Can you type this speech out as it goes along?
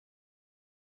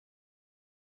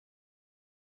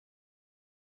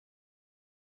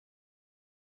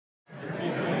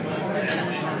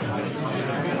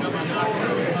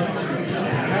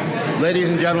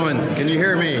Ladies and gentlemen, can you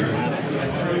hear me?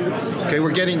 Okay, we're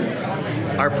getting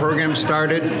our program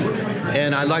started,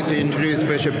 and I'd like to introduce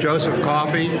Bishop Joseph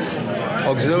Coffey,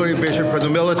 Auxiliary Bishop for the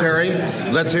military.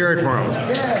 Let's hear it for him.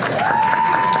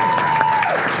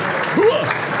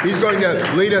 He's going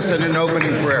to lead us in an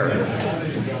opening prayer.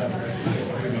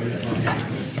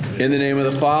 In the name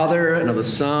of the Father, and of the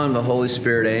Son, and the Holy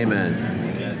Spirit,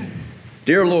 amen.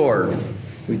 Dear Lord,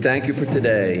 we thank you for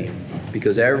today,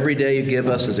 because every day you give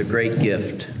us is a great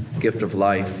gift of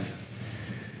life.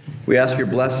 We ask your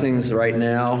blessings right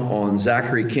now on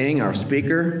Zachary King, our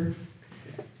speaker,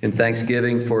 in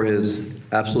thanksgiving for his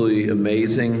absolutely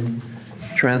amazing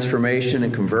transformation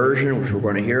and conversion, which we're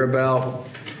going to hear about.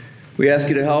 We ask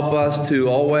you to help us to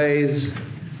always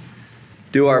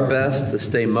do our best to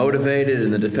stay motivated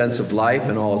in the defense of life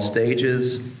in all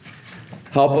stages.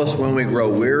 Help us when we grow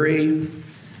weary.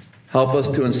 Help us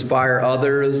to inspire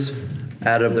others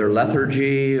out of their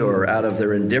lethargy or out of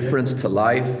their indifference to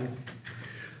life.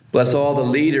 Bless all the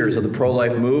leaders of the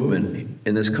pro-life movement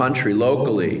in this country,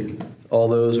 locally, all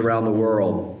those around the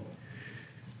world.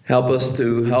 Help us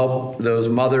to help those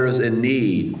mothers in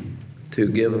need, to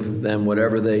give them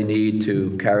whatever they need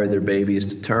to carry their babies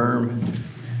to term.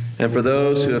 And for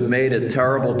those who have made a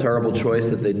terrible, terrible choice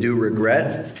that they do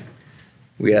regret,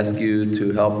 we ask you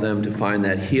to help them to find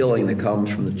that healing that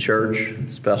comes from the church,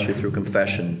 especially through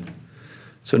confession.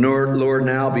 So Lord,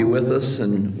 now be with us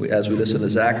and as we listen to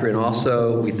Zachary, and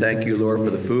also we thank you, Lord, for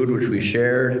the food which we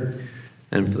shared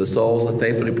and for the souls that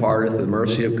faithfully departed through the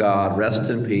mercy of God.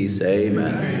 Rest in peace.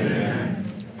 Amen. Amen.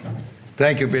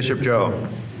 Thank you, Bishop Joe.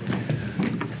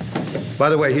 By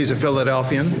the way, he's a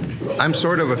Philadelphian. I'm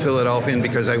sort of a Philadelphian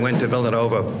because I went to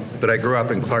Villanova, but I grew up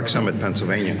in Clark Summit,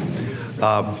 Pennsylvania.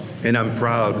 And I'm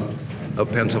proud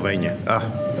of Pennsylvania.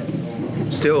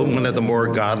 Still one of the more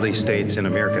godly states in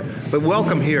America. But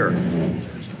welcome here,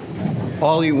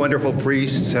 all you wonderful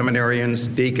priests,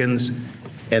 seminarians, deacons,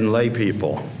 and lay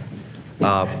people.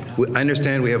 I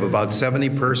understand we have about 70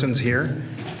 persons here.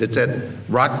 It's at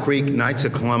Rock Creek Knights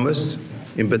of Columbus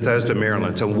in Bethesda,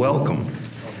 Maryland. So welcome.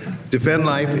 Defend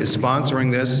Life is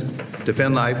sponsoring this.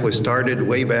 Defend Life was started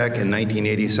way back in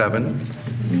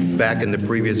 1987, back in the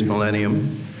previous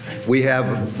millennium. We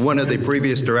have one of the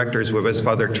previous directors with us,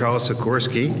 Father Charles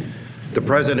Sikorsky, the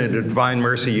president of Divine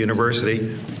Mercy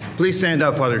University. Please stand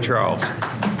up, Father Charles.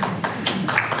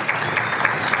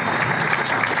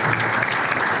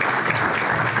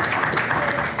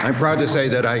 I'm proud to say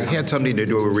that I had something to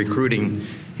do with recruiting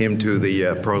him to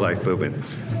the pro-life movement.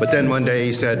 But then one day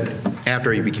he said,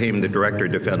 after he became the director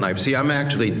of Defend Life, see, I'm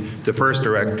actually the first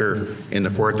director and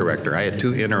the fourth director. I had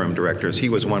two interim directors. He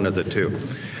was one of the two.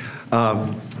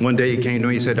 One day he came to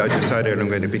me, he said, I decided I'm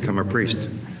going to become a priest.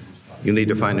 You need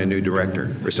to find a new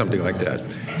director, or something like that.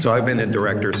 So I've been a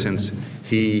director since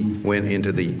he went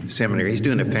into the seminary. He's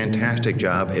doing a fantastic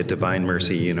job at Divine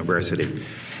Mercy University.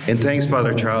 And thanks,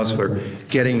 Father Charles, for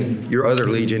getting your other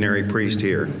legionary priest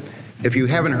here. If you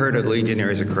haven't heard of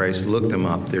Legionaries of Christ, look them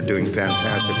up. They're doing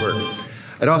fantastic work.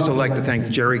 I'd also like to thank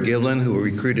Jerry Gillen, who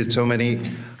recruited so many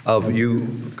of you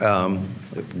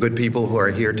good people who are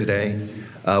here today.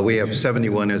 We have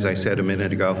 71, as I said a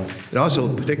minute ago. I'd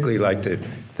also particularly like to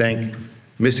thank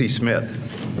Missy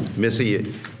Smith.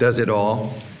 Missy does it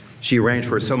all. She arranged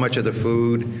for so much of the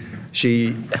food.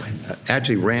 She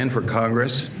actually ran for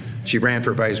Congress. She ran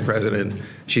for vice president.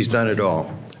 She's done it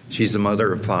all. She's the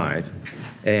mother of 5.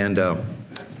 And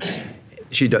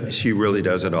she really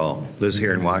does it all. Lives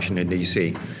here in Washington,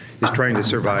 D.C. Is trying to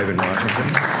survive in Washington.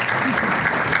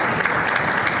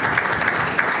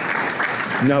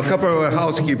 Now, a couple of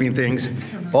housekeeping things.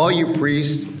 All you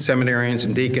priests, seminarians,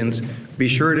 and deacons, be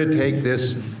sure to take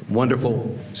this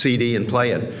wonderful CD and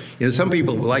play it. You know, some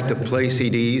people like to play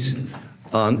CDs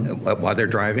while they're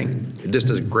driving. This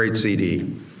is a great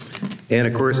CD. And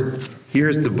of course,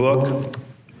 here's the book.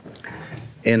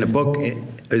 And the book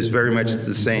is very much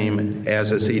the same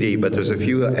as a CD, but there's a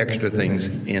few extra things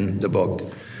in the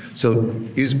book. So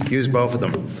use both of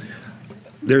them.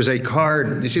 There's a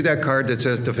card. You see that card that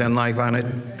says Defend Life on it?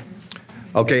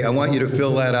 Okay, I want you to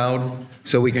fill that out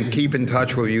so we can keep in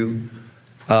touch with you.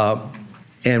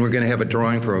 And we're going to have a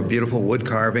drawing for a beautiful wood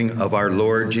carving of our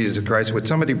Lord Jesus Christ. Would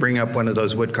somebody bring up one of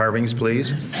those wood carvings,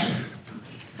 please?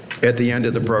 At the end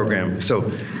of the program.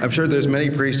 So I'm sure there's many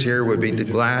priests here would be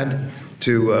glad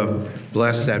to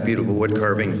bless that beautiful wood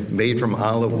carving made from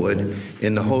olive wood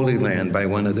in the Holy Land by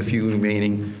one of the few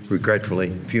remaining,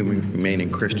 regretfully, few remaining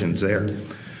Christians there.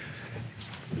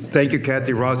 Thank you,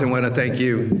 Kathy Roth. I want to thank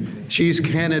you. She's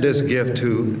Canada's gift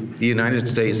to the United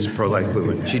States pro-life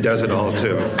movement. She does it all,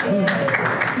 too.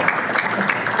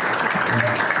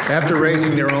 After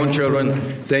raising their own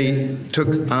children, they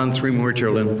took on 3 more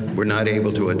children, were not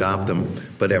able to adopt them,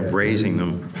 but are raising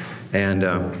them.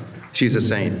 And she's a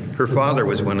saint. Her father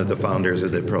was one of the founders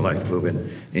of the pro-life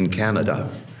movement in Canada.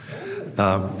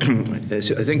 I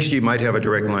think she might have a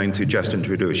direct line to Justin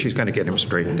Trudeau. She's going to get him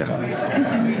straightened out.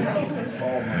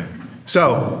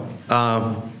 So,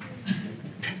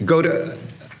 go to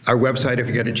our website if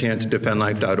you get a chance,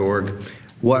 defendlife.org.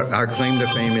 What our claim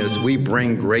to fame is, we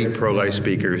bring great pro-life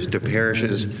speakers to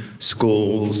parishes,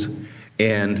 schools,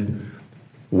 and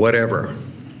whatever.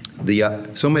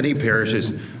 So many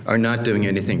parishes are not doing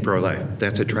anything pro-life.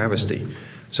 That's a travesty.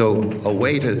 So a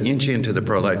way to inch into the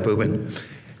pro-life movement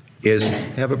is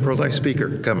have a pro-life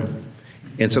speaker come.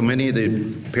 And so many of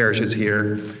the parishes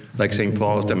here, like St.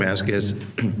 Paul's, Damascus,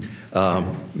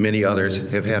 many others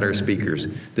have had our speakers.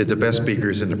 They're the best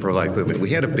speakers in the pro-life movement. We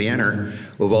had a banner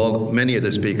of many of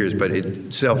the speakers, but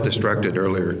it self-destructed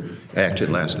earlier,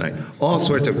 actually last night. All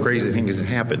sorts of crazy things have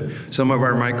happened. Some of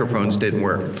our microphones didn't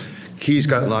work. Keys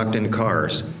got locked in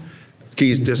cars.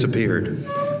 Keys disappeared.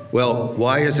 Well,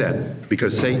 why is that?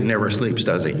 Because Satan never sleeps,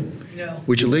 does he? No.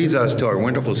 Which leads us to our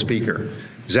wonderful speaker,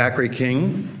 Zachary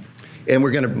King. And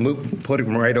we're going to put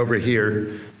him right over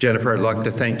here. Jennifer, I'd like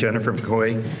to thank Jennifer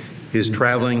McCoy, his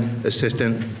traveling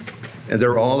assistant. And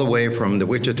they're all the way from the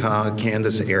Wichita,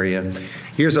 Kansas area.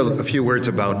 Here's a few words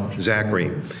about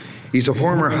Zachary. He's a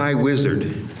former high wizard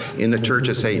in the Church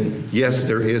of Satan. Yes,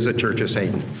 there is a Church of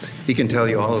Satan. He can tell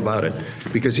you all about it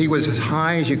because he was as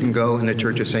high as you can go in the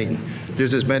Church of Satan.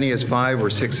 There's as many as 5 or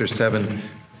 6 or 7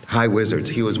 high wizards.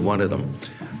 He was one of them.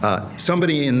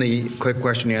 Somebody in the quick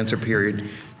question and answer period,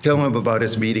 tell him about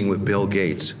his meeting with Bill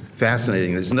Gates.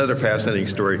 Fascinating. There's another fascinating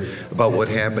story about what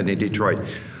happened in Detroit.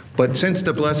 But since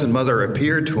the Blessed Mother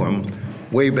appeared to him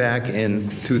way back in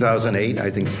 2008, I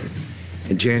think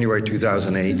in January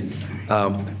 2008,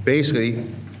 basically,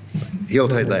 he'll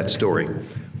tell you that story.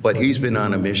 But he's been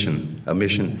on a mission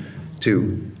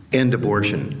to end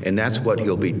abortion, and that's what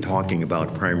he'll be talking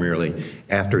about primarily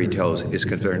after he tells his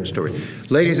conversion story.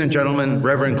 Ladies and gentlemen,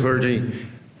 Reverend clergy,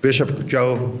 Bishop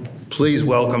Joe, please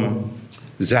welcome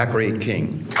Zachary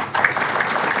King.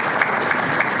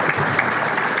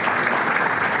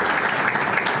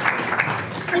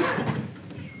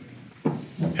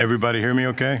 Everybody hear me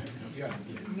okay?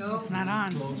 No, it's not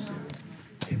on.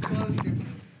 Closer.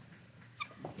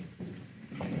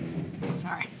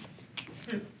 Sorry.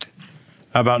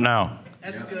 How about now?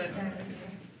 That's good.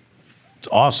 It's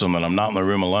awesome that I'm not in the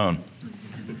room alone.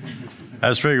 I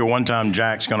just figure one time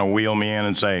Jack's going to wheel me in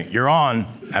and say, "You're on,"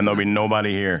 and there'll be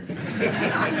nobody here.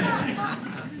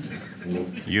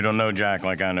 You don't know Jack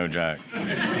like I know Jack.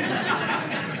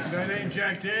 That ain't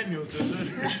Jack Daniels, is it?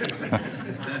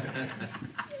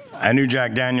 I knew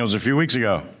Jack Daniels a few weeks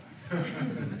ago.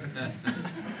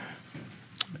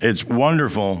 It's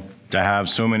wonderful to have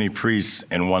so many priests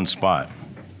in one spot.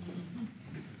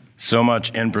 So much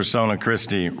in persona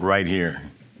Christi right here.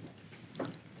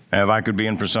 And if I could be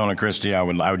in persona Christi, I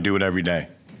would do it every day.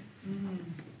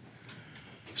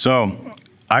 So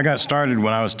I got started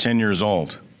when I was 10 years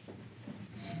old.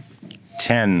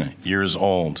 10 years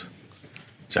old.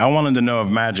 So I wanted to know if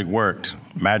magic worked,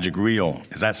 magic real.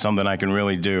 Is that something I can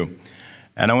really do?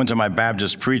 And I went to my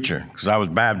Baptist preacher, because I was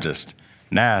Baptist,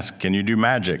 and asked, "Can you do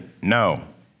magic?" "No,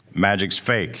 magic's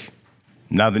fake.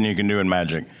 Nothing you can do in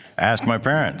magic." I asked my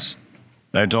parents.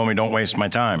 They told me, "Don't waste my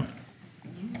time."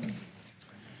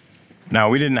 Now,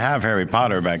 we didn't have Harry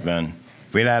Potter back then.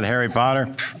 If we'd had Harry Potter,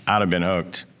 I'd have been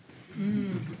hooked.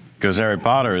 Because Harry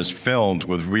Potter is filled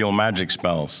with real magic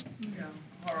spells.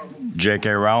 J.K.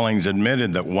 Rowling's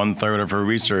admitted that 1/3 of her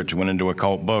research went into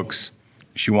occult books.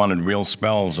 She wanted real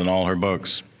spells in all her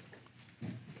books.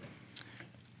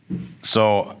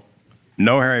 So,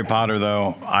 no Harry Potter,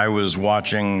 though. I was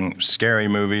watching scary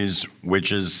movies,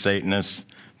 witches, Satanists,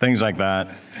 things like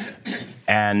that,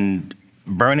 and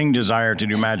burning desire to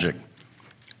do magic.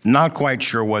 Not quite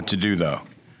sure what to do, though.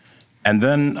 And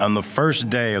then on the first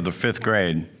day of the 5th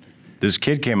grade, this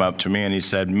kid came up to me and he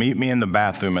said, "Meet me in the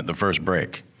bathroom at the first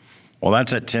break." Well,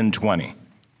 that's at 10:20.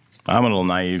 I'm a little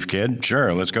naive kid.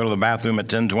 Sure, let's go to the bathroom at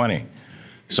 10:20.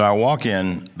 So I walk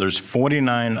in, there's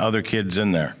 49 other kids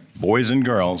in there, boys and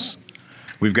girls.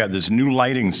 We've got this new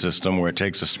lighting system where it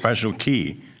takes a special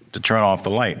key to turn off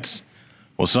the lights.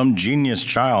 Well, some genius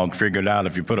child figured out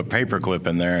if you put a paperclip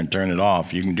in there and turn it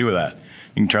off, you can do that.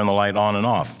 You can turn the light on and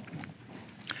off.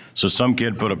 So some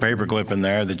kid put a paperclip in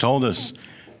there. They told us,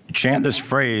 chant this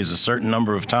phrase a certain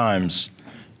number of times,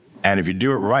 and if you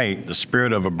do it right, the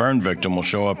spirit of a burn victim will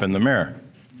show up in the mirror.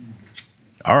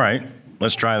 All right,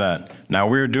 let's try that. Now,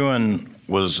 we were doing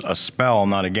was a spell,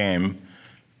 not a game,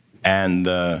 and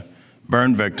the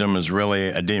burn victim is really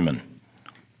a demon.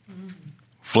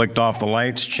 Flicked off the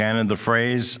lights, chanted the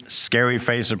phrase, scary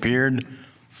face appeared.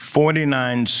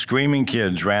 49 screaming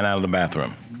kids ran out of the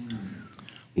bathroom.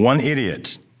 One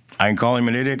idiot, I can call him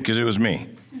an idiot because it was me,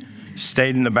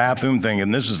 stayed in the bathroom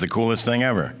thinking this is the coolest thing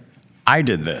ever. I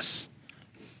did this.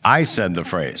 I said the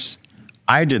phrase.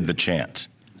 I did the chant.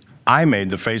 I made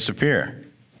the face appear.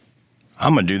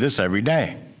 I'm going to do this every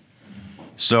day.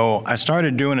 So I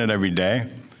started doing it every day,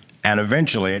 and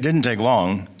eventually, it didn't take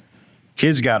long,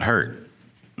 kids got hurt.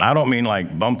 I don't mean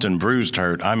like bumped and bruised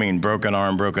hurt. I mean broken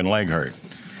arm, broken leg hurt.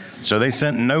 So they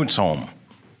sent notes home.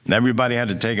 And everybody had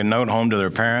to take a note home to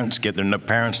their parents, get their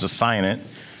parents to sign it,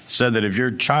 said that if your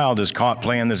child is caught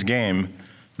playing this game,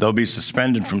 they'll be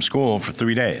suspended from school for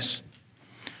 3 days.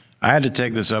 I had to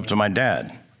take this up to my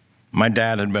dad. My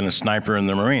dad had been a sniper in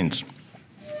the Marines.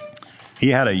 He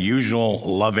had a usual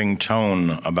loving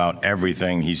tone about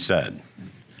everything he said.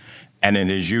 And in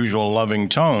his usual loving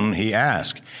tone, he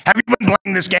asked, "Have you been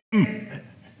playing this game?"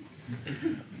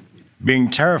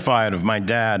 Being terrified of my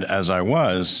dad as I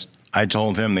was, I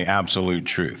told him the absolute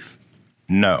truth.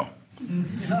 No.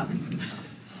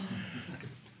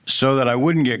 So that I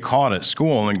wouldn't get caught at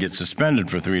school and get suspended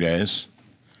for 3 days,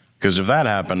 because if that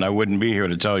happened, I wouldn't be here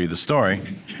to tell you the story.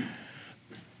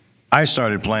 I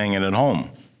started playing it at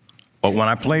home. But when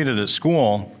I played it at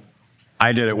school,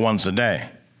 I did it once a day.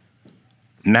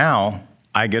 Now,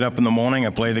 I get up in the morning,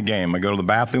 I play the game. I go to the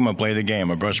bathroom, I play the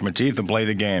game. I brush my teeth, I play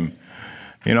the game.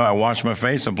 You know, I wash my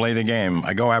face, I play the game.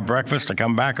 I go have breakfast, I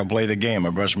come back, I play the game.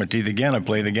 I brush my teeth again, I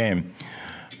play the game.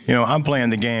 You know, I'm playing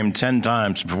the game 10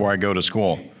 times before I go to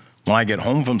school. When I get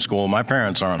home from school, my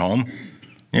parents aren't home.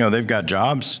 You know, they've got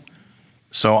jobs.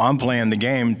 So I'm playing the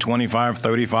game 25,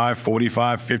 35,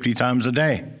 45, 50 times a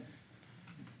day.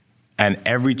 And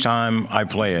every time I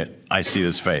play it, I see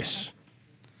this face.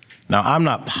 Now, I'm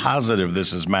not positive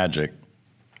this is magic,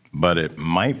 but it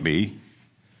might be.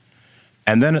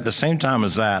 And then at the same time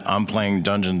as that, I'm playing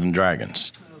Dungeons and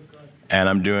Dragons. And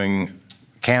I'm doing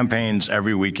campaigns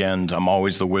every weekend. I'm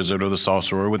always the wizard or the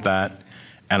sorcerer with that.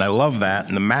 And I love that,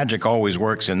 and the magic always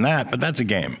works in that, but that's a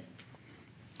game.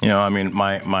 You know, I mean,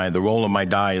 the roll of my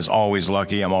die is always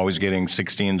lucky. I'm always getting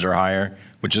 16s or higher,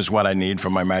 which is what I need for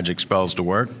my magic spells to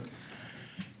work.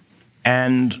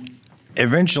 And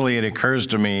eventually it occurs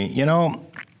to me, you know,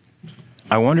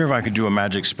 I wonder if I could do a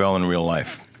magic spell in real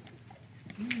life.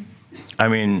 I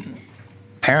mean,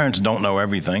 parents don't know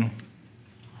everything.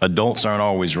 Adults aren't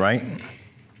always right.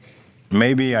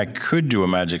 Maybe I could do a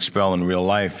magic spell in real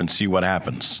life and see what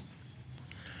happens.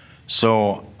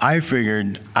 So I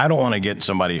figured I don't want to get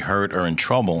somebody hurt or in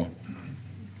trouble.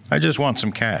 I just want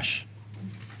some cash.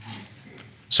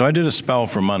 So I did a spell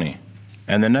for money.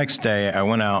 And the next day I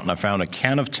went out and I found a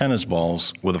can of tennis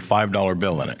balls with a $5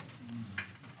 bill in it.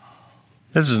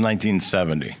 This is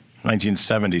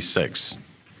 1976.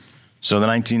 So the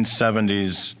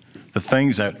 1970s, the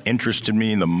things that interested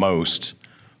me the most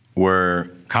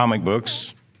were comic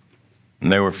books, and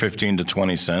they were 15 to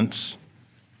 20 cents,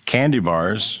 candy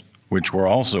bars, which were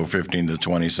also 15 to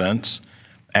 20 cents,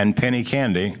 and penny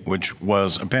candy, which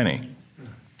was a penny.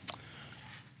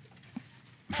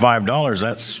 $5,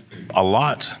 that's a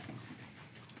lot,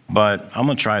 but I'm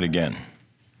gonna try it again,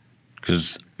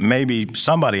 because maybe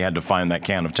somebody had to find that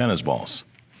can of tennis balls.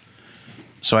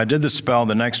 So I did the spell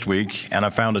the next week, and I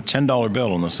found a $10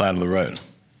 bill on the side of the road.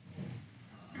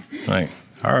 Like,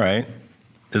 all right,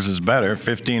 this is better,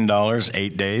 $15,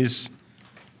 8 days,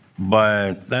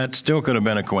 but that still could have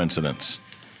been a coincidence.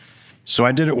 So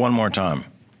I did it one more time.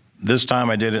 This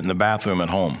time I did it in the bathroom at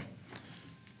home.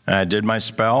 And I did my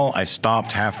spell, I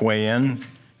stopped halfway in,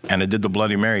 and I did the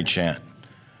Bloody Mary chant.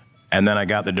 And then I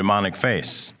got the demonic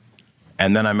face.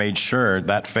 And then I made sure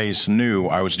that face knew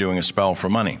I was doing a spell for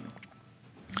money.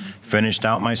 Finished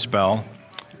out my spell,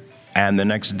 and the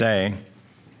next day,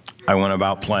 I went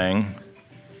about playing,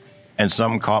 and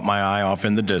something caught my eye off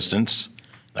in the distance.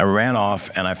 I ran off,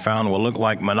 and I found what looked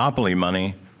like Monopoly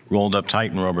money rolled up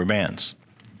tight in rubber bands.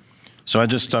 So I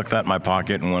just stuck that in my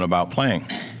pocket and went about playing.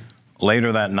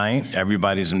 Later that night,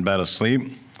 everybody's in bed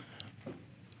asleep.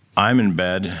 I'm in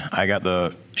bed. I got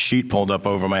the sheet pulled up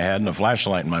over my head and a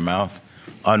flashlight in my mouth,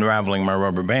 unraveling my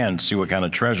rubber bands, see what kind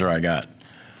of treasure I got.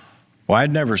 Well,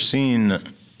 I'd never seen,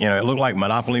 you know, it looked like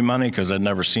Monopoly money because I'd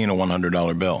never seen a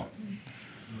 $100 bill.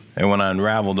 And when I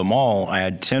unraveled them all, I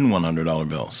had 10 $100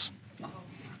 bills.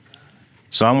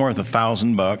 So I'm worth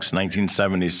 $1,000,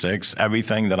 1976.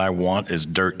 Everything that I want is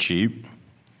dirt cheap.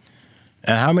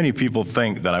 And how many people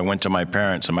think that I went to my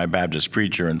parents and my Baptist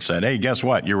preacher and said, hey, guess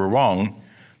what? You were wrong.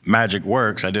 Magic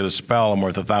works. I did a spell. I'm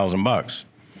worth $1,000.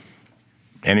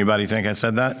 Anybody think I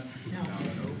said that? No.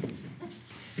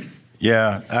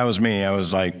 Yeah, that was me. I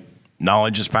was like,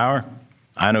 knowledge is power.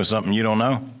 I know something you don't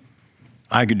know.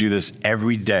 I could do this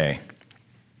every day.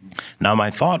 Now,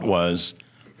 my thought was,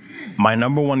 my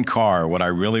number one car, what I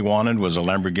really wanted was a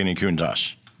Lamborghini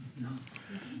Countach.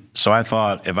 So I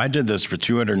thought, if I did this for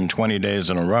 220 days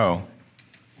in a row,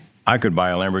 I could buy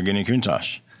a Lamborghini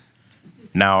Countach.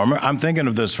 Now, I'm thinking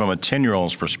of this from a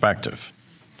 10-year-old's perspective.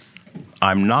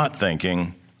 I'm not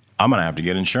thinking, I'm going to have to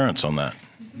get insurance on that.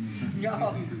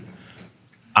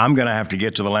 I'm going to have to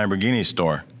get to the Lamborghini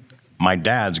store. My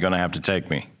dad's going to have to take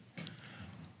me.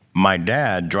 My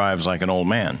dad drives like an old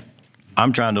man.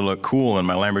 I'm trying to look cool in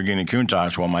my Lamborghini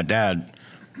Countach while my dad,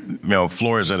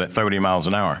 floors it at 30 miles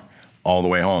an hour all the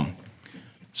way home.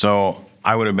 So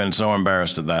I would have been so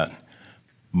embarrassed at that.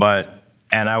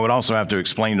 And I would also have to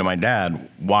explain to my dad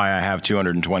why I have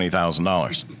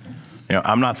 $220,000.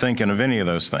 I'm not thinking of any of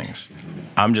those things.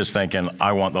 I'm just thinking,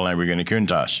 I want the Lamborghini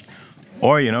Countach.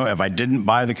 Or, if I didn't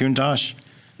buy the Countach,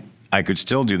 I could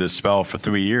still do this spell for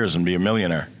 3 years and be a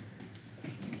millionaire,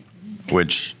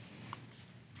 which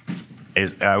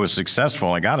I was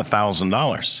successful. I got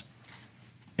 $1,000.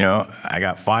 I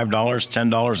got $5,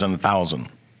 $10, and $1,000.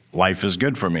 Life is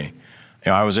good for me.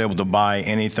 I was able to buy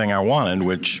anything I wanted,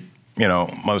 which,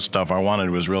 most stuff I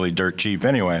wanted was really dirt cheap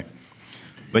anyway.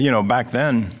 But, back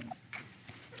then,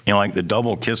 like the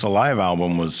double Kiss Alive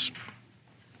album was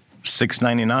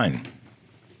 $6.99.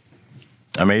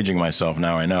 I'm aging myself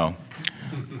now, I know.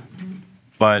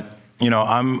 But,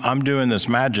 I'm doing this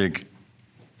magic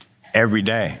every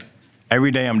day.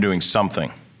 Every day I'm doing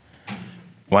something.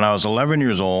 When I was 11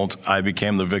 years old, I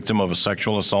became the victim of a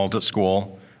sexual assault at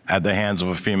school at the hands of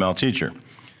a female teacher.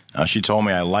 She told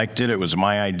me I liked it, it was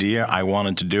my idea, I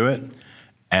wanted to do it,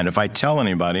 and if I tell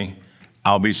anybody,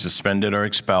 I'll be suspended or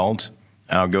expelled,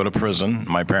 and I'll go to prison,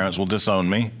 my parents will disown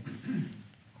me.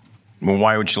 Well,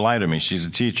 why would she lie to me? She's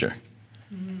a teacher.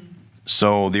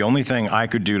 So the only thing I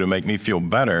could do to make me feel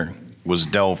better was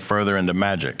delve further into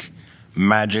magic.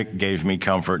 Magic gave me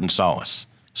comfort and solace.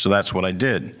 So that's what I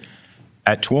did.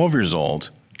 At 12 years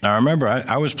old, now remember,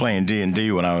 I was playing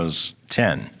D&D when I was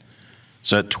 10.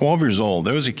 So at 12 years old,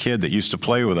 there was a kid that used to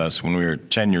play with us when we were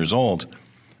 10 years old,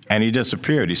 and he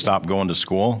disappeared. He stopped going to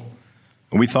school,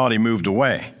 and we thought he moved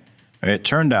away. And it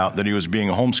turned out that he was being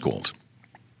homeschooled.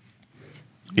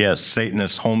 Yes,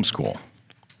 Satanist homeschool.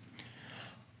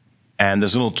 And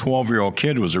this little 12-year-old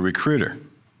kid was a recruiter.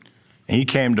 And he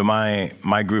came to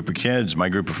my group of kids, my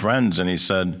group of friends, and he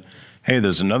said, hey,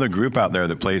 there's another group out there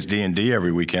that plays D&D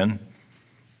every weekend.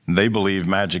 They believe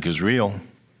magic is real.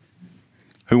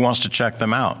 Who wants to check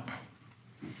them out?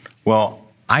 Well,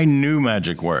 I knew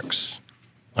magic works.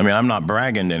 I mean, I'm not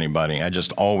bragging to anybody. I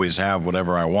just always have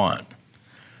whatever I want.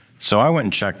 So I went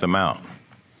and checked them out.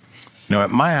 At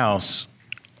my house,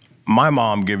 my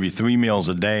mom gives you 3 meals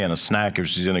a day and a snack if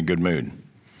she's in a good mood.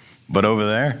 But over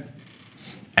there,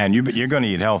 and you're going to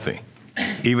eat healthy.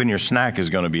 Even your snack is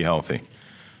going to be healthy.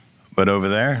 But over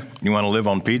there, you want to live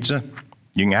on pizza?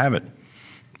 You can have it.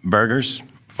 Burgers?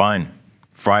 Fine.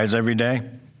 Fries every day?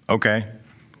 Okay.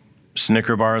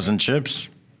 Snicker bars and chips?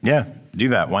 Yeah, do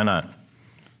that. Why not?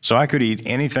 So I could eat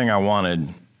anything I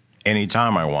wanted,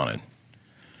 anytime I wanted.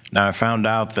 Now, I found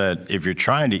out that if you're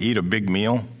trying to eat a big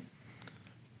meal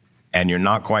and you're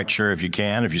not quite sure if you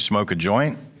can, if you smoke a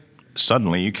joint,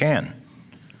 suddenly you can.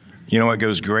 You know what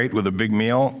goes great with a big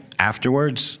meal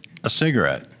afterwards? A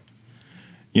cigarette.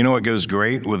 You know what goes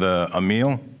great with a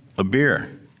meal? A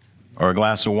beer or a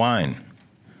glass of wine,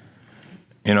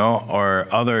 or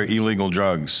other illegal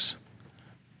drugs.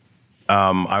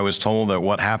 I was told that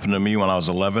what happened to me when I was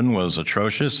 11 was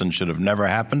atrocious and should have never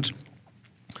happened.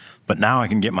 But now I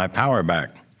can get my power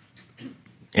back.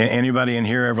 Anybody in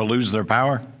here ever lose their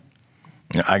power?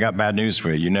 I got bad news for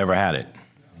you. You never had it.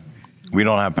 We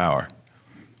don't have power.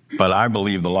 But I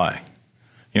believe the lie.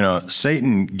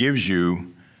 Satan gives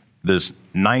you this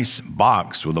nice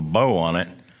box with a bow on it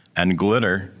and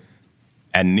glitter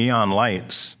and neon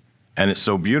lights, and it's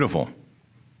so beautiful.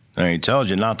 And he tells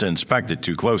you not to inspect it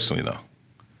too closely, though.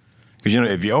 Because,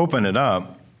 if you open it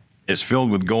up, it's filled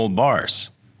with gold bars.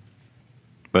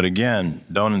 But again,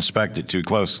 don't inspect it too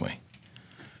closely.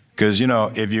 Because,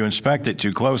 if you inspect it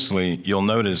too closely, you'll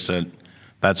notice that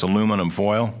that's aluminum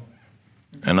foil,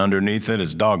 and underneath it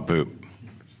is dog poop.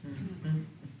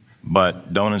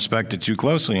 But don't inspect it too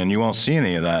closely, and you won't see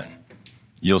any of that.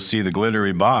 You'll see the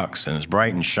glittery box, and it's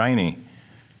bright and shiny,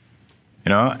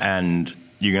 and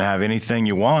you can have anything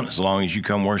you want as long as you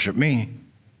come worship me.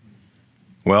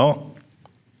 Well,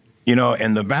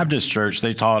 in the Baptist church,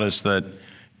 they taught us that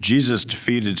Jesus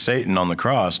defeated Satan on the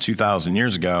cross 2,000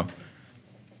 years ago,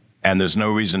 and there's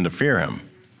no reason to fear him.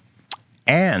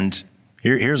 And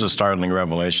Here's a startling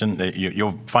revelation.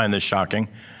 You'll find this shocking.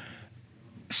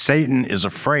 Satan is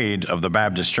afraid of the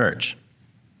Baptist church.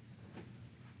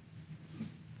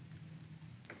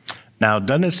 Now,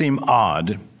 doesn't it seem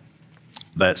odd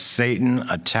that Satan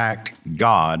attacked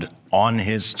God on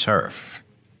his turf,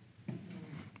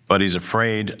 but he's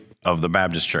afraid of the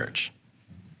Baptist church?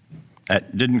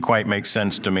 That didn't quite make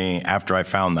sense to me after I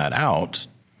found that out,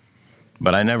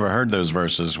 but I never heard those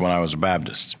verses when I was a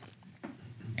Baptist.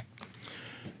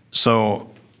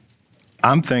 So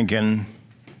I'm thinking,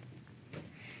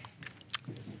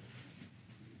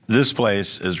 this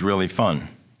place is really fun.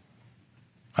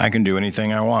 I can do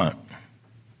anything I want.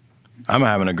 I'm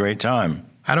having a great time.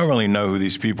 I don't really know who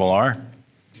these people are,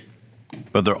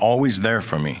 but they're always there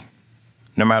for me.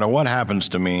 No matter what happens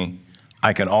to me,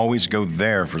 I can always go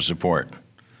there for support.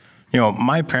 You know,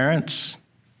 my parents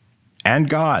and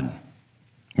God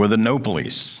were the no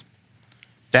police.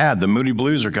 Dad, the Moody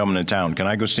Blues are coming to town. Can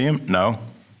I go see them? No.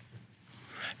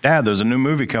 Dad, there's a new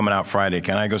movie coming out Friday.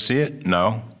 Can I go see it?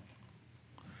 No.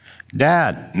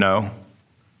 Dad, no.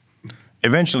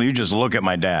 Eventually, you just look at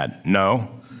my dad. No.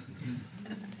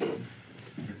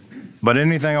 But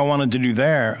anything I wanted to do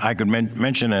there, I could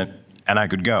mention it and I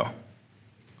could go.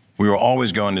 We were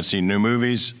always going to see new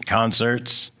movies,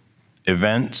 concerts,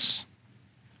 events.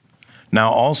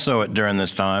 Now, also during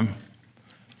this time,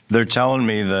 they're telling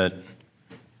me that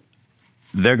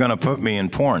they're going to put me in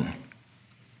porn.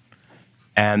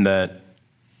 And that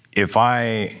if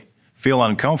I feel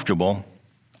uncomfortable,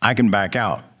 I can back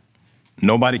out.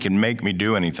 Nobody can make me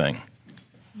do anything.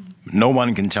 No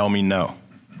one can tell me no.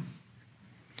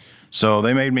 So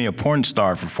they made me a porn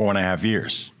star for 4.5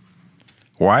 years,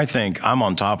 where I think I'm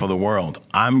on top of the world.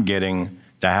 I'm getting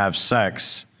to have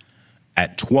sex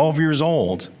at 12 years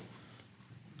old,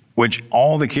 which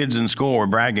all the kids in school were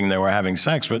bragging they were having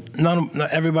sex, but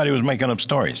everybody was making up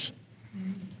stories,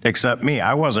 except me.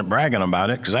 I wasn't bragging about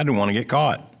it because I didn't want to get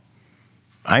caught.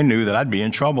 I knew that I'd be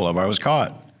in trouble if I was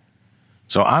caught.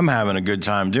 So I'm having a good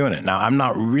time doing it. Now, I'm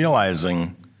not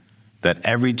realizing that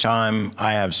every time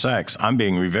I have sex, I'm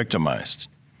being re-victimized.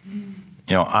 You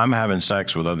know, I'm having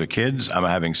sex with other kids. I'm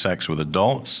having sex with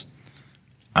adults.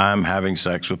 I'm having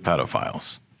sex with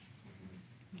pedophiles.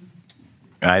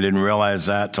 I didn't realize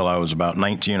that till I was about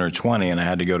 19 or 20, and I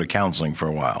had to go to counseling for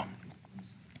a while.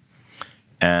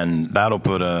 And that'll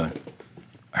put a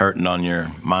hurting on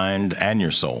your mind and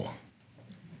your soul.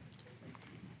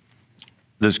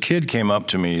 This kid came up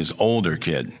to me, his older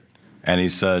kid, and he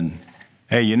said,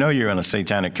 "Hey, you know you're in a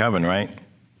satanic coven, right?"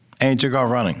 And he took off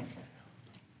running.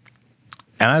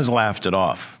 And I just laughed it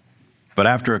off. But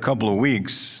after a couple of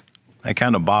weeks, it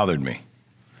kind of bothered me.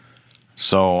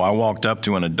 So I walked up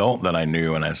to an adult that I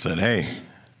knew and I said, "Hey,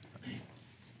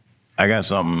 I got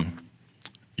something.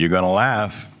 You're going to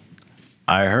laugh.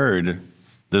 I heard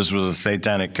this was a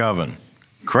satanic coven.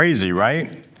 Crazy,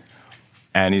 right?"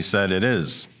 And he said, "It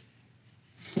is."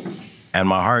 And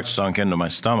my heart sunk into my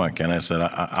stomach, and I said,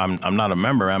 I'm not a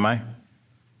member, am I?"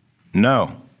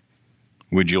 "No."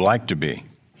 "Would you like to be?"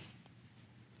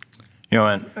 You know,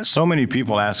 and so many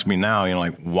people ask me now, you know,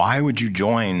 like, why would you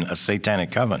join a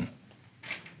satanic coven?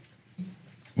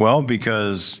 Well,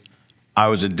 because I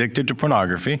was addicted to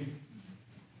pornography.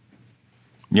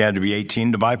 You had to be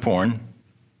 18 to buy porn.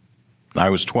 I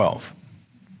was 12.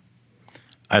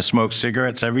 I smoked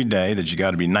cigarettes every day that you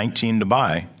got to be 19 to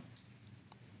buy.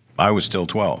 I was still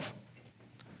 12.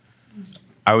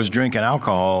 I was drinking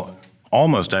alcohol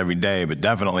almost every day, but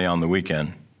definitely on the weekend.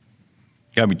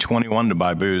 You got to be 21 to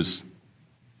buy booze.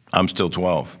 I'm still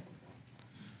 12.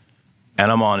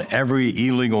 And I'm on every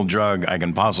illegal drug I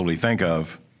can possibly think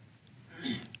of,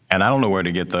 and I don't know where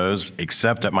to get those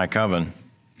except at my coven.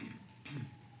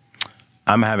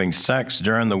 I'm having sex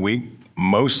during the week,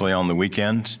 mostly on the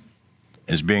weekend.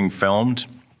 It's being filmed.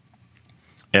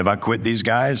 If I quit these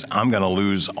guys, I'm going to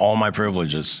lose all my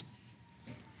privileges.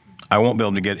 I won't be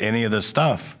able to get any of this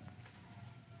stuff.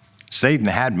 Satan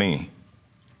had me.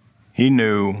 He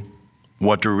knew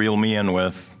what to reel me in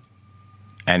with,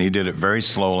 and he did it very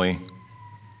slowly.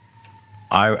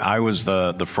 I was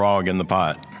the frog in the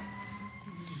pot.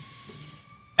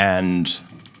 And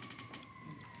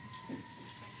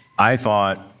I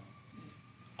thought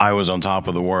I was on top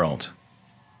of the world.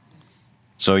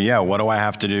 So yeah, what do I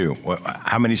have to do?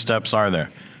 How many steps are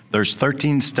there? There's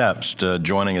 13 steps to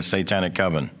joining a satanic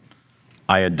coven.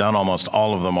 I had done almost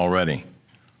all of them already.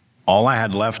 All I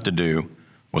had left to do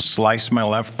was slice my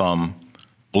left thumb,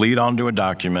 bleed onto a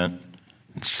document,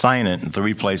 and sign it in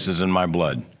 3 places in my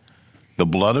blood. The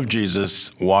blood of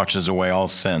Jesus washes away all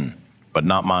sin, but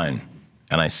not mine.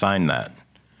 And I signed that.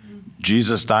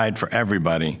 Jesus died for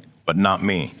everybody, but not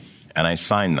me. And I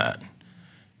signed that.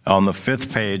 On the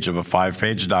 5th page of a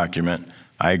 5-page document,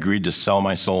 I agreed to sell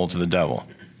my soul to the devil.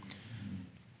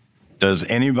 Does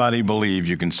anybody believe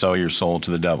you can sell your soul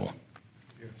to the devil?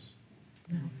 Yes.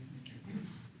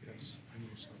 Yes, I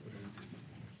know somebody who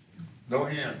did. No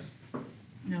hands.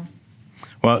 No.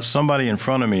 Well, somebody in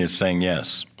front of me is saying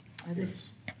yes. Yes.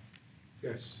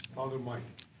 Yes, Father Mike.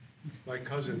 My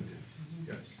cousin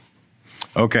did, yes.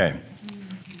 Okay.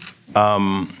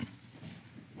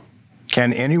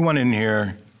 Can anyone in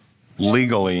here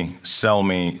legally sell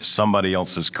me somebody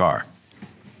else's car?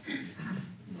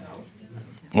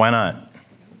 Why not?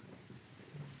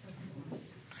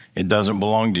 It doesn't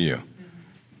belong to you.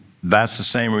 That's the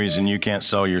same reason you can't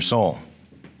sell your soul.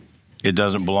 It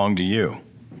doesn't belong to you.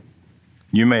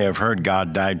 You may have heard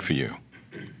God died for you.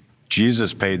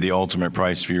 Jesus paid the ultimate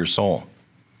price for your soul.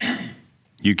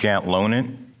 You can't loan it,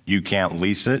 you can't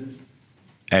lease it,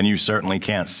 and you certainly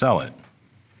can't sell it.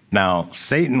 Now,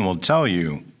 Satan will tell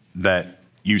you that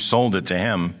you sold it to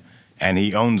him and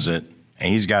he owns it and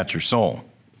he's got your soul.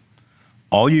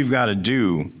 All you've got to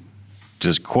do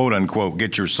to quote unquote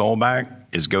get your soul back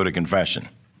is go to confession.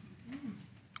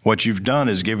 What you've done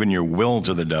is given your will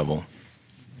to the devil,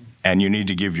 and you need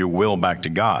to give your will back to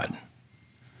God.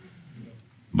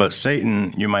 But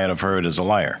Satan, you might have heard, is a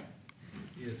liar.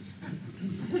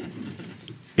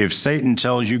 If Satan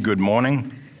tells you good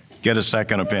morning, get a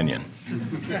second opinion.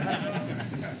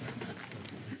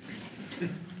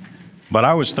 But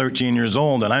I was 13 years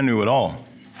old and I knew it all.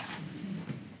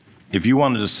 If you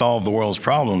wanted to solve the world's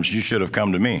problems, you should have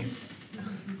come to me.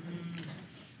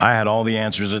 I had all the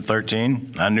answers at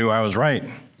 13. I knew I was right.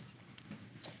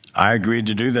 I agreed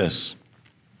to do this.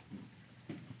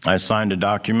 I signed a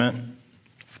document,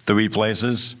 3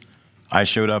 places. I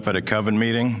showed up at a coven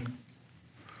meeting.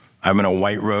 I'm in a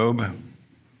white robe.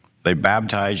 They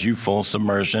baptize you full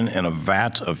submersion in a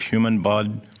vat of human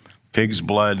blood, pig's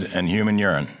blood, and human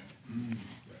urine.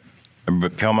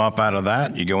 Come up out of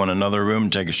that, you go in another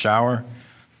room, take a shower,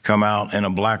 come out in a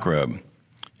black robe.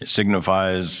 It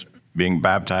signifies being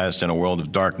baptized in a world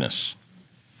of darkness.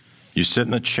 You sit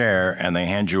in a chair and they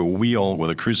hand you a wheel with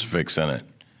a crucifix in it.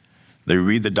 They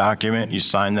read the document you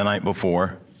signed the night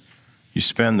before. You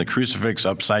spin the crucifix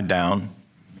upside down.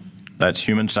 That's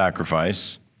human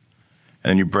sacrifice.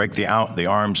 And you break the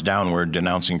arms downward,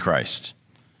 denouncing Christ.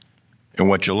 And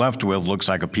what you're left with looks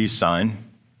like a peace sign.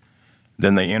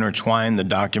 Then they intertwine the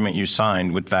document you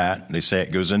signed with that. They say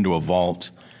it goes into a vault,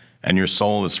 and your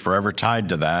soul is forever tied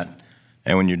to that.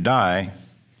 And when you die,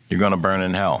 you're going to burn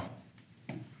in hell.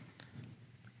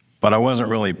 But I wasn't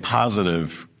really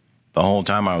positive the whole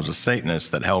time I was a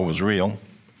Satanist that hell was real.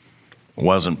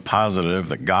 Wasn't positive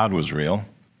that God was real.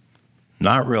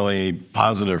 Not really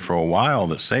positive for a while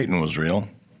that Satan was real.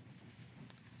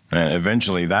 And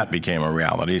eventually that became a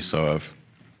reality. So if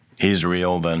he's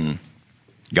real, then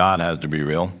God has to be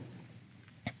real.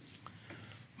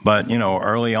 But, you know,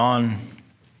 early on,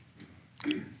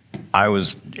 I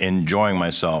was enjoying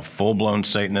myself, full-blown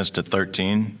Satanist at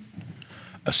 13.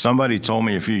 Somebody told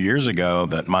me a few years ago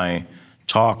that my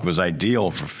talk was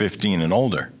ideal for 15 and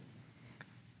older.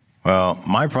 Well,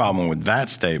 my problem with that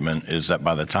statement is that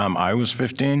by the time I was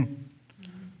 15,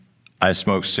 I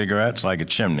smoked cigarettes like a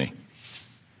chimney.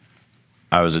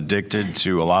 I was addicted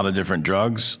to a lot of different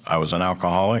drugs. I was an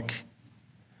alcoholic.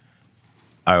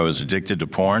 I was addicted to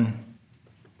porn.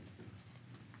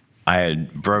 I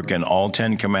had broken all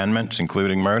 10 commandments,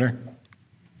 including murder.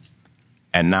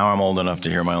 And now I'm old enough to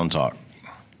hear my own talk.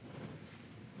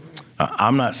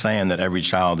 I'm not saying that every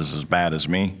child is as bad as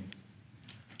me,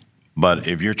 but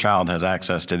if your child has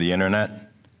access to the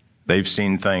internet, they've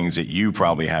seen things that you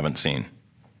probably haven't seen.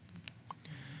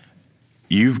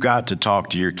 You've got to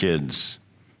talk to your kids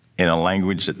in a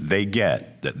language that they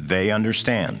get, that they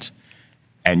understand,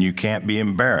 and you can't be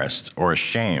embarrassed or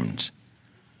ashamed,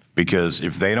 because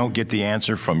if they don't get the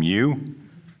answer from you,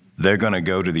 they're going to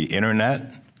go to the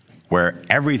internet where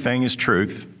everything is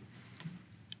truth,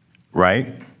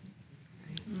 right?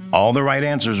 All the right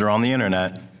answers are on the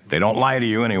internet. They don't lie to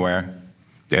you anywhere.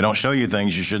 They don't show you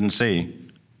things you shouldn't see.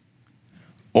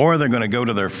 Or they're going to go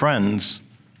to their friends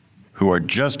who are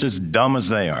just as dumb as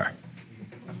they are,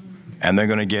 and they're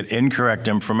going to get incorrect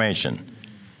information.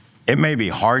 It may be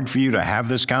hard for you to have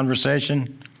this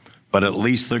conversation, but at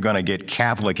least they're going to get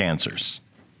Catholic answers,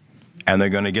 and they're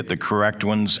going to get the correct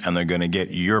ones, and they're going to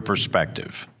get your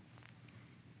perspective.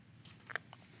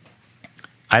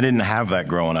 I didn't have that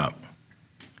growing up.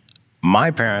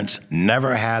 My parents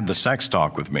never had the sex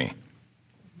talk with me.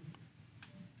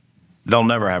 They'll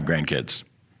never have grandkids.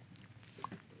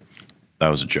 That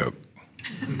was a joke.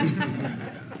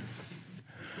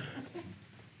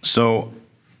 So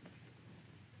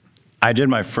I did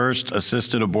my first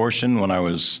assisted abortion when I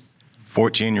was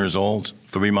 14 years old,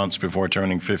 3 months before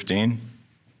turning 15.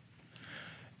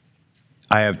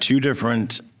 I have 2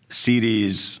 different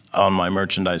CDs on my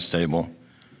merchandise table.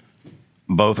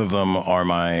 Both of them are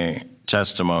my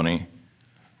testimony.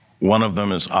 One of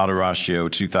them is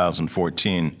Adoratio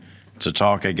 2014. It's a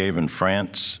talk I gave in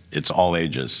France. It's all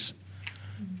ages.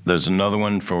 There's another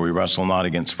one for We Wrestle Not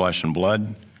Against Flesh and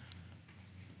Blood.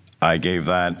 I gave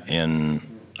that in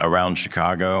around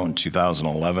Chicago in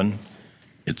 2011.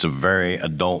 It's a very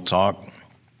adult talk,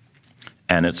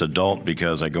 and it's adult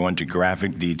because I go into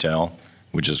graphic detail,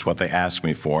 which is what they asked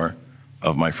me for,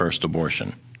 of my first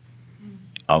abortion.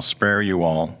 I'll spare you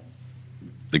all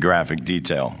the graphic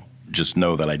detail. Just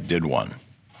know that I did one.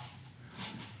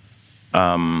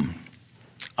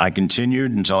 I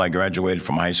continued until I graduated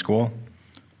from high school.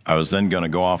 I was then going to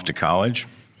go off to college,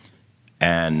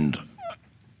 and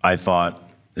I thought,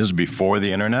 this is before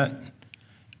the internet,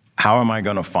 how am I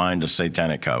going to find a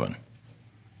satanic coven?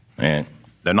 And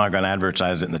they're not going to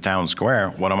advertise it in the town square.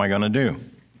 What am I going to do?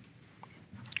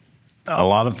 A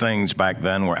lot of things back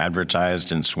then were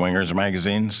advertised in swingers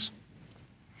magazines,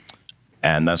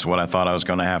 and that's what I thought I was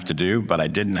going to have to do, but I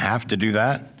didn't have to do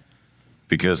that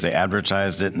because they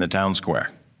advertised it in the town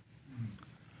square.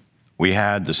 We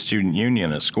had the student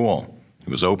union at school. It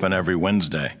was open every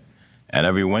Wednesday, and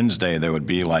every Wednesday there would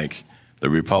be like the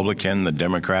Republican, the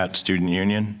Democrat student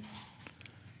union,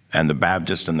 and the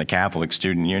Baptist and the Catholic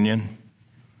student union,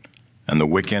 and the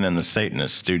Wiccan and the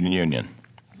Satanist student union.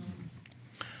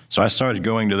 So I started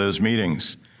going to those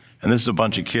meetings, and this is a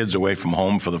bunch of kids away from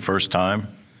home for the first time,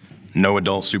 no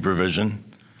adult supervision,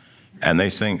 and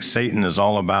they think Satan is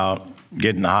all about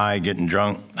getting high, getting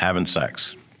drunk, having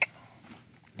sex.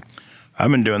 I've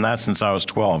been doing that since I was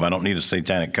 12. I don't need a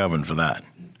satanic coven for that.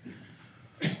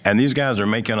 And these guys are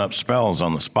making up spells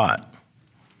on the spot.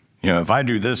 You know, if I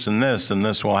do this and this, then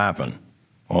this will happen.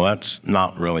 Well, that's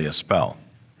not really a spell.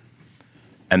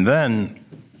 And then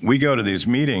we go to these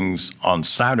meetings on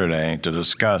Saturday to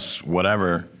discuss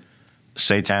whatever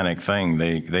satanic thing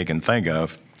they can think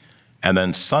of. And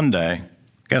then Sunday,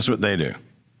 guess what they do?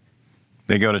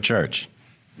 They go to church.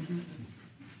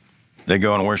 They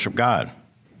go and worship God.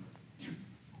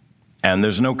 And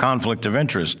there's no conflict of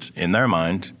interest in their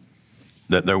mind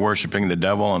that they're worshiping the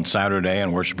devil on Saturday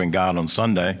and worshiping God on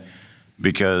Sunday,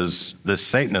 because this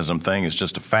Satanism thing is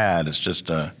just a fad. It's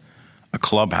just a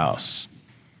clubhouse.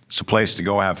 It's a place to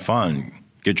go have fun,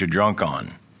 get your drunk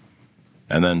on.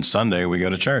 And then Sunday we go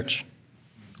to church.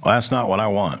 Well, that's not what I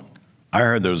want. I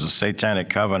heard there was a satanic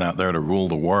coven out there to rule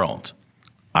the world.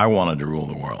 I wanted to rule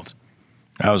the world.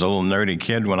 I was a little nerdy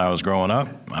kid when I was growing up.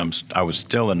 I was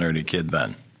still a nerdy kid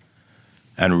then.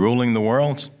 And ruling the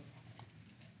world,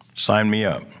 sign me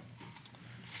up.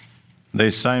 They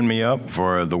signed me up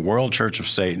for the World Church of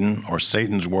Satan or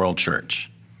Satan's World Church.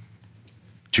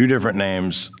 2 different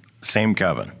names, same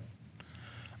coven.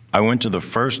 I went to the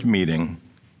first meeting.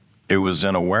 It was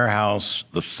in a warehouse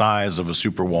the size of a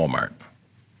super Walmart.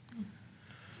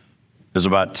 There's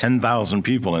about 10,000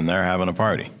 people in there having a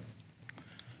party.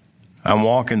 I'm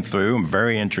walking through. I'm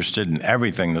very interested in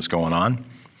everything that's going on.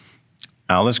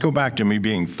 Now, let's go back to me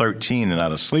being 13 and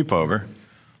at a sleepover.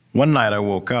 One night I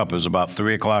woke up. It was about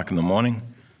 3 o'clock in the morning.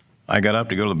 I got up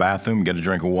to go to the bathroom, get a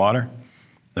drink of water.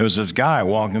 There was this guy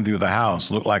walking through the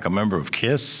house, looked like a member of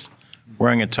KISS,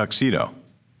 wearing a tuxedo.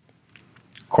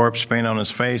 Corpse paint on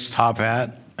his face, top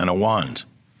hat, and a wand.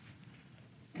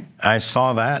 I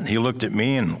saw that. He looked at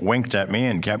me and winked at me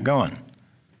and kept going.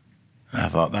 I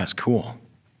thought, that's cool.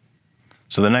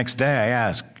 So the next day I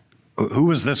asked, who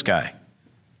was this guy?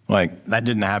 Like, that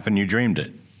didn't happen, you dreamed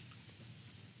it.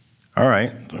 All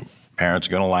right, the parents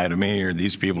are going to lie to me, or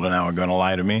these people now are going to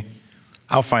lie to me.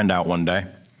 I'll find out one day.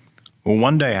 Well,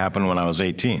 one day happened when I was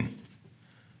 18.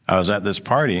 I was at this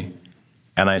party,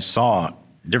 and I saw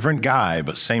different guy,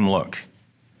 but same look.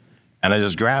 And I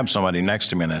just grabbed somebody next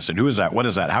to me, and I said, who is that? What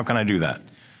is that? How can I do that?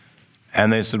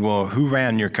 And they said, well, who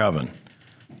ran your coven?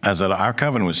 I said, our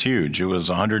coven was huge. It was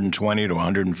 120 to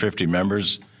 150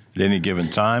 members at any given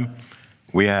time.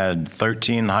 We had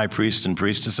 13 high priests and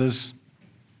priestesses.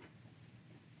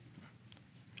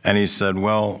 And he said,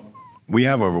 well, we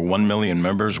have over 1 million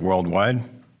members worldwide,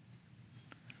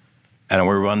 and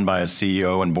we're run by a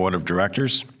CEO and board of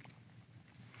directors.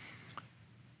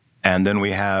 And then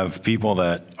we have people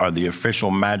that are the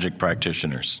official magic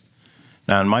practitioners.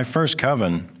 Now, in my first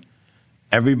coven,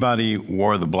 everybody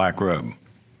wore the black robe.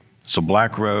 It's a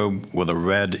black robe with a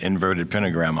red inverted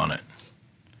pentagram on it.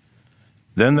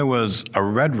 Then there was a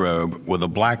red robe with a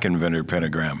black inverted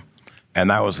pentagram, and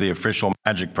that was the official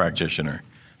magic practitioner.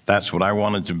 That's what I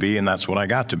wanted to be, and that's what I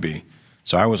got to be.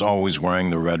 So I was always wearing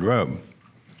the red robe.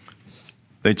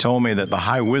 They told me that the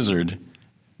High Wizard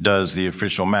does the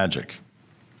official magic.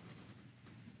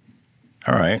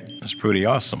 All right, that's pretty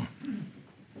awesome.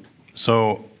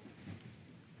 So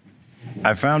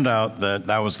I found out that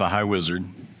that was the High Wizard,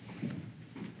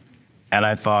 and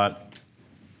I thought,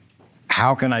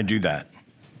 how can I do that?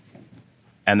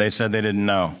 And they said they didn't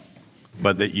know,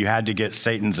 but that you had to get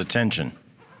Satan's attention.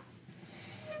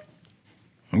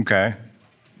 Okay.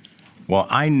 Well,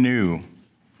 I knew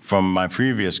from my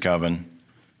previous coven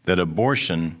that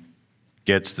abortion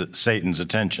gets Satan's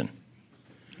attention.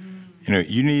 You know,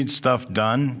 you need stuff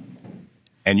done,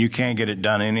 and you can't get it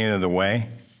done any other way.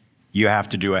 You have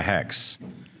to do a hex.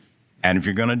 And if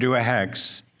you're going to do a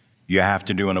hex, you have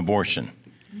to do an abortion.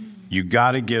 You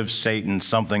got to give Satan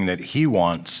something that he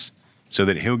wants so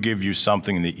that he'll give you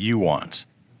something that you want.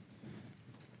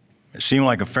 It seemed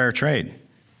like a fair trade.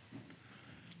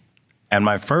 And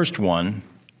my first one,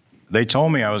 they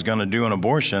told me I was going to do an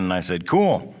abortion, and I said,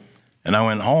 cool. And I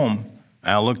went home,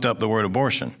 and I looked up the word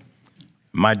abortion.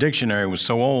 My dictionary was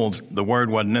so old, the word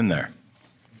wasn't in there.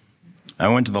 I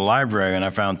went to the library, and I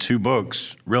found 2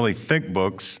 books, really thick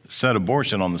books, said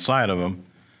abortion on the side of them.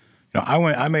 You know,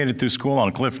 I made it through school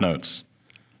on Cliff Notes,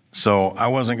 so I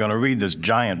wasn't going to read this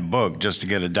giant book just to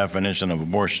get a definition of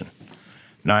abortion.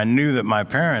 Now, I knew that my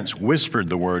parents whispered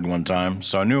the word one time,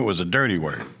 so I knew it was a dirty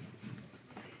word.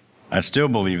 I still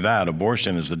believe that.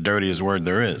 Abortion is the dirtiest word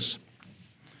there is.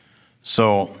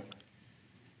 So,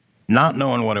 not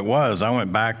knowing what it was, I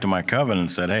went back to my coven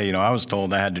and said, hey, you know, I was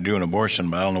told I had to do an abortion,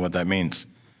 but I don't know what that means.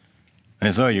 And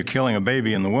they said, oh, you're killing a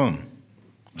baby in the womb.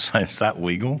 I said, is that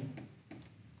legal?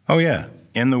 Oh, yeah,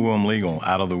 in the womb legal,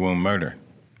 out of the womb murder.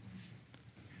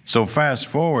 So fast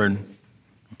forward,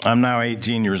 I'm now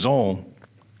 18 years old.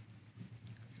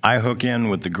 I hook in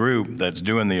with the group that's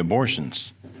doing the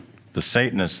abortions, the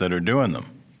Satanists that are doing them,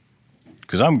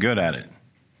 because I'm good at it.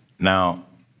 Now,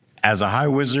 as a High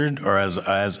Wizard or as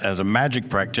a magic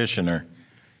practitioner,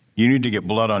 you need to get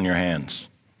blood on your hands,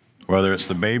 whether it's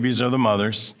the babies or the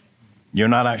mothers. You're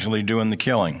not actually doing the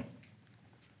killing.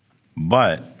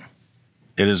 But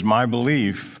it is my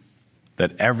belief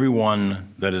that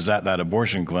everyone that is at that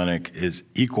abortion clinic is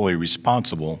equally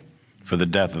responsible for the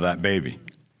death of that baby.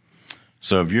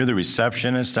 So if you're the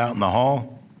receptionist out in the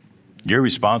hall, you're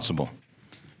responsible.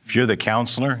 If you're the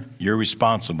counselor, you're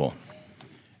responsible.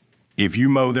 If you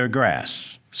mow their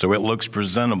grass so it looks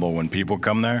presentable when people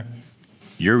come there,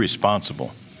 you're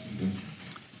responsible.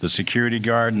 The security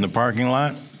guard in the parking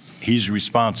lot, he's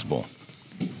responsible.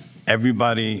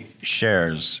 Everybody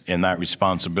shares in that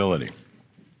responsibility.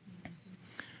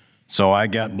 So I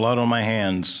got blood on my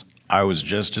hands. I was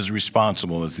just as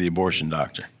responsible as the abortion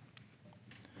doctor.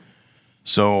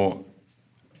 So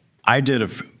I did a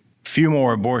few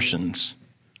more abortions.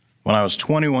 When I was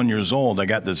 21 years old, I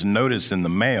got this notice in the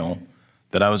mail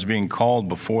that I was being called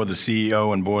before the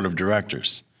CEO and board of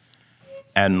directors.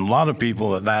 And a lot of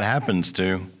people that happens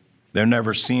to, they're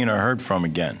never seen or heard from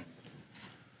again.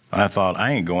 I thought,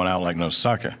 I ain't going out like no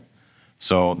sucker.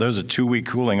 So there's a 2-week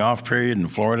cooling off period in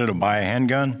Florida to buy a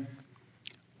handgun.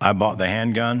 I bought the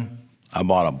handgun. I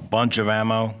bought a bunch of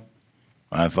ammo.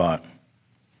 I thought,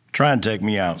 try and take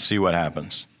me out, see what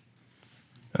happens.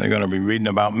 And they're going to be reading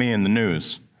about me in the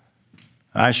news.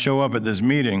 I show up at this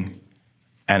meeting,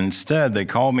 and instead they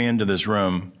call me into this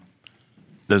room.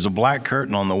 There's a black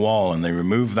curtain on the wall, and they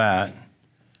remove that,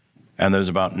 and there's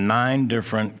about 9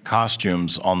 different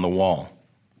costumes on the wall.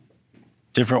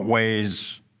 Different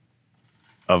ways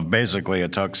of basically a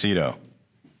tuxedo.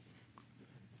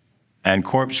 And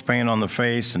corpse paint on the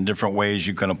face and different ways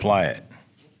you can apply it.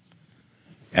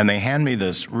 And they hand me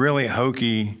this really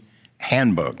hokey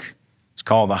handbook. It's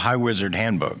called the High Wizard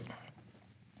Handbook.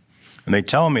 And they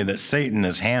tell me that Satan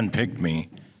has handpicked me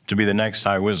to be the next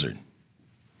High Wizard.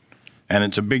 And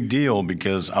it's a big deal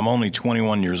because I'm only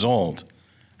 21 years old.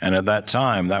 And at that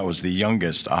time, that was the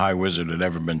youngest a High Wizard had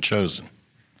ever been chosen.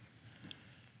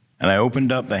 And I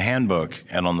opened up the handbook,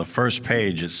 and on the first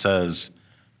page it says,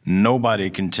 nobody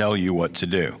can tell you what to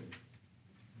do.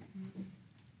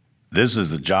 This is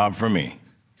the job for me.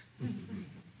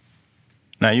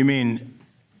 Now, you mean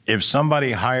if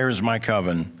somebody hires my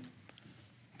coven,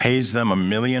 pays them $1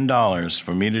 million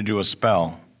for me to do a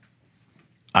spell,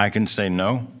 I can say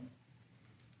no?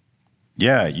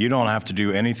 Yeah, you don't have to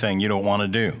do anything you don't want to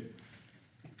do.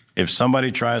 If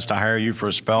somebody tries to hire you for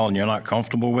a spell and you're not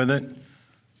comfortable with it,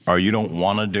 or you don't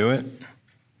want to do it,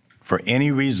 for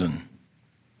any reason,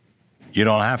 you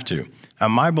don't have to.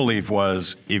 And my belief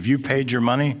was, if you paid your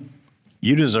money,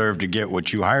 you deserve to get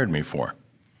what you hired me for.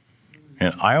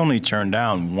 And I only turned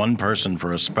down 1 person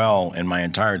for a spell in my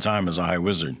entire time as a High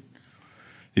Wizard.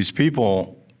 These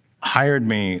people hired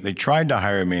me, they tried to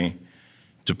hire me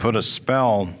to put a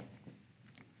spell,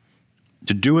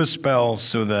 to do a spell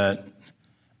so that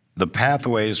the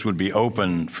pathways would be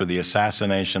open for the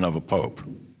assassination of a pope.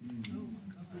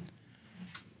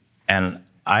 And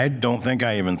I don't think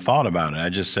I even thought about it. I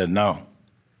just said no.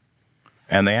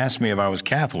 And they asked me if I was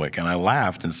Catholic, and I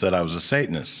laughed and said I was a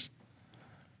Satanist.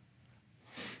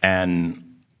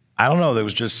 And I don't know, there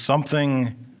was just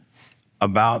something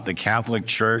about the Catholic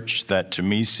Church that to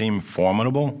me seemed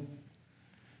formidable.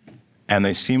 And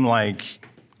they seemed like,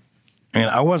 I mean,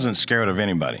 I wasn't scared of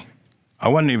anybody. I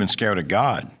wasn't even scared of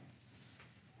God.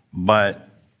 But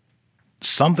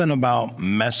something about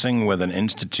messing with an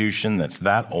institution that's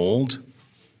that old,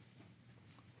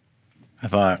 I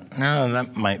thought, no,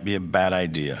 that might be a bad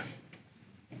idea.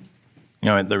 You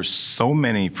know, there's so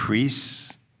many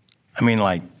priests. I mean,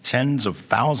 like tens of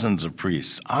thousands of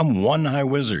priests. I'm one high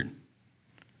wizard.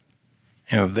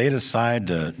 You know, if they decide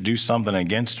to do something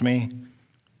against me,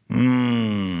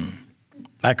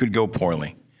 that could go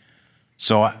poorly.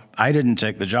 So I didn't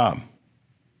take the job.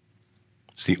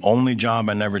 It's the only job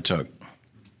I never took.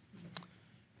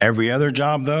 Every other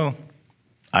job, though,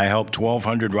 I helped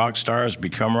 1,200 rock stars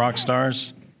become rock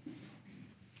stars.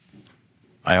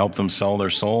 I helped them sell their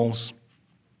souls,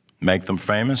 make them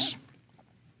famous.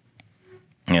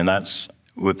 And that's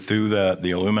through the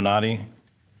Illuminati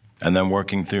and then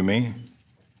working through me.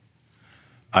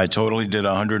 I totally did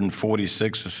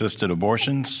 146 assisted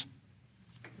abortions.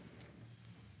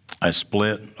 I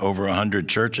split over 100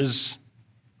 churches.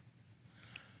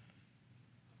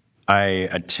 I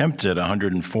attempted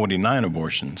 149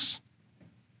 abortions.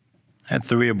 I had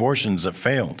 3 abortions that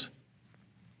failed.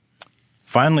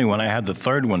 Finally, when I had the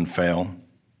third one fail,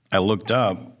 I looked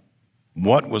up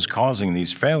what was causing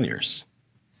these failures.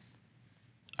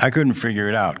 I couldn't figure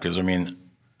it out because, I mean,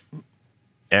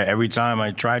 every time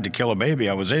I tried to kill a baby,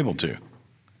 I was able to.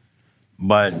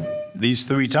 But these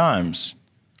 3 times,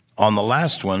 on the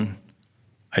last one,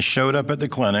 I showed up at the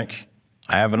clinic.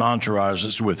 I have an entourage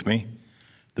that's with me.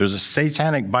 There's a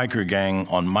satanic biker gang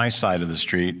on my side of the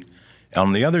street. And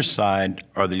on the other side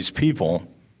are these people.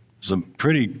 There's a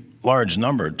pretty large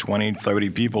number, 20, 30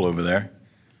 people over there,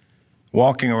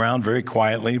 walking around very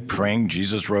quietly, praying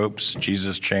Jesus ropes,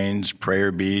 Jesus chains,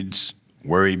 prayer beads,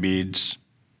 worry beads,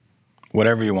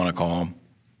 whatever you want to call them.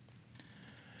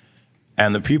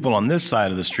 And the people on this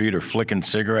side of the street are flicking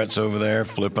cigarettes over there,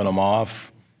 flipping them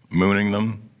off, mooning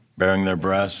them, baring their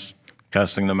breasts,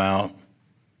 cussing them out.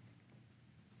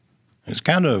 It's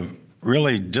kind of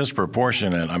really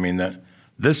disproportionate. I mean,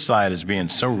 this side is being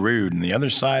so rude, and the other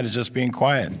side is just being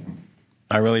quiet,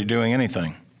 not really doing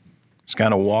anything. It's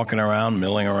kind of walking around,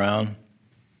 milling around.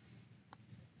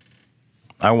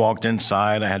 I walked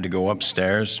inside. I had to go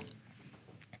upstairs.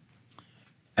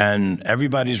 And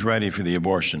everybody's ready for the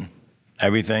abortion.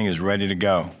 Everything is ready to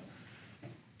go.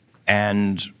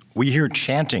 And we hear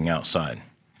chanting outside.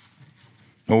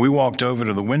 When we walked over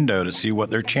to the window to see what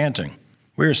they're chanting,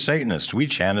 we're Satanists. We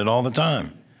chant it all the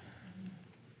time.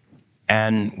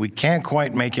 And we can't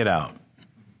quite make it out.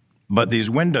 But these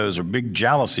windows are big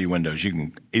jealousy windows. You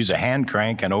can use a hand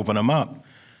crank and open them up.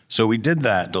 So we did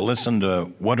that to listen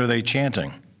to what are they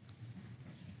chanting.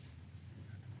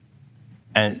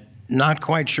 And not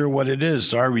quite sure what it is,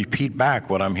 so I repeat back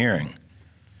what I'm hearing.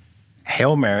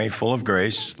 Hail Mary, full of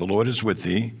grace, the Lord is with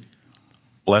thee.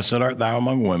 Blessed art thou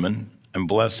among women, and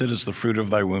blessed is the fruit of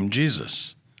thy womb,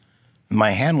 Jesus. And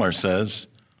my handler says,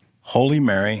 Holy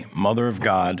Mary, Mother of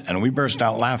God, and we burst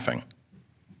out laughing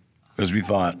because we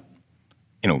thought,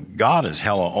 you know, God is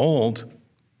hella old.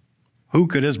 Who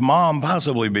could his mom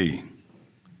possibly be?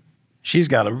 She's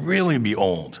got to really be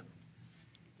old.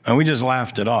 And we just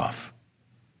laughed it off.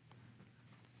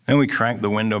 Then we cranked the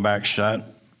window back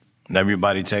shut, and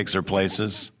everybody takes their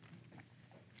places.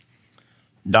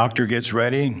 Doctor gets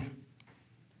ready,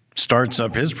 starts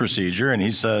up his procedure, and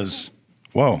he says,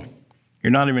 whoa,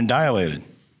 you're not even dilated.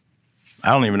 I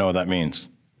don't even know what that means.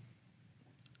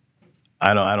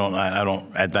 I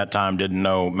don't, at that time, didn't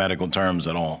know medical terms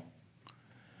at all.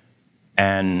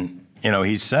 And, you know,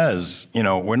 he says, you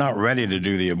know, we're not ready to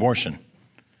do the abortion.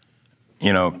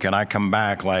 You know, can I come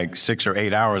back like 6 or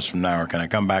 8 hours from now, or can I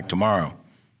come back tomorrow?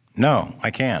 No,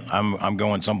 I can't. I'm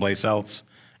going someplace else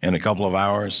in a couple of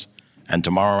hours, and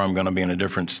tomorrow I'm going to be in a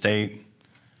different state.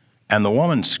 And the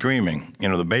woman's screaming, you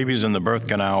know, the baby's in the birth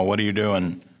canal, what are you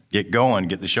doing? Get going,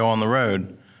 get the show on the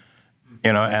road.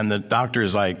 You know, and the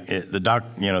doctor's like,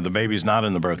 the baby's not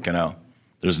in the birth canal.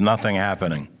 There's nothing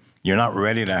happening. You're not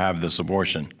ready to have this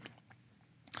abortion.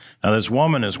 Now, this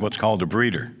woman is what's called a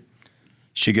breeder.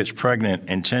 She gets pregnant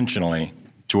intentionally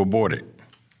to abort it.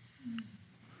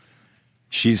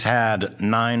 She's had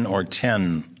 9 or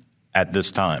 10 at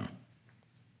this time.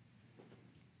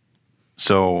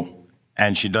 So,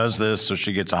 and she does this so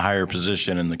she gets a higher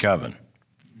position in the coven.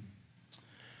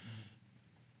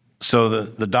 So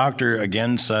the doctor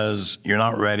again says, you're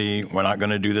not ready, we're not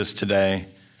going to do this today.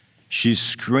 She's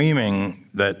screaming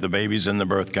that the baby's in the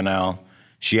birth canal.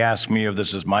 She asked me if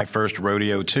this is my first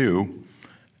rodeo too,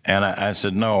 and I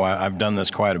said, no, I've done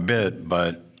this quite a bit,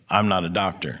 but I'm not a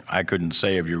doctor. I couldn't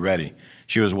say if you're ready.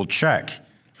 She goes, well, check.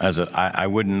 I said, I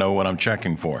wouldn't know what I'm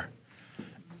checking for.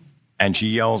 And she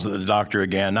yells at the doctor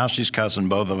again. Now she's cussing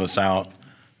both of us out.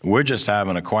 We're just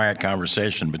having a quiet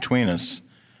conversation between us.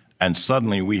 And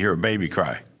suddenly we hear a baby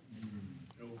cry.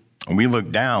 And we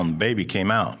look down, the baby came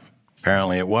out.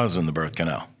 Apparently it was in the birth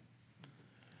canal.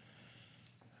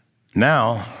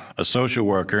 Now, a social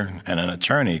worker and an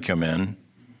attorney come in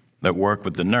that work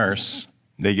with the nurse.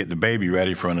 They get the baby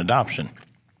ready for an adoption.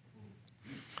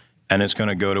 And it's going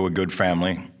to go to a good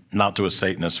family, not to a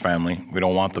Satanist family. We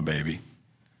don't want the baby.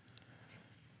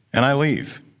 And I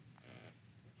leave.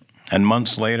 And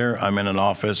months later, I'm in an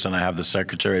office and I have the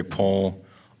secretary pull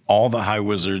all the high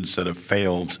wizards that have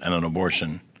failed in an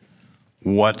abortion.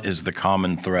 What is the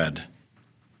common thread?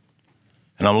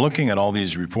 And I'm looking at all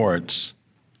these reports,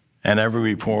 and every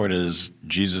report is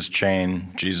Jesus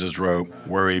chain, Jesus rope,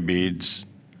 worry beads,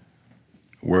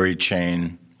 worry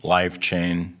chain, life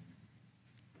chain.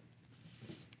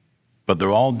 But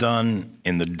they're all done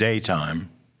in the daytime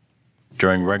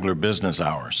during regular business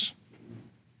hours.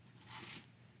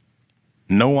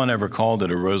 No one ever called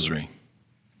it a rosary.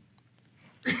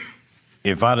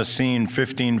 If I'd have seen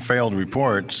 15 failed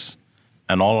reports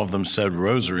and all of them said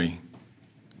rosary,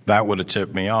 that would have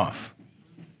tipped me off.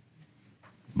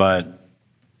 But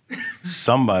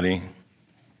somebody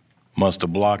must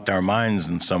have blocked our minds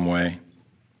in some way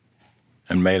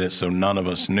and made it so none of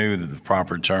us knew that the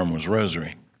proper term was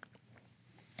rosary.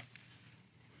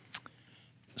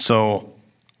 So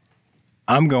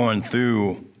I'm going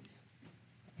through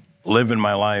living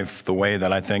my life the way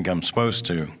that I think I'm supposed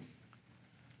to.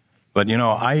 But, you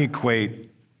know, I equate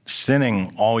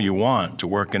sinning all you want to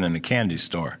working in a candy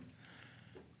store.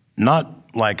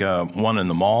 Not like a one in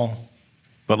the mall,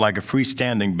 but like a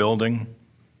freestanding building,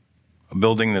 a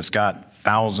building that's got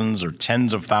thousands or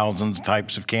tens of thousands of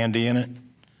types of candy in it.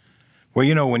 Well,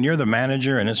 you know, when you're the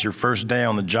manager and it's your first day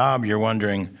on the job, you're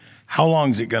wondering, how long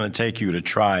is it going to take you to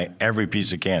try every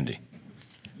piece of candy?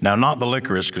 Now, not the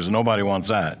licorice, because nobody wants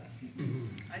that.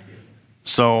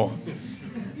 So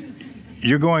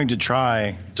you're going to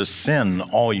try to sin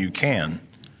all you can,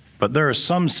 but there are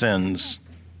some sins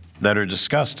that are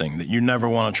disgusting that you never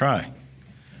want to try.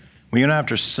 Well, you know,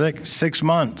 after six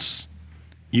months,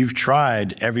 you've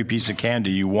tried every piece of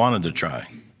candy you wanted to try.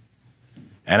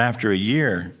 And after a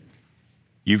year,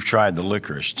 you've tried the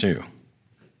licorice too.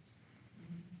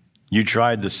 You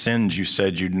tried the sins you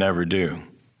said you'd never do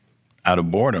out of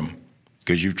boredom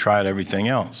because you've tried everything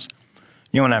else.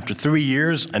 You know, and after 3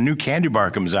 years, a new candy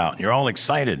bar comes out. You're all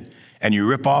excited, and you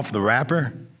rip off the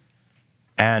wrapper,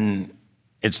 and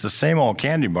it's the same old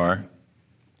candy bar.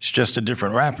 It's just a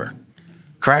different wrapper.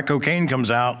 Crack cocaine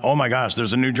comes out. Oh, my gosh,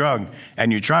 there's a new drug.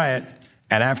 And you try it,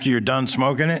 and after you're done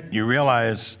smoking it, you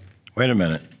realize, wait a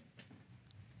minute,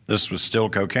 this was still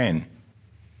cocaine.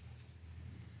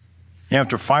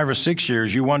 After 5 or 6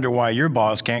 years, you wonder why your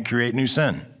boss can't create new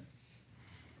sin.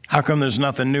 How come there's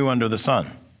nothing new under the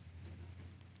sun?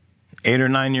 8 or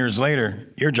 9 years later,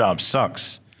 your job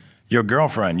sucks. Your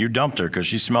girlfriend, you dumped her because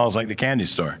she smells like the candy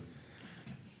store.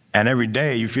 And every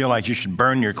day you feel like you should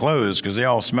burn your clothes because they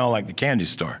all smell like the candy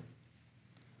store.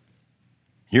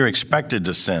 You're expected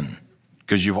to sin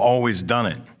because you've always done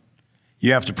it.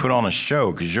 You have to put on a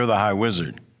show because you're the high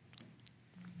wizard.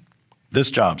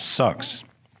 This job sucks.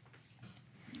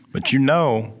 But you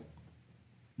know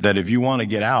that if you want to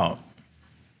get out,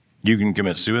 you can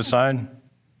commit suicide,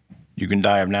 you can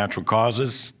die of natural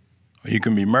causes, or you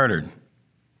can be murdered.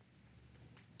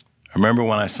 Remember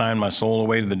when I signed my soul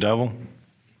away to the devil?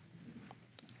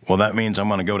 Well, that means I'm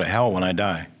going to go to hell when I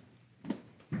die.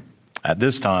 At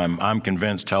this time, I'm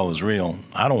convinced hell is real.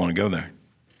 I don't want to go there.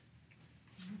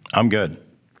 I'm good.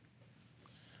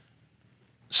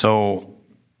 So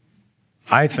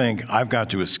I think I've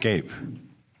got to escape.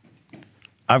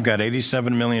 I've got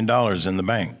 $87 million in the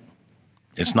bank.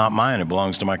 It's not mine. It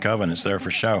belongs to my coven. It's there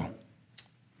for show.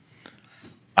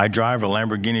 I drive a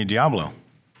Lamborghini Diablo.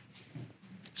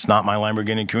 It's not my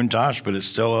Lamborghini Countach, but it's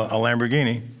still a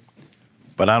Lamborghini.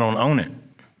 But I don't own it.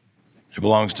 It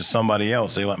belongs to somebody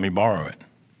else. They let me borrow it.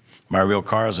 My real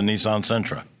car is a Nissan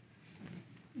Sentra.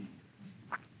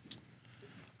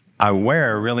 I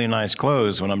wear really nice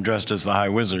clothes when I'm dressed as the High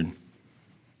Wizard,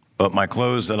 But my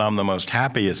clothes that I'm the most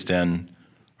happiest in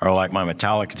are like my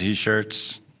Metallica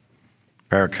t-shirts,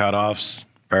 pair of cutoffs,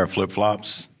 pair of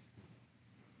flip-flops.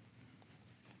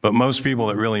 But most people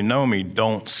that really know me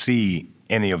don't see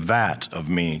any of that of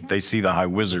me. They see the high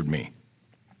wizard me.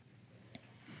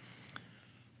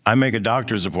 I make a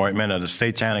doctor's appointment at a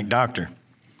satanic doctor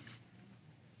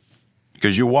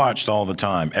because you're watched all the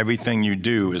time. Everything you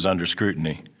do is under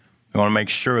scrutiny. You want to make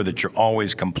sure that you're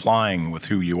always complying with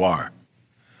who you are.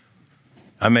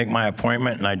 I make my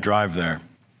appointment and I drive there.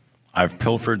 I've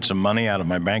pilfered some money out of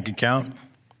my bank account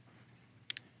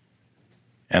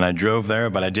and I drove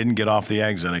there, but I didn't get off the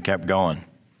exit. I kept going.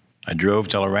 I drove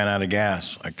till I ran out of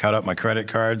gas. I cut up my credit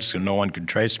cards so no one could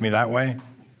trace me that way.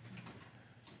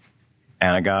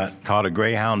 And I caught a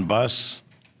Greyhound bus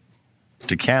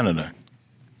to Canada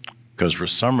because for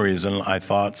some reason I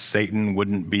thought Satan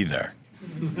wouldn't be there.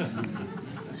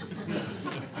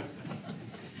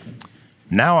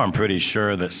 Now I'm pretty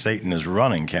sure that Satan is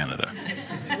running Canada.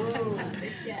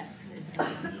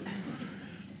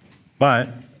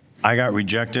 But I got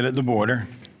rejected at the border.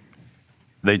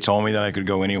 They told me that I could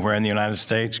go anywhere in the United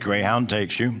States. Greyhound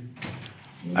takes you.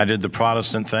 I did the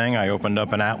Protestant thing. I opened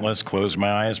up an atlas, closed my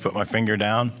eyes, put my finger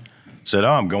down, said,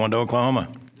 oh, I'm going to Oklahoma.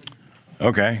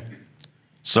 Okay.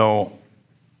 So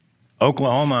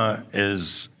Oklahoma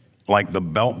is like the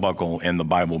belt buckle in the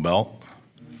Bible Belt.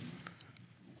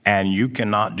 And you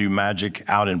cannot do magic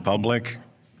out in public.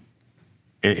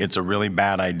 It's a really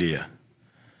bad idea.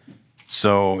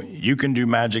 So you can do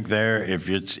magic there if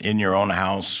it's in your own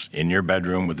house, in your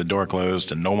bedroom with the door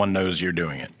closed and no one knows you're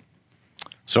doing it.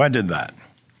 So I did that.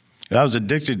 I was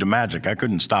addicted to magic. I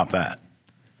couldn't stop that.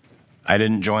 I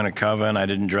didn't join a coven. I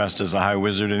didn't dress as a high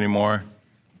wizard anymore,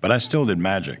 but I still did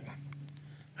magic.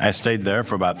 I stayed there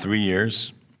for about 3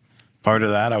 years. Part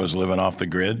of that, I was living off the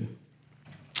grid.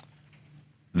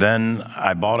 Then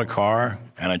I bought a car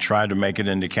and I tried to make it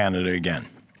into Canada again.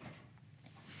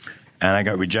 And I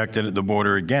got rejected at the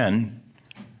border again.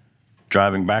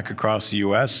 Driving back across the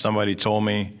US, somebody told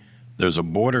me there's a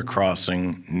border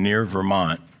crossing near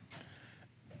Vermont,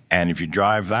 and if you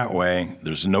drive that way,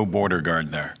 there's no border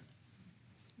guard there.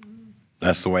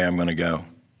 That's the way I'm gonna go.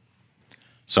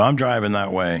 So I'm driving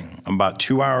that way. I'm about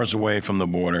 2 hours away from the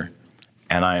border,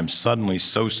 and I am suddenly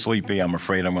so sleepy, I'm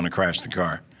afraid I'm gonna crash the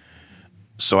car.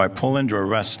 So I pull into a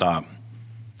rest stop,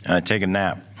 and I take a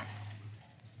nap.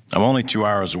 I'm only 2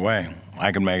 hours away.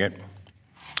 I can make it.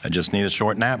 I just need a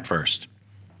short nap first.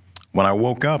 When I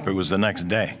woke up, it was the next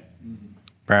day.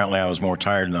 Apparently, I was more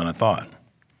tired than I thought.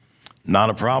 Not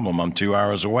a problem. I'm 2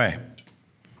 hours away.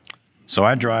 So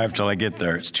I drive till I get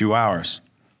there. It's 2 hours.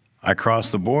 I cross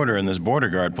the border, and this border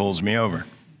guard pulls me over.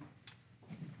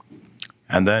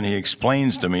 And then he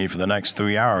explains to me for the next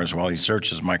 3 hours while he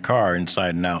searches my car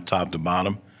inside and out, top to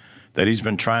bottom, that he's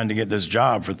been trying to get this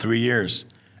job for 3 years.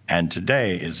 And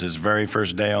today is his very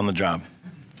first day on the job.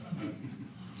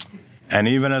 And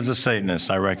even as a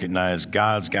Satanist, I recognize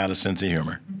God's got a sense of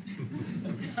humor.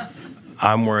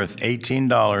 I'm worth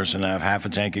 $18 and I have half a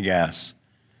tank of gas.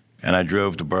 And I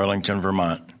drove to Burlington,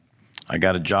 Vermont. I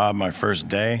got a job my first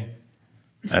day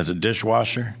as a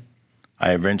dishwasher.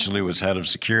 I eventually was head of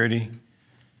security.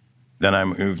 Then I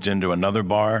moved into another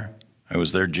bar. I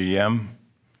was their GM.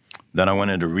 Then I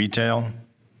went into retail.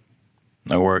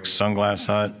 I worked Sunglass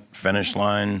Hut, Finish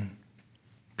Line,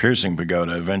 Piercing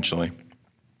Pagoda eventually.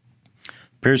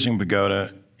 Piercing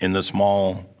Pagoda in this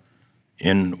mall.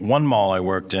 In one mall I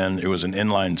worked in, it was an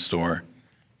inline store.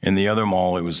 In the other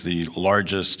mall, it was the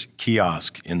largest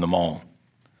kiosk in the mall.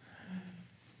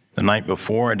 The night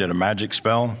before, I did a magic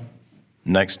spell.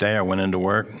 Next day, I went into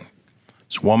work.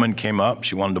 This woman came up.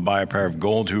 She wanted to buy a pair of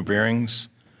gold hoop earrings.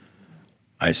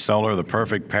 I sell her the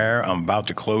perfect pair. I'm about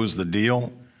to close the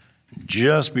deal.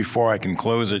 Just before I can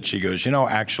close it, she goes, you know,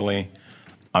 actually,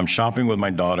 I'm shopping with my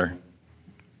daughter.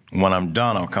 When I'm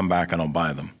done, I'll come back and I'll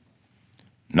buy them.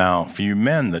 Now, for you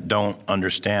men that don't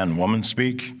understand woman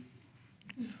speak,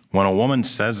 when a woman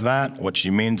says that, what she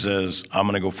means is, I'm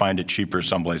going to go find it cheaper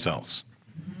someplace else.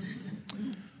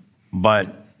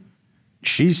 But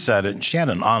she said it, and she had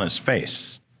an honest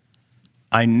face.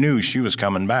 I knew she was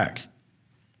coming back.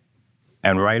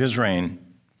 And right as rain,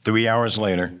 3 hours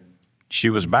later, she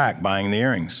was back buying the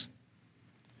earrings.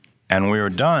 And we were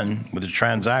done with the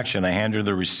transaction. I handed her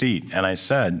the receipt, and I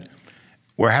said,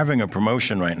 we're having a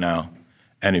promotion right now,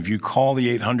 and if you call the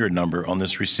 800 number on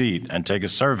this receipt and take a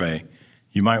survey,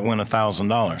 you might win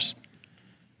 $1,000.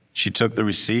 She took the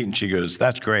receipt, and she goes,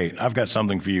 that's great. I've got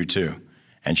something for you, too.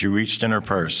 And she reached in her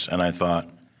purse, and I thought,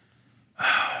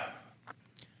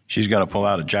 she's going to pull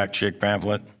out a Jack Chick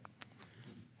pamphlet,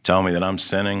 tell me that I'm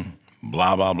sinning,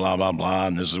 blah, blah, blah, blah, blah,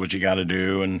 and this is what you got to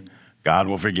do, and God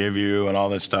will forgive you, and all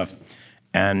this stuff.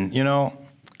 And, you know,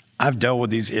 I've dealt with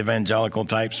these evangelical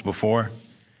types before.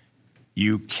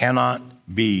 You cannot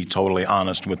be totally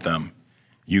honest with them.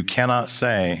 You cannot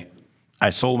say, I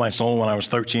sold my soul when I was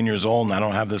 13 years old and I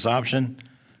don't have this option,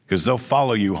 because they'll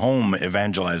follow you home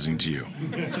evangelizing to you.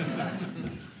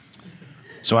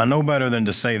 So I know better than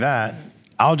to say that.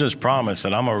 I'll just promise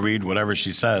that I'm going to read whatever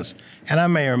she says, and I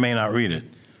may or may not read it.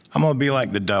 I'm going to be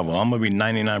like the devil. I'm going to be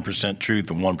 99% truth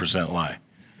and 1% lie.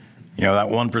 You know, that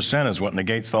 1% is what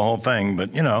negates the whole thing,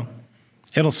 but, you know,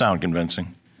 it'll sound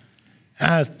convincing.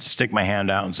 I stick my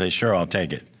hand out and say, sure, I'll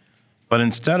take it. But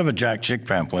instead of a Jack Chick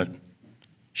pamphlet,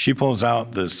 she pulls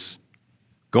out this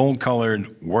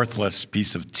gold-colored, worthless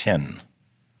piece of tin.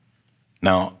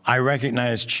 Now, I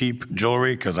recognize cheap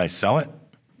jewelry because I sell it,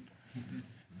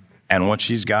 and what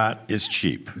she's got is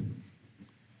cheap.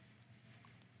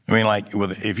 I mean, like,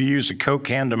 if you use a Coke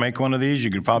can to make one of these,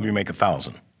 you could probably make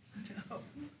 1,000.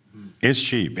 It's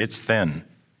cheap. It's thin.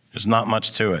 There's not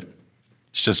much to it.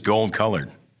 It's just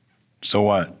gold-colored. So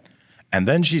what? And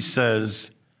then she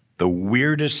says the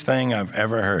weirdest thing I've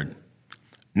ever heard.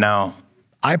 Now,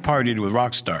 I partied with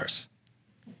rock stars.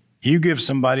 You give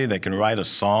somebody that can write a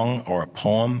song or a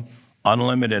poem,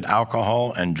 unlimited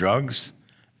alcohol and drugs,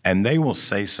 and they will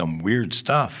say some weird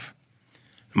stuff.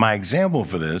 My example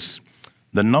for this,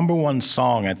 the #1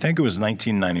 song, I think it was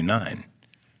 1999,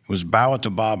 was Bow It to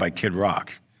Bob by Kid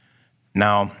Rock.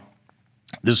 Now,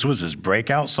 this was his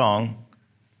breakout song.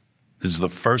 This is the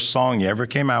first song he ever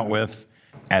came out with,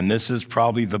 and this is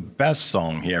probably the best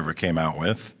song he ever came out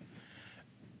with.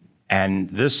 And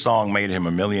this song made him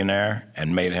a millionaire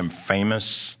and made him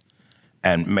famous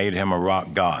and made him a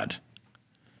rock god.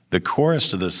 The chorus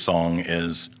to this song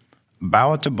is,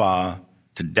 bow it to ba,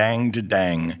 to dang,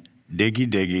 diggy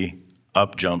diggy,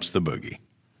 up jumps the boogie.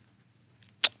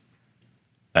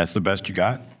 That's the best you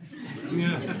got?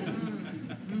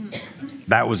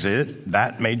 That was it?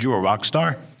 That made you a rock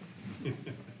star?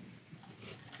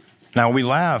 Now, we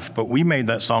laugh, but we made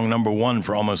that song #1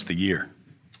 for almost a year.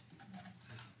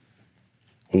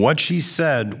 What she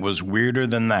said was weirder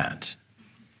than that.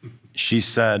 She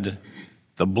said,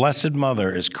 the Blessed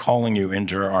Mother is calling you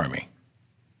into her army.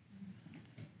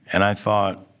 And I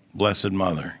thought, Blessed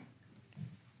Mother,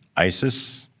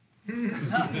 Isis?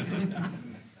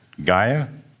 Gaia?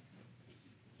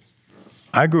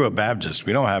 I grew up Baptist.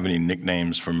 We don't have any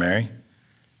nicknames for Mary.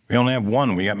 We only have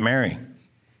one. We got Mary.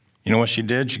 You know what she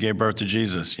did? She gave birth to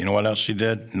Jesus. You know what else she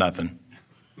did? Nothing.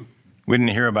 We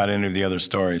didn't hear about any of the other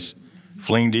stories.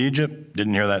 Fleeing to Egypt,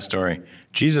 didn't hear that story.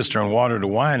 Jesus turned water to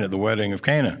wine at the wedding of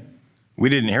Cana. We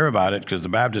didn't hear about it because the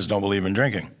Baptists don't believe in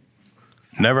drinking.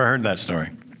 Never heard that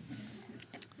story.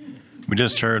 We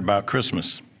just heard about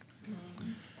Christmas.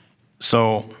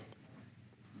 So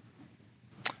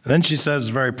then she says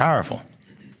it's very powerful.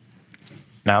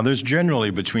 Now, there's generally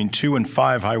between 2 and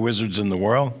 5 high wizards in the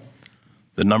world.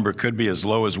 The number could be as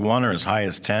low as 1 or as high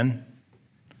as 10.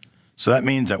 So that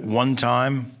means at one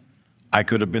time, I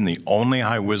could have been the only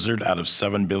high wizard out of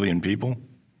 7 billion people.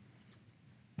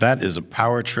 That is a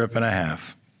power trip and a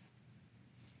half.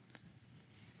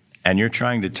 And you're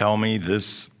trying to tell me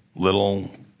this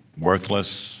little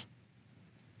worthless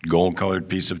gold-colored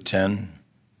piece of tin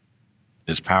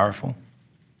is powerful?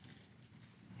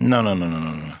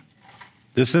 No.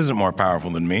 This isn't more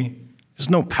powerful than me. There's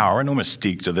no power, no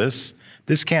mystique to this.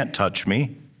 This can't touch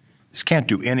me. This can't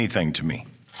do anything to me.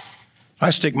 I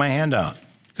stick my hand out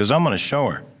because I'm going to show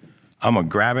her. I'm going to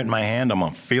grab it in my hand. I'm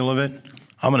going to feel of it.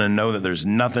 I'm going to know that there's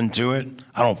nothing to it.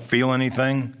 I don't feel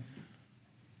anything.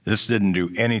 This didn't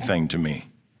do anything to me.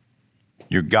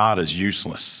 Your God is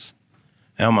useless.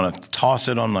 And I'm going to toss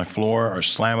it on my floor or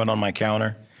slam it on my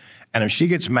counter. And if she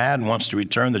gets mad and wants to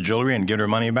return the jewelry and get her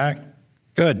money back,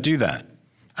 good, do that.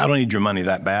 I don't need your money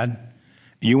that bad.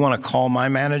 You want to call my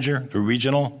manager, the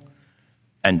regional,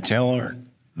 and tell her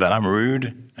that I'm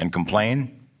rude and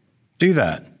complain? Do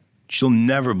that. She'll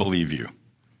never believe you.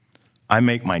 I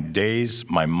make my days,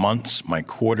 my months, my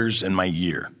quarters, and my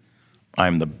year.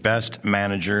 I'm the best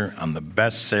manager. I'm the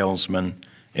best salesman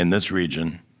in this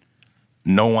region.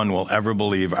 No one will ever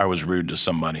believe I was rude to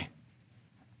somebody.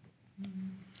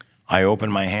 I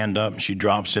open my hand up, she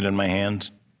drops it in my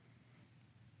hand.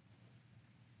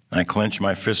 I clench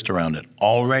my fist around it,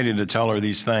 all ready to tell her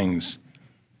these things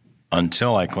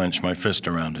until I clench my fist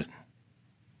around it.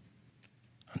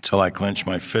 Until I clench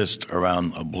my fist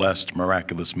around a blessed,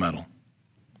 miraculous metal.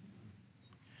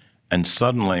 And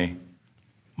suddenly,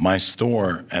 my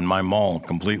store and my mall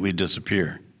completely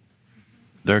disappear.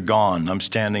 They're gone. I'm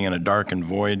standing in a darkened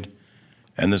void,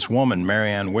 and this woman,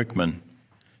 Mary Ann Wickman,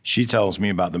 She tells me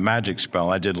about the magic spell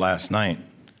I did last night,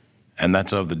 and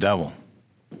that's of the devil.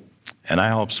 And I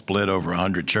helped split over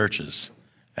 100 churches,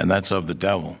 and that's of the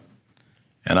devil.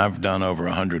 And I've done over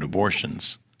 100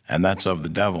 abortions, and that's of the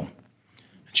devil.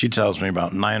 She tells me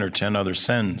about 9 or 10 other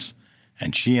sins,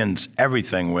 and she ends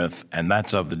everything with, and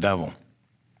that's of the devil.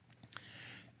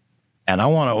 And I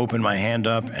want to open my hand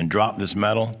up and drop this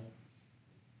medal.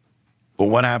 But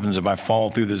what happens if I fall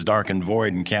through this darkened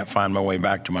void and can't find my way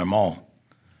back to my mall?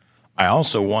 I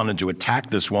also wanted to attack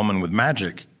this woman with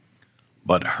magic,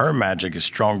 but her magic is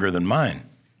stronger than mine.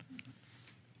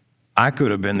 I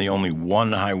could have been the only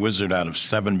one high wizard out of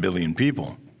 7 billion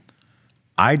people.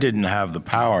 I didn't have the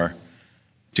power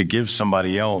to give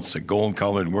somebody else a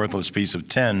gold-colored, worthless piece of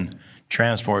tin,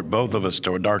 transport both of us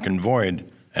to a darkened void,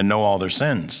 and know all their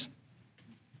sins.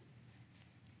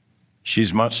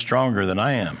 She's much stronger than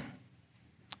I am.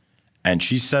 And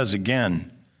she says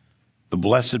again, the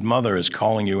Blessed Mother is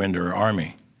calling you into her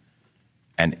army.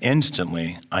 And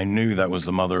instantly, I knew that was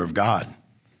the Mother of God.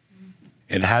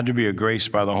 It had to be a grace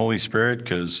by the Holy Spirit,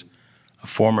 because a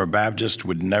former Baptist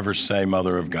would never say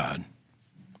Mother of God.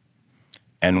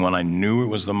 And when I knew it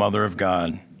was the Mother of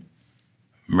God,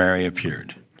 Mary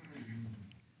appeared.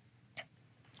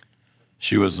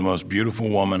 She was the most beautiful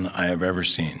woman I have ever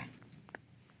seen.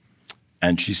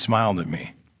 And she smiled at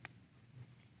me.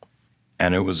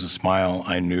 And it was a smile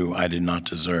I knew I did not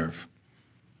deserve.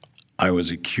 I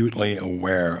was acutely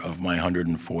aware of my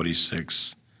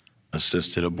 146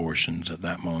 assisted abortions at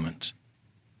that moment.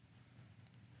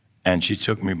 And she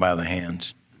took me by the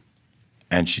hand,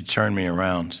 and she turned me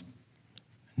around.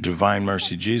 Divine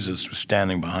Mercy Jesus was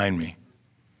standing behind me.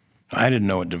 I didn't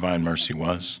know what Divine Mercy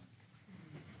was.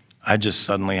 I just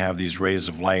suddenly have these rays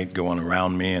of light going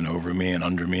around me and over me and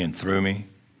under me and through me.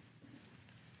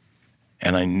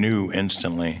 And I knew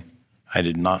instantly I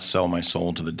did not sell my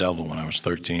soul to the devil when I was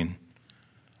 13.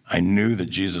 I knew that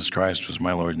Jesus Christ was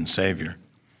my Lord and Savior.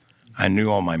 I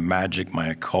knew all my magic, my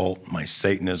occult, my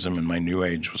Satanism, and my New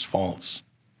Age was false.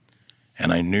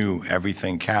 And I knew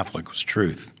everything Catholic was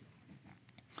truth.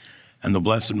 And the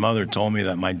Blessed Mother told me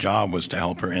that my job was to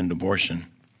help her end abortion.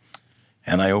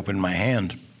 And I opened my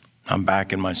hand. I'm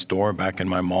back in my store, back in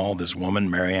my mall. This woman,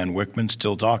 Mary Ann Wickman,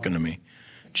 still talking to me.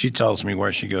 She tells me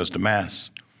where she goes to Mass.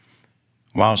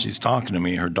 While she's talking to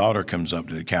me, her daughter comes up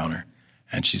to the counter,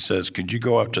 and she says, could you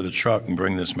go up to the truck and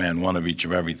bring this man one of each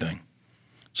of everything?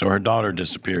 So her daughter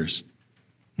disappears.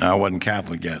 Now, I wasn't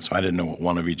Catholic yet, so I didn't know what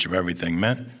one of each of everything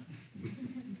meant.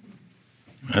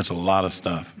 That's a lot of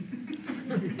stuff.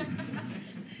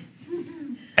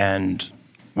 And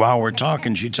while we're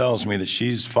talking, she tells me that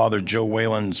she's Father Joe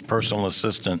Whalen's personal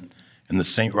assistant in the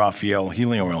St. Raphael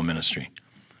Healing Oil Ministry.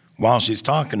 While she's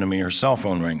talking to me, her cell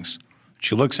phone rings.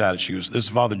 She looks at it. She goes, this is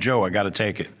Father Joe. I got to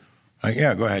take it. I'm like,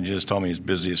 yeah, go ahead. You just told me he's the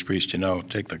busiest priest you know.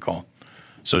 Take the call.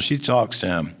 So she talks to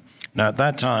him. Now, at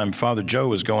that time, Father Joe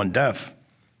was going deaf,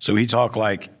 so he talked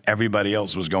like everybody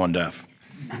else was going deaf.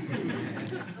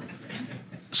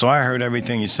 So I heard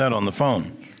everything he said on the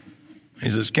phone. He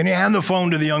says, can you hand the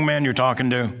phone to the young man you're talking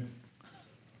to?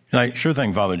 He's like, sure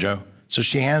thing, Father Joe. So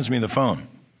she hands me the phone.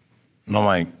 And I'm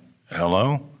like,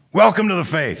 hello? Welcome to the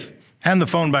faith. Hand the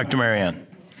phone back to Mary Ann.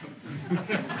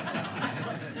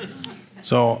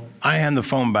 So I hand the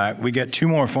phone back. We get 2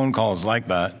 more phone calls like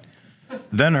that.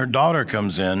 Then her daughter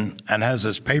comes in and has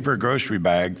this paper grocery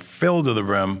bag filled to the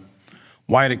brim.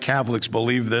 Why do Catholics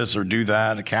believe this or do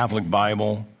that? A Catholic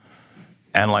Bible.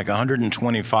 And like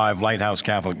 125 Lighthouse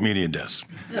Catholic media discs.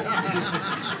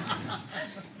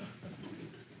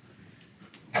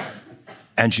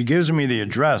 And she gives me the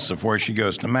address of where she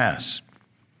goes to Mass.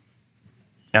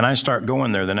 And I start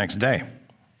going there the next day.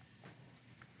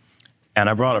 And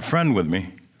I brought a friend with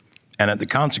me. And at the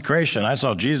consecration, I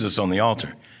saw Jesus on the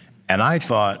altar. And I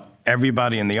thought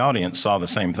everybody in the audience saw the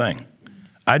same thing.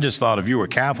 I just thought if you were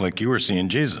Catholic, you were seeing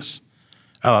Jesus.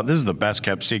 I thought, this is the best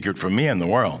kept secret from me in the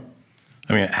world.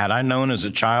 I mean, had I known as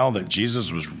a child that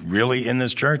Jesus was really in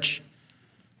this church,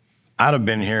 I'd have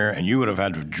been here and you would have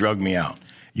had to have drugged me out.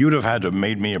 You would have had to have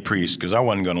made me a priest because I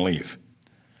wasn't going to leave.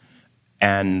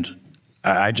 And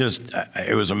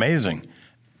it was amazing.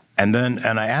 And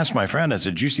I asked my friend, I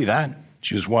said, did you see that?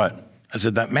 She was, what? I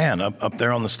said, that man up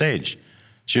there on the stage.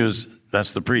 She was,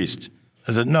 that's the priest.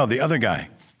 I said, no, the other guy.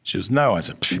 She was, no. I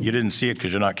said, you didn't see it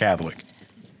because you're not Catholic.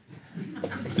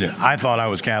 Yeah, I thought I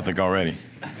was Catholic already.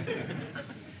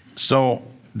 So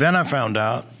then I found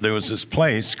out there was this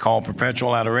place called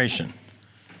Perpetual Adoration.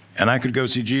 And I could go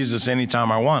see Jesus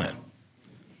anytime I wanted.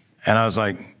 And I was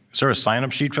like, is there a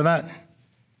sign-up sheet for that?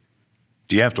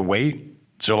 Do you have to wait?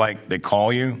 So like they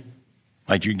call you?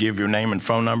 Like you give your name and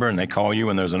phone number and they call you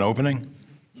when there's an opening?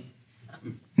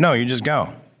 No, you just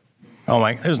go. I'm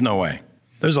like, there's no way.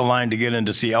 There's a line to get in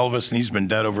to see Elvis, and he's been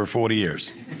dead over 40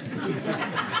 years.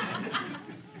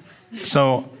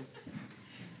 So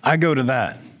I go to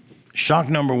that. Shock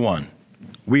number one,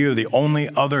 we are the only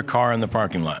other car in the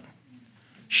parking lot.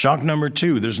 Shock number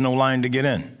two, there's no line to get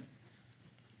in.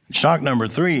 Shock number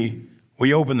three,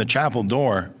 we open the chapel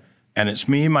door, and it's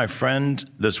me, my friend,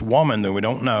 this woman that we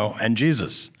don't know, and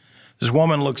Jesus. This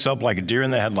woman looks up like a deer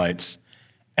in the headlights,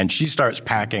 and she starts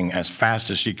packing as fast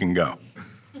as she can go.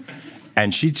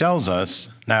 And she tells us,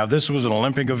 now if this was an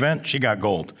Olympic event, she got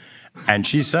gold. And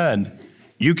she said,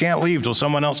 you can't leave till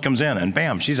someone else comes in. And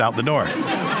bam, she's out the door.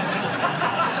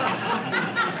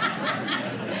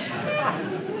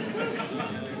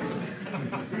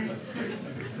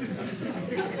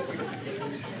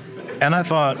 And I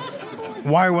thought,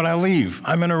 why would I leave?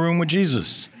 I'm in a room with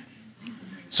Jesus.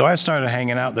 So I started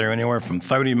hanging out there anywhere from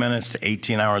 30 minutes to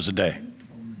 18 hours a day.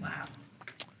 Wow.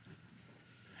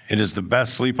 It is the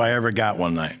best sleep I ever got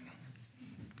one night.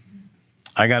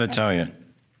 I got to tell you,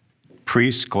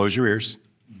 priests, close your ears.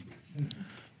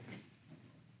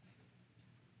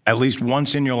 At least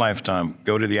once in your lifetime,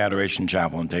 go to the Adoration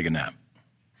Chapel and take a nap.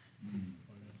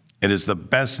 It is the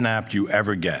best nap you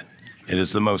ever get. It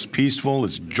is the most peaceful,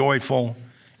 it's joyful,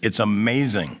 it's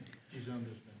amazing.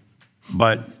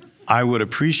 But I would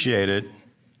appreciate it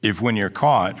if when you're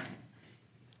caught,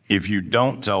 if you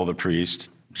don't tell the priest,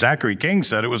 Zachary King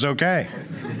said it was okay.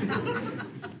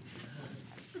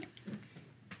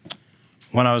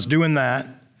 When I was doing that,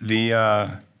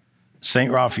 the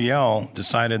St. Raphael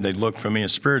decided they'd look for me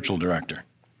as spiritual director.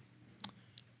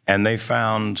 And they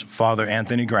found Father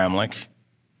Anthony Gramlich.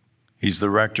 He's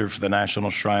the rector for the National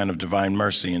Shrine of Divine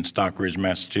Mercy in Stockbridge,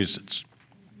 Massachusetts.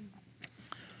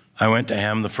 I went to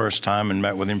him the first time and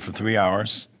met with him for 3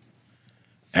 hours.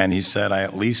 And he said I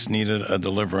at least needed a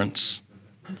deliverance,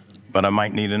 but I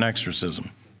might need an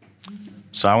exorcism.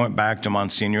 So I went back to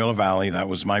Monsignor LaValle, that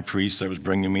was my priest that was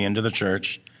bringing me into the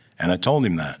church, and I told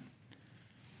him that.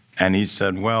 And he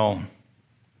said, well,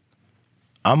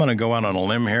 I'm going to go out on a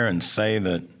limb here and say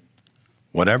that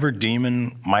whatever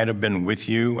demon might have been with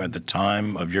you at the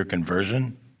time of your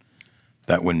conversion,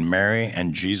 that when Mary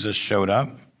and Jesus showed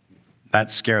up,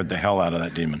 that scared the hell out of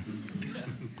that demon.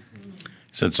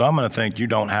 He said, so I'm going to think you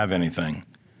don't have anything,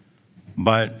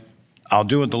 but I'll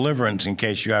do a deliverance in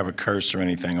case you have a curse or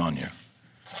anything on you.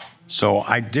 So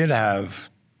I did have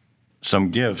some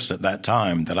gifts at that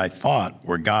time that I thought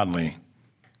were godly,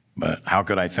 but how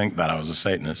could I think that? I was a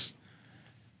Satanist.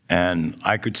 And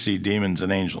I could see demons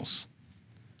and angels.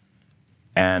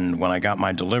 And when I got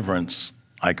my deliverance,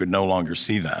 I could no longer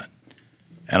see that.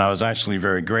 And I was actually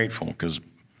very grateful because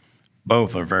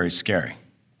both are very scary.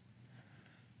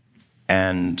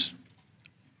 And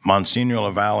Monsignor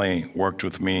LaValle worked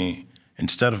with me.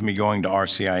 Instead of me going to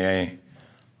RCIA,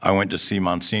 I went to see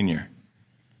Monsignor.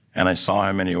 And I saw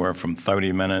him anywhere from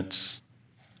 30 minutes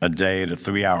a day to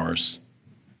 3 hours,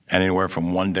 and anywhere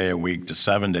from 1 day a week to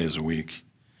 7 days a week.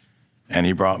 And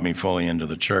he brought me fully into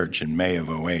the church in May of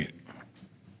 '08.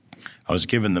 I was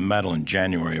given the medal in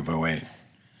January of '08.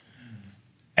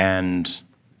 And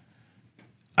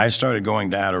I started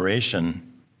going to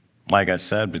adoration, like I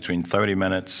said, between 30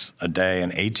 minutes a day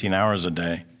and 18 hours a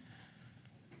day.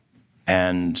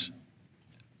 And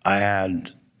I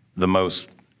had the most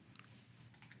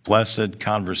blessed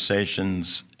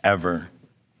conversations ever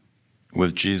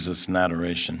with Jesus in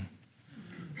adoration.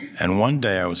 And one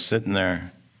day I was sitting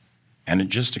there, and it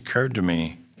just occurred to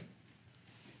me,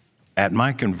 at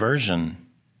my conversion,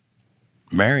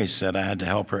 Mary said I had to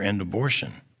help her end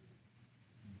abortion.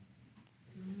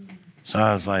 So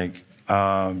I was like,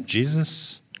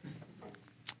 Jesus,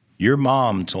 your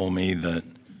mom told me that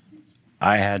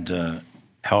I had to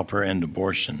help her end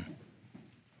abortion,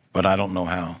 but I don't know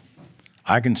how.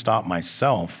 I can stop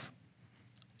myself.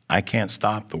 I can't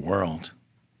stop the world.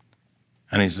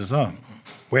 And he says, oh,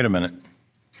 wait a minute.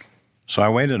 So I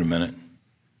waited a minute,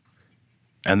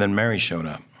 and then Mary showed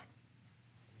up.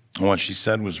 And what she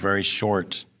said was very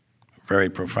short, very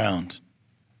profound.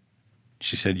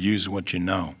 She said, use what you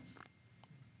know.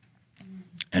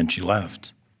 And she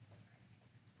left.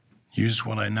 Use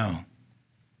what I know.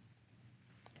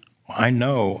 Well, I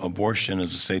know abortion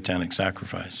is a satanic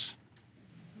sacrifice.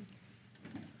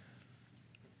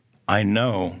 I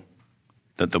know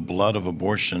that the blood of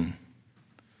abortion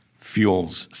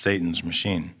fuels Satan's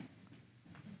machine.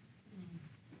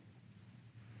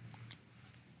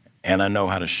 And I know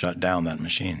how to shut down that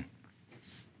machine.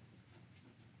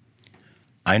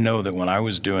 I know that when I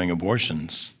was doing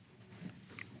abortions,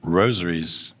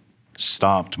 rosaries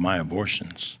stopped my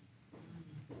abortions.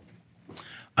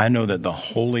 I know that the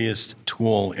holiest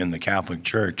tool in the Catholic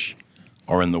Church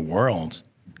or in the world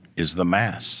is the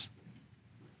Mass.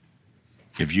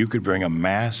 If you could bring a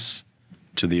Mass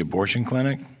to the abortion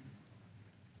clinic,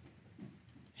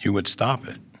 you would stop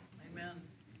it. Amen.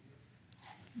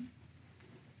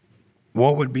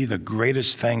 What would be the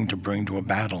greatest thing to bring to a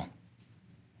battle?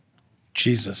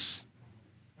 Jesus.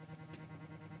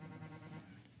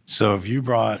 So if you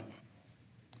brought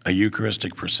a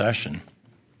Eucharistic procession,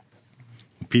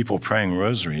 people praying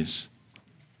rosaries,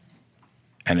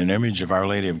 and an image of Our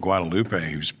Lady of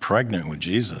Guadalupe who's pregnant with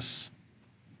Jesus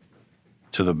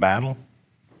to the battle,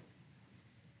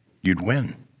 you'd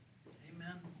win.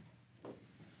 Amen.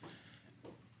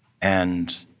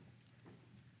 And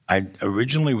I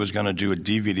originally was going to do a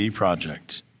DVD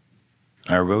project.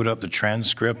 I wrote up the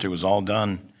transcript. It was all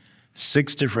done.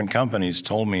 6 different companies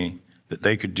told me that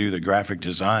they could do the graphic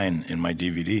design in my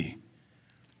DVD.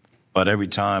 But every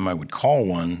time I would call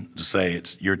one to say,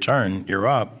 it's your turn, you're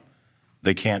up,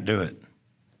 they can't do it.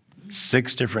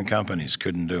 6 different companies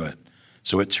couldn't do it.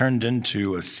 So it turned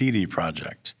into a CD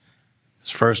project.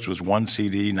 First was 1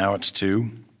 CD, now it's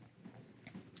 2.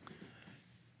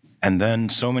 And then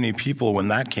so many people, when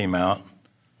that came out,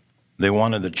 they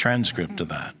wanted the transcript of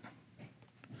that.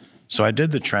 So I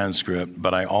did the transcript,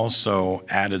 but I also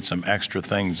added some extra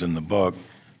things in the book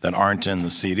that aren't in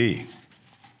the CD.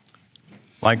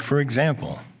 Like, for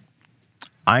example,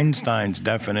 Einstein's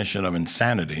definition of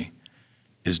insanity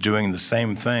is doing the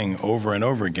same thing over and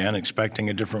over again, expecting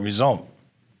a different result.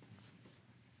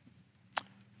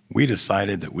 We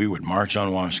decided that we would march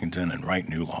on Washington and write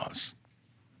new laws.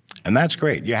 And that's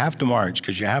great. You have to march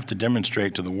because you have to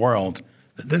demonstrate to the world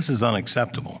that this is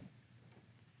unacceptable.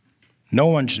 No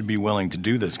one should be willing to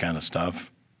do this kind of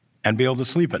stuff and be able to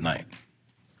sleep at night.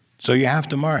 So you have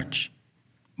to march.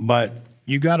 But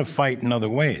you got to fight in other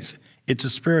ways. It's a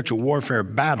spiritual warfare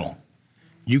battle.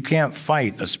 You can't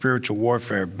fight a spiritual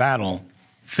warfare battle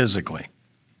physically.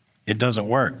 It doesn't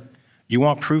work. You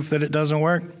want proof that it doesn't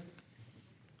work?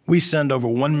 We send over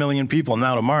 1 million people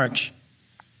now to march,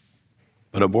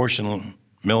 but abortion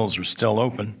mills are still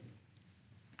open.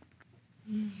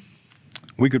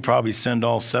 We could probably send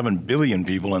all 7 billion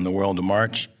people in the world to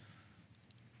march.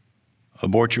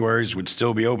 Abortuaries would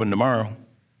still be open tomorrow.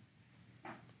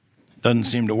 Doesn't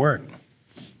seem to work.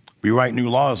 We write new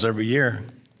laws every year.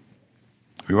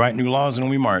 We write new laws and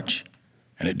we march.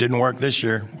 And it didn't work this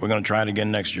year, we're going to try it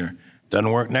again next year.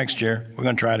 Doesn't work next year, we're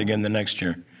going to try it again the next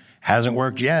year. Hasn't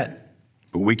worked yet,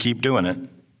 but we keep doing it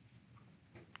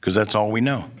because that's all we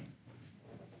know.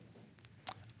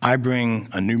 I bring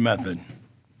a new method.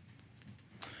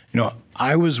 You know,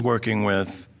 I was working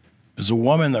with, there's a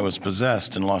woman that was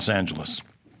possessed in Los Angeles.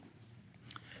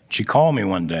 She called me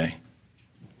one day,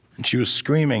 and she was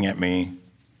screaming at me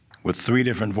with 3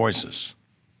 different voices.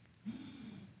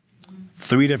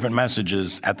 3 different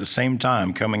messages at the same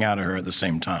time coming out of her at the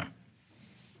same time.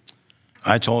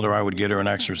 I told her I would get her an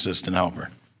exorcist and help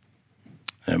her.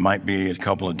 It might be a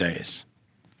couple of days.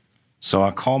 So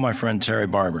I called my friend Terry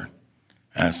Barber,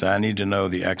 and I said, I need to know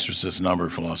the exorcist number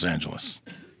for Los Angeles.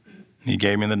 He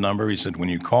gave me the number. He said, when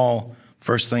you call,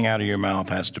 first thing out of your mouth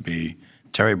has to be,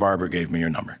 Terry Barber gave me your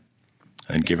number.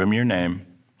 And give him your name,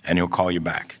 and he'll call you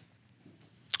back.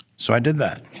 So I did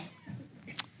that.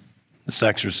 This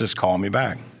exorcist called me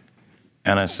back.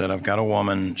 And I said, I've got a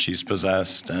woman, she's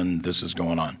possessed, and this is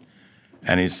going on.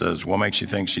 And he says, what makes you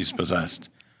think she's possessed?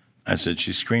 I said,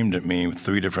 she screamed at me with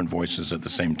 3 different voices at the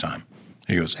same time.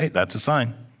 He goes, hey, that's a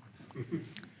sign.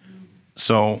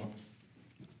 So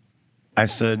I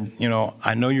said, you know,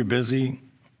 I know you're busy.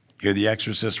 You're the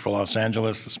exorcist for Los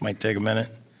Angeles. This might take a minute.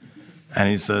 And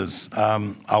he says,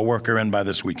 I'll work her in by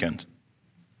this weekend.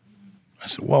 I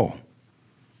said, whoa.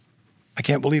 I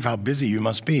can't believe how busy you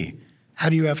must be. How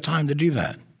do you have time to do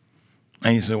that?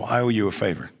 And he said, well, I owe you a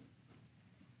favor.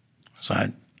 So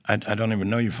I don't even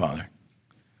know you, Father.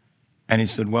 And he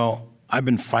said, well, I've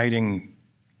been fighting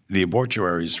the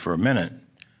abortuaries for a minute,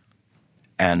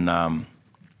 and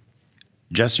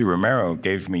Jesse Romero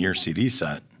gave me your CD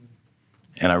set,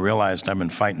 and I realized I've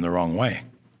been fighting the wrong way.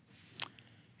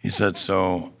 He said,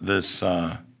 so this,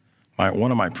 one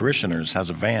of my parishioners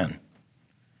has a van,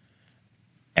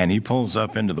 and he pulls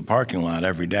up into the parking lot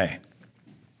every day.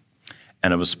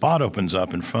 And if a spot opens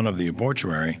up in front of the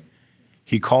abortuary,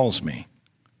 he calls me,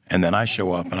 and then I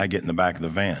show up and I get in the back of the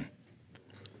van.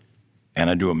 And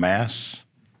I do a mass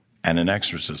and an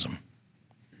exorcism.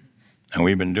 And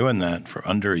we've been doing that for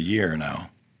under a year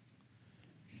now.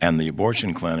 And the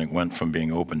abortion clinic went from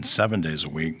being open 7 days a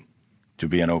week to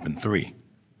being open 3.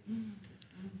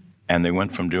 And they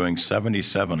went from doing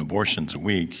 77 abortions a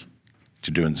week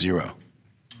to doing 0.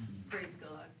 Praise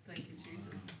God.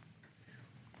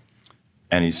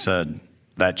 And he said,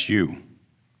 that's you.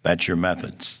 That's your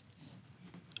methods.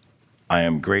 I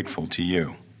am grateful to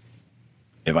you.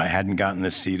 If I hadn't gotten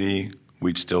this CD,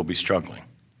 we'd still be struggling.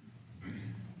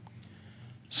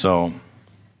 So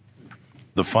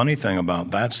the funny thing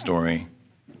about that story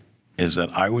is that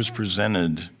I was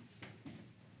presented,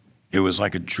 it was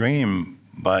like a dream,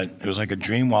 but it was like a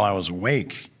dream while I was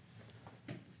awake.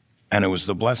 And it was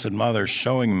the Blessed Mother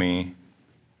showing me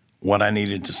what I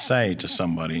needed to say to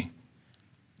somebody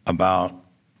about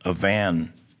a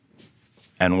van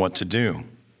and what to do.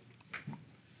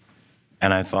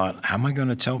 And I thought, how am I going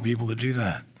to tell people to do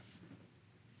that?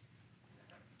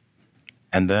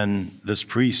 And then this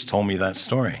priest told me that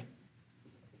story.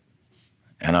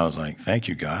 And I was like, thank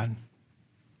you, God.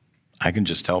 I can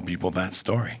just tell people that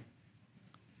story.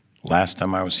 Last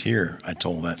time I was here, I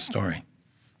told that story.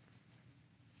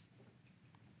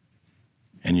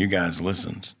 And you guys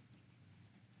listened.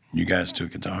 You guys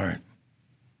took it to heart.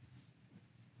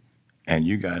 And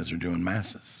you guys are doing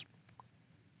masses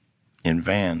in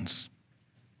vans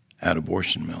at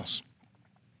abortion mills.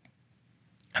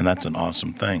 And that's an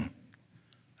awesome thing.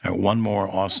 One more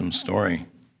awesome story.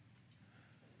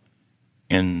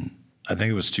 In, I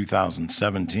think it was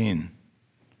 2017,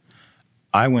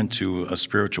 I went to a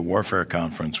spiritual warfare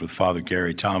conference with Father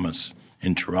Gary Thomas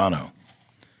in Toronto.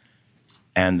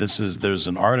 And there's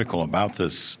an article about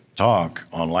this talk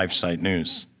on LifeSite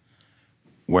News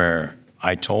where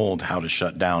I told how to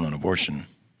shut down an abortion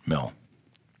mill.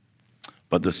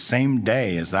 But the same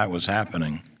day as that was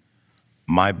happening,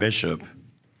 my bishop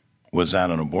was at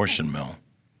an abortion mill.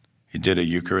 He did a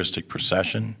Eucharistic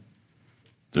procession.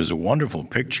 There's a wonderful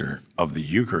picture of the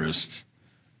Eucharist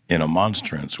in a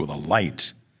monstrance with a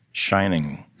light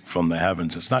shining from the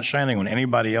heavens. It's not shining on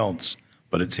anybody else,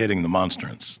 but it's hitting the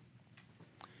monstrance.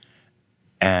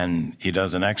 And he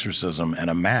does an exorcism and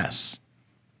a mass.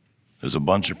 There's a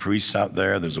bunch of priests out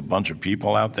there. There's a bunch of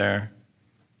people out there.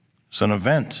 It's an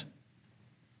event.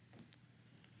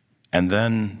 And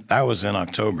then that was in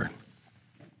October.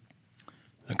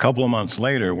 A couple of months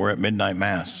later, we're at midnight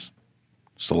mass.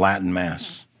 It's the Latin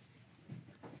mass.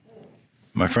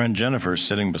 My friend Jennifer is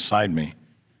sitting beside me,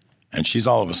 and she's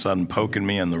all of a sudden poking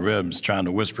me in the ribs, trying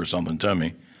to whisper something to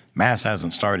me. Mass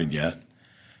hasn't started yet.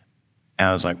 And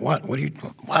I was like, what? What are you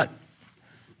doing? What?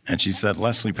 And she said,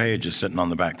 Leslie Page is sitting on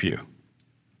the back pew.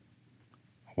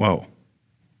 Whoa.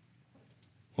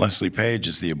 Leslie Page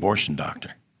is the abortion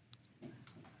doctor.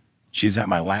 She's at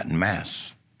my Latin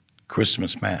Mass,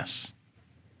 Christmas Mass.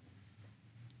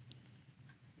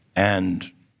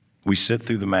 And we sit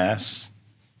through the Mass.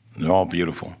 They're all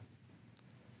beautiful.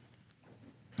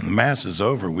 When the Mass is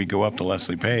over, we go up to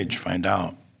Leslie Page, find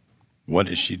out, what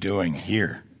is she doing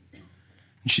here?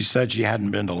 And she said she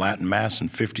hadn't been to Latin Mass in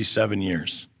 57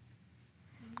 years.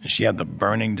 And she had the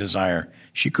burning desire.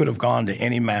 She could have gone to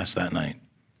any Mass that night.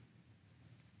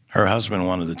 Her husband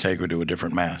wanted to take her to a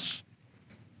different Mass,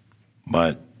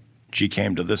 but she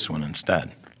came to this one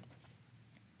instead.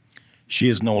 She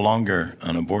is no longer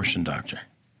an abortion doctor.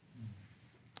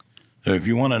 So if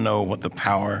you want to know what the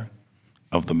power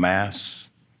of the Mass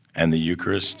and the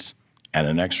Eucharist and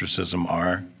an exorcism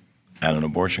are at an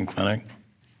abortion clinic,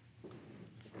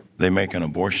 they make an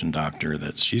abortion doctor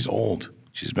she's old.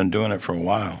 She's been doing it for a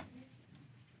while.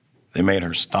 They made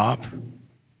her stop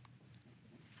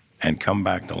and come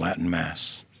back to Latin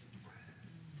Mass.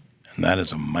 And that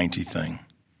is a mighty thing.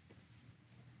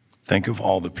 Think of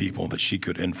all the people that she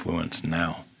could influence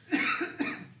now.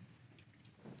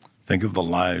 Think of the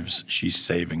lives she's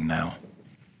saving now.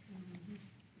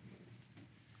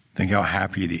 Think how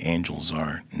happy the angels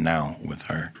are now with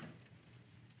her.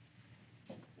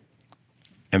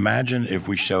 Imagine if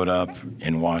we showed up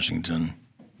in Washington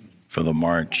for the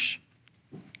march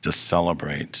to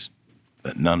celebrate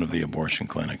that none of the abortion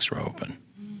clinics were open.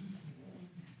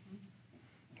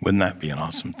 Wouldn't that be an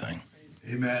awesome thing?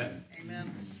 Amen.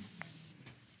 Amen.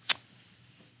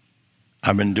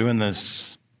 I've been doing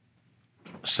this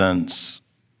since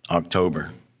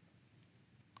October.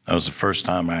 That was the first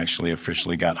time I actually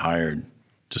officially got hired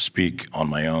to speak on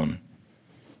my own.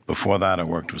 Before that, I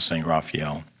worked with St.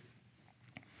 Raphael,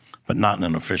 but not in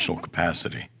an official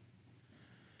capacity.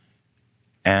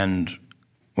 And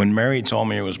when Mary told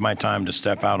me it was my time to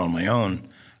step out on my own,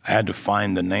 I had to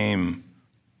find the name,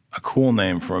 a cool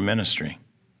name for a ministry.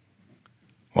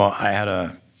 Well, I had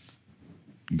a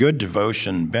good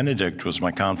devotion. Benedict was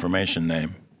my confirmation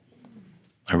name.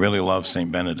 I really love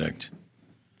St. Benedict.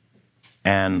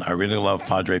 And I really love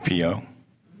Padre Pio.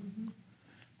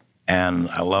 And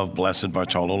I love Blessed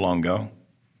Bartolo Longo.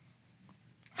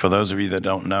 For those of you that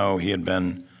don't know, he had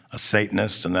been a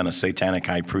Satanist and then a satanic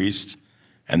high priest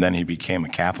and then he became a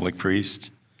Catholic priest,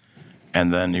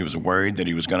 and then he was worried that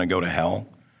he was going to go to hell,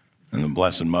 and the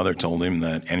Blessed Mother told him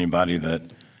that anybody that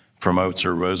promotes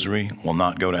her rosary will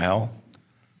not go to hell.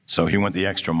 So he went the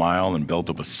extra mile and built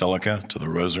a basilica to the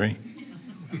rosary.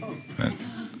 And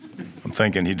I'm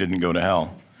thinking he didn't go to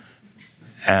hell.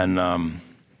 And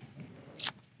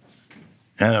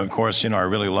of course, I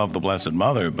really love the Blessed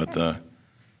Mother, but the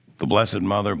Blessed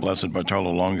Mother, Blessed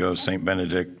Bartolo Longo, St.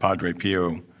 Benedict, Padre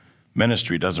Pio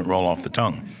ministry doesn't roll off the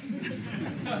tongue.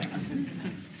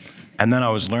 And then I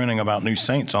was learning about new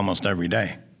saints almost every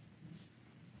day.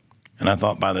 And I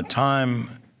thought, by the time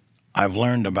I've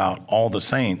learned about all the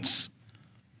saints,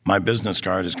 my business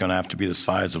card is going to have to be the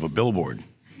size of a billboard.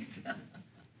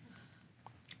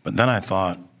 But then I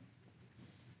thought,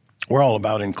 we're all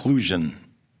about inclusion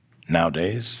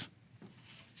nowadays.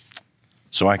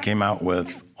 So I came out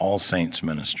with All Saints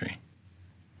Ministry.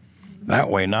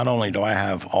 That way, not only do I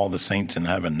have all the saints in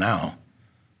heaven now,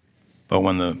 but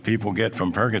when the people get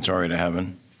from purgatory to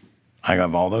heaven, I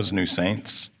have all those new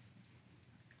saints.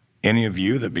 Any of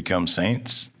you that become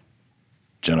saints,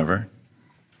 Jennifer,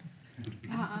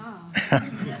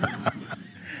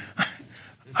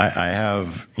 I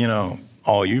have,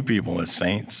 all you people as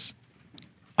saints.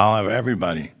 I'll have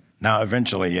everybody. Now,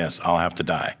 eventually, yes, I'll have to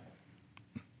die.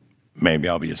 Maybe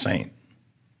I'll be a saint.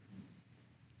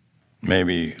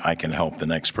 Maybe I can help the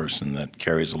next person that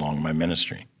carries along my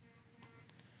ministry.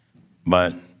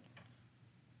 But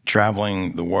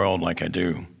traveling the world like I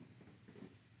do,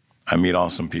 I meet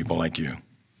awesome people like you.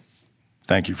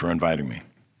 Thank you for inviting me.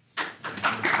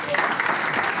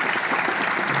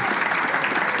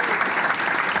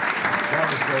 That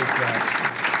was great, Jack.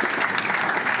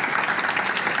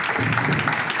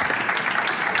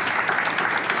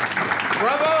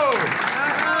 Bravo!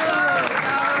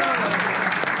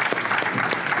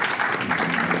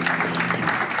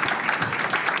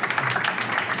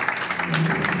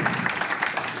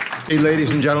 Hey,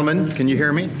 ladies and gentlemen, can you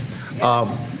hear me?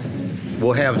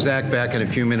 We'll have Zach back in a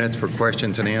few minutes for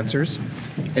questions and answers.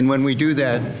 And when we do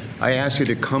that, I ask you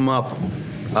to come up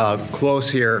close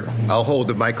here. I'll hold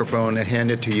the microphone and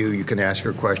hand it to you. You can ask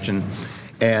your question,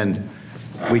 and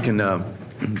we can,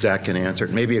 Zach can answer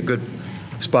it. Maybe a good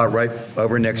spot right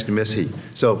over next to Missy.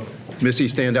 So Missy,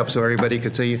 stand up so everybody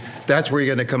can see you. That's where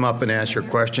you're going to come up and ask your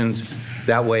questions.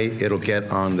 That way it'll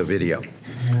get on the video.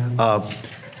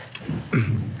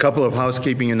 Couple of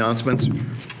housekeeping announcements.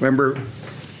 Remember,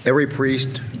 every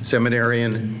priest,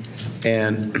 seminarian,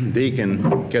 and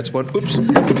deacon gets one. Oops.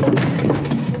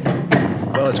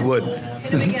 Well, it's wood.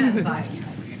 Hit it again, bye.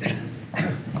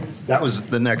 That was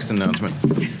the next announcement.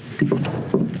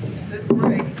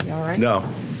 All right. No,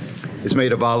 it's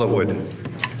made of olive wood.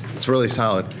 It's really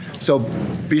solid. So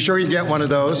be sure you get one of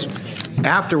those.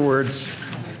 Afterwards,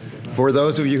 for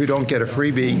those of you who don't get a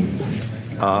freebie,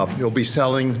 you'll be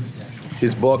selling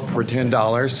his book for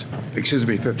 $10, excuse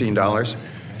me, $15,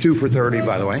 2 for $30,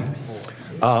 by the way.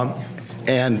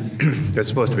 And that's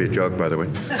supposed to be a joke, by the way.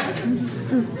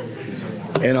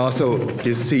 And also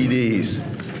his CDs.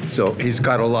 So he's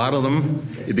got a lot of them.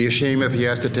 It'd be a shame if he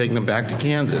has to take them back to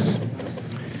Kansas.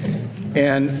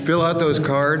 And fill out those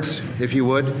cards, if you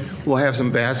would. We'll have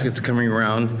some baskets coming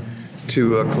around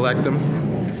to collect them.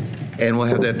 And we'll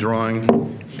have that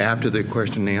drawing after the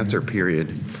question and answer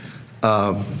period.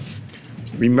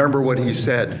 Remember what he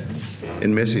said,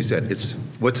 and Missy said,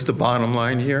 what's the bottom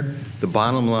line here? The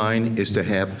bottom line is to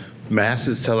have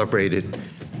masses celebrated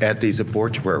at these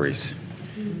abortuaries.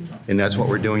 And that's what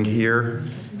we're doing here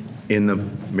in the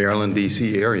Maryland,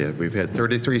 D.C. area. We've had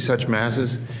 33 such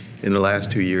masses in the last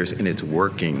 2 years, and it's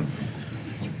working.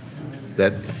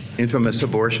 That infamous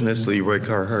abortionist, Leroy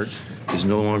Carhart, is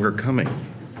no longer coming.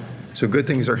 So good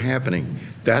things are happening.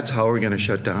 That's how we're going to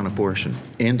shut down abortion,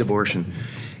 end abortion.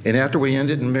 And after we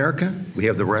end it in America, we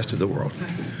have the rest of the world.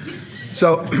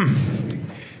 So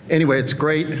anyway, it's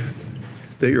great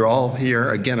that you're all here.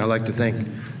 Again, I'd like to thank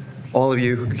all of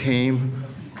you who came,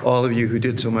 all of you who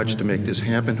did so much to make this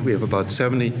happen. We have about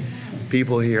 70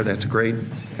 people here. That's great.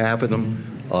 Half of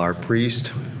them are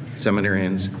priests,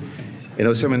 seminarians. You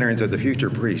know, seminarians are the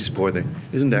future priests. Boy,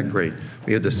 isn't that great?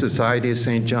 We have the Society of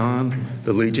St. John,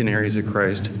 the Legionaries of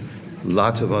Christ,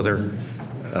 lots of other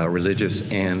religious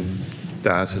and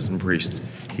diocesan priests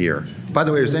here. By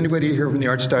the way, is anybody here from the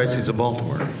Archdiocese of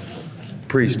Baltimore?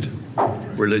 Priest,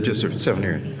 religious, or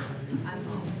seminary?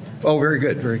 Oh, very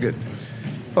good, very good.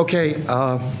 Okay,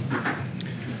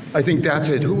 I think that's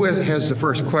it. Who has the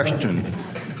first question?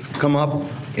 Come up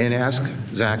and ask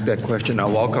Zach that question. I'll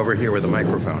walk over here with a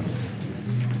microphone.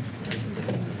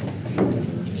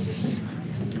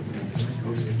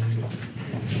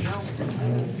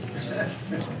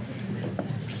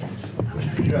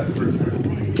 That's the first person.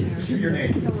 Give your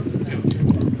name. Come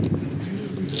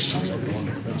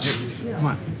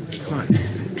on. Come on.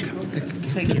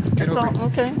 Thank you. That's all,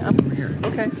 okay.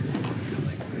 Okay.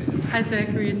 Hi,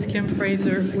 Zachary. It's Kim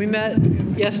Fraser. We met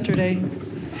yesterday,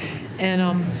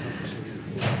 and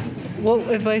what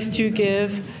advice do you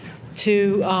give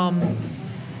to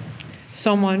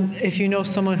someone, if you know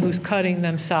someone who's cutting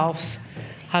themselves,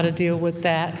 how to deal with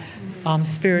that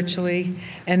spiritually?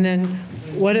 And then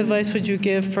what advice would you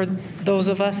give for those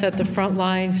of us at the front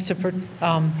lines to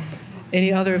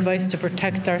any other advice to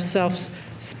protect ourselves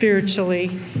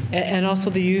spiritually, and also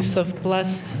the use of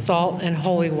blessed salt and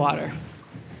holy water?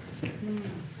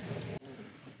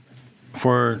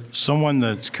 For someone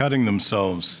that's cutting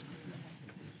themselves,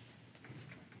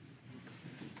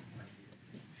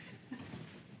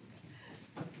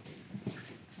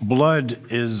 blood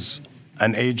is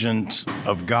an agent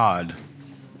of God.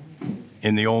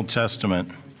 In the Old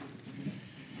Testament,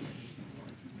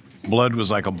 blood was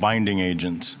like a binding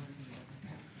agent.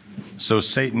 So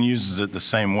Satan uses it the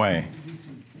same way.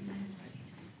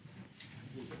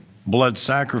 Blood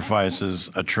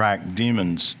sacrifices attract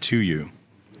demons to you.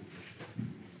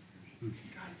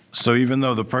 So even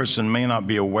though the person may not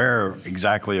be aware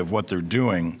exactly of what they're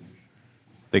doing,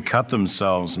 they cut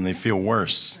themselves and they feel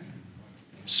worse.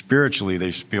 Spiritually, they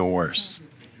feel worse.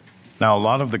 Now, a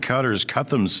lot of the cutters cut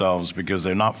themselves because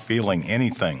they're not feeling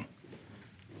anything.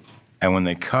 And when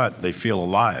they cut, they feel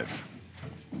alive.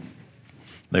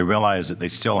 They realize that they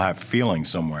still have feeling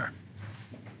somewhere.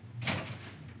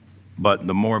 But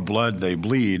the more blood they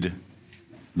bleed,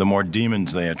 the more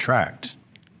demons they attract.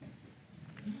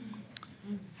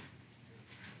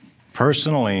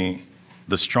 Personally,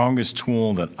 the strongest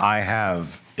tool that I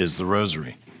have is the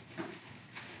rosary.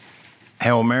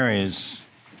 Hail Marys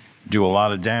do a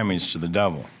lot of damage to the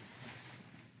devil.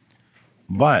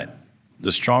 But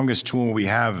the strongest tool we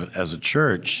have as a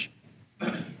church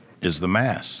is the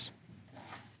Mass.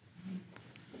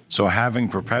 So having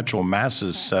perpetual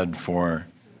Masses said for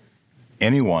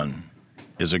anyone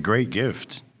is a great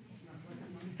gift.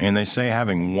 And they say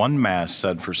having one Mass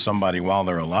said for somebody while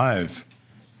they're alive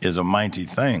is a mighty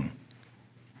thing.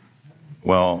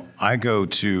 Well, I go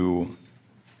to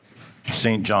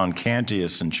St. John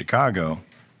Cantius in Chicago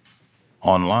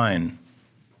online,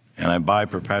 and I buy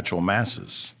perpetual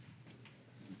Masses.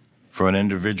 For an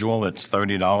individual, it's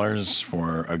 $30.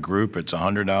 For a group, it's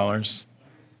 $100.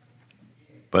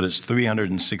 But it's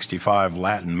 365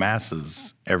 Latin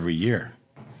Masses every year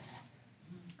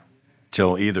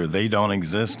till either they don't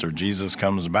exist or Jesus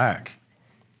comes back.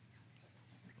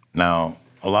 Now,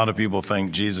 a lot of people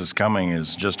think Jesus coming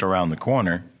is just around the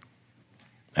corner,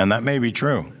 and that may be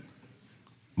true.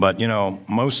 But, you know,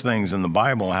 most things in the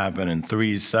Bible happen in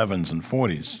 3s, 7s, and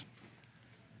 40s.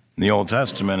 In the Old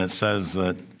Testament, it says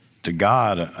that to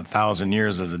God, 1,000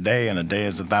 years is a day, and a day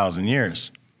is 1,000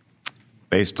 years.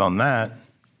 Based on that,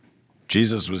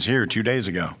 Jesus was here 2 days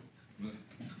ago.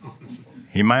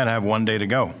 He might have 1 day to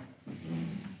go.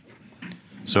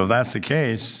 So if that's the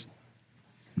case,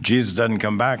 Jesus doesn't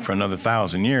come back for another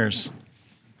 1,000 years,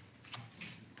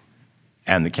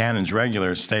 and the canons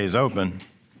regular stays open,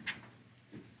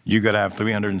 you could have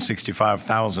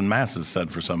 365,000 Masses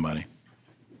said for somebody.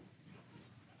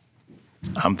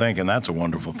 I'm thinking that's a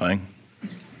wonderful thing.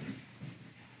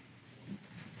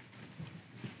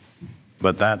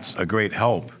 But that's a great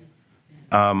help.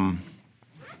 All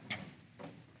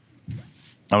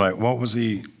right, what was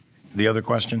the other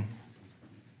question?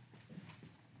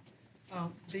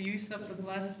 The use of the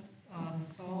blessed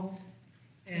salt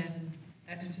and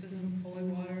exorcism, holy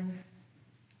water.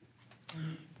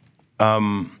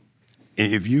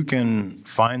 If you can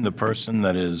find the person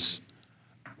that is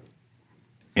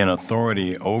in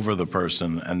authority over the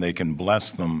person and they can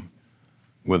bless them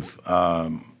with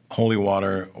holy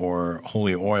water or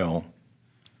holy oil,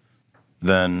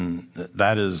 then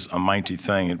that is a mighty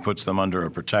thing. It puts them under a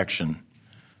protection.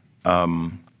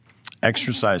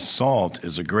 Exorcised salt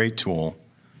is a great tool.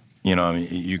 You know,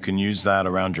 you can use that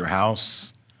around your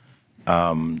house.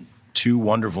 2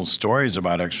 wonderful stories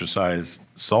about exorcised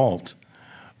salt.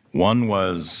 One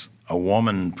was a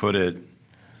woman put it,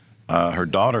 her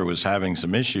daughter was having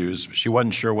some issues. She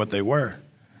wasn't sure what they were.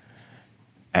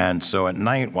 And so at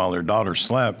night, while her daughter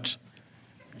slept,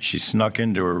 she snuck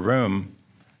into her room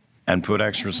and put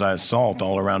exorcised salt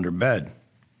all around her bed.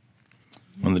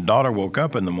 When the daughter woke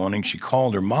up in the morning, she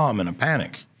called her mom in a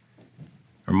panic.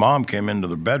 Her mom came into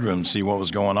the bedroom to see what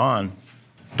was going on.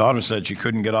 Daughter said she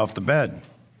couldn't get off the bed.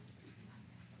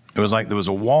 It was like there was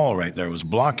a wall right there. It was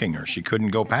blocking her. She couldn't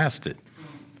go past it.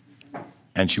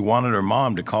 And she wanted her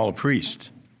mom to call a priest.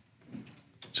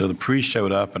 So the priest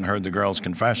showed up and heard the girl's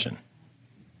confession.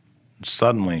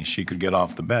 suddenly she could get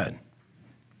off the bed.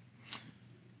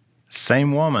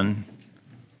 Same woman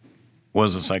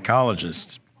was a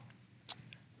psychologist,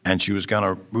 and she was going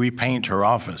to repaint her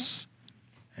office.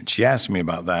 And she asked me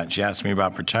about that. She asked me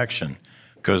about protection,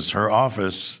 because her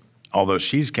office, although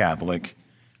she's Catholic,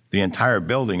 the entire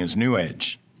building is New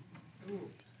Age.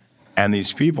 And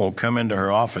these people come into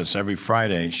her office every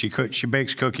Friday. She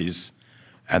bakes cookies,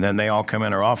 and then they all come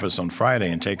in her office on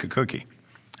Friday and take a cookie,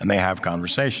 and they have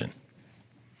conversation.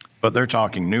 But they're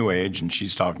talking New Age, and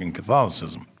she's talking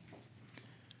Catholicism.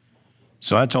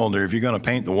 So I told her, if you're going to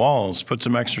paint the walls, put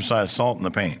some exercise salt in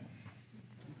the paint.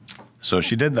 So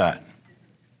she did that.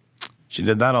 She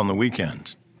did that on the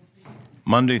weekend.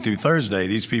 Monday through Thursday,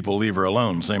 these people leave her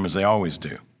alone, same as they always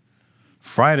do.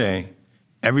 Friday,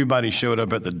 everybody showed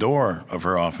up at the door of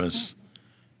her office.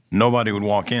 Nobody would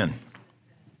walk in.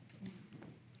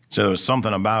 So there was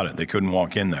something about it. They couldn't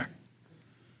walk in there.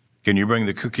 Can you bring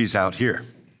the cookies out here?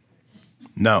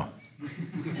 No.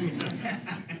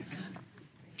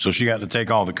 So she got to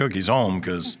take all the cookies home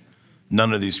because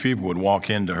none of these people would walk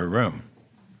into her room.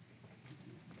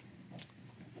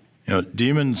 You know,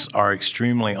 demons are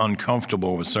extremely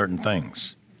uncomfortable with certain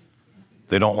things.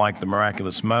 They don't like the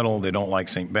miraculous medal. They don't like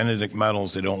St. Benedict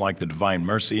medals. They don't like the Divine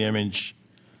Mercy image.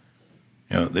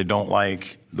 You know, they don't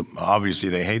like, obviously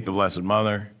they hate the Blessed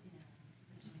Mother.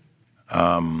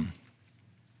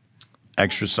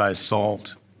 Exercise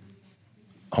salt,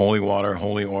 holy water,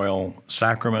 holy oil,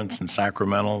 sacraments and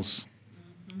sacramentals,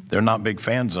 they're not big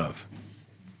fans of.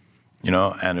 You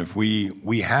know, and if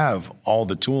we have all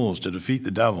the tools to defeat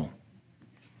the devil.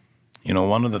 You know,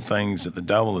 one of the things that the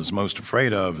devil is most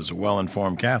afraid of is a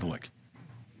well-informed Catholic.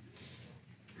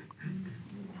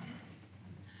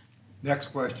 Next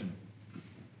question.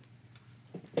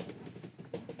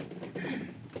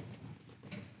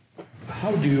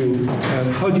 How do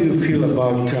you feel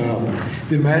about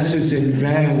the masses in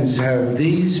vans? Have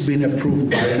these been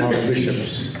approved by our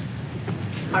bishops?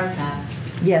 Ours have.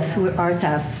 Yes, ours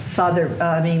have.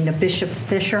 The Bishop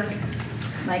Fisher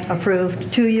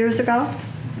approved 2 years ago.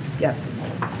 Yep.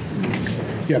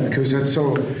 Yeah, because that's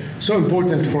so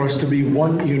important for us to be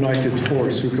one united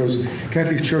force, because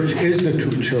Catholic Church is the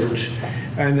true church,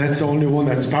 and that's the only one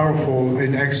that's powerful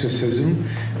in exorcism.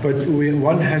 But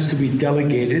one has to be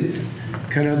delegated,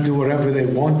 cannot do whatever they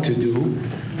want to do,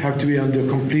 have to be under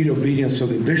complete obedience of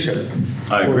the bishop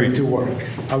for it to work.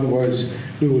 Otherwise,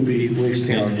 we would be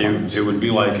wasting our time. It would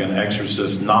be like an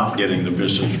exorcist not getting the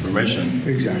bishop's permission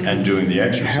and doing the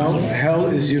exorcism. Hell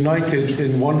is united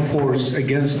in one force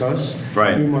against us.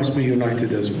 Right. We must be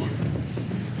united as one.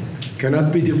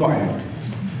 Cannot be divided.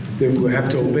 We have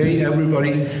to obey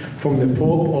everybody from the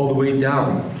Pope all the way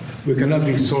down. We cannot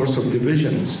be source of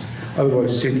divisions.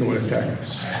 Otherwise, Satan will attack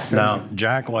us. Now,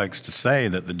 Jack likes to say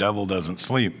that the devil doesn't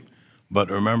sleep,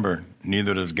 but remember,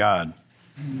 neither does God.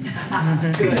 We have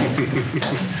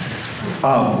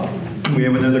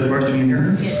another question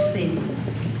here. Yes, please.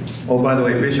 Oh, by the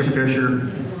way, Bishop Fisher,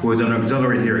 who is an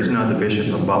auxiliary here, is not the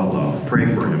Bishop of Buffalo. Pray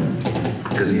for him,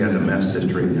 because he has a mess to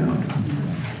straighten out.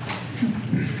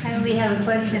 We have a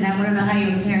question. I want to know how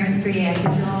your parents reacted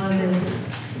to all of this.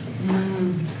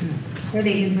 Were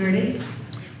they converted?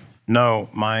 No,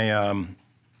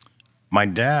 my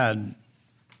dad,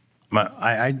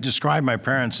 I describe my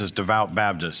parents as devout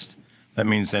Baptist. That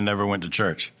means they never went to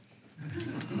church.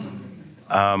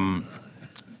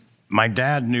 My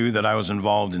dad knew that I was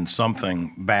involved in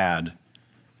something bad,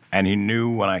 and he knew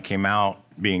when I came out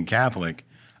being Catholic.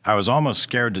 I was almost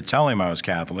scared to tell him I was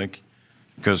Catholic,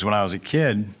 because when I was a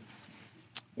kid,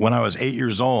 when I was 8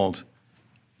 years old,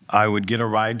 I would get a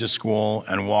ride to school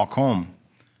and walk home,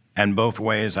 and both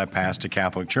ways I passed a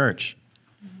Catholic church.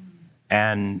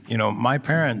 And, you know, my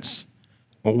parents,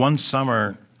 well, one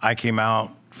summer I came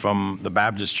out from the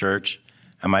Baptist church,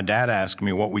 and my dad asked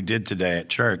me what we did today at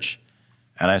church,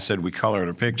 and I said we colored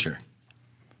a picture.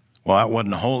 Well, that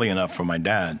wasn't holy enough for my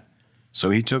dad, so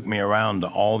he took me around to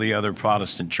all the other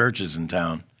Protestant churches in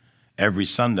town every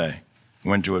Sunday,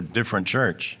 went to a different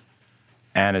church,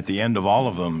 and at the end of all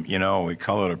of them, you know, we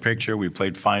colored a picture, we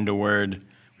played Find a Word,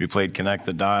 we played Connect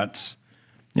the Dots.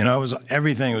 You know, it was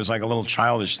everything. It was like a little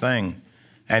childish thing,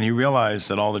 and he realized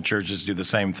that all the churches do the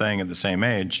same thing at the same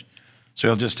age. So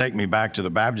he'll just take me back to the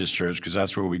Baptist church because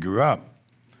that's where we grew up.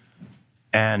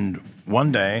 And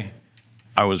one day,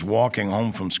 I was walking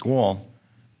home from school,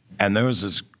 and there was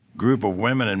this group of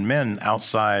women and men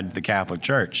outside the Catholic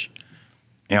church.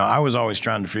 You know, I was always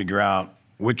trying to figure out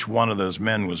which one of those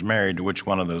men was married to which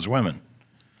one of those women.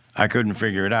 I couldn't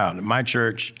figure it out. At my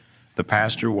church, the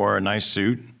pastor wore a nice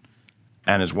suit,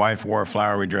 and his wife wore a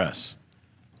flowery dress.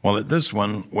 Well, at this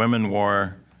one, women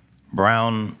wore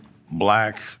brown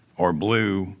black or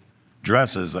blue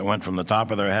dresses that went from the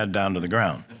top of their head down to the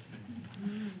ground.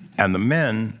 And the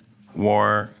men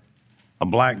wore a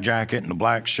black jacket and a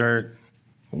black shirt,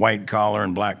 white collar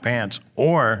and black pants,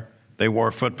 or they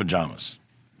wore foot pajamas.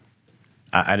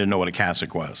 I didn't know what a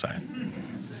cassock was.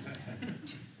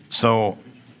 So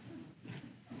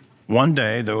one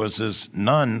day there was this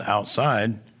nun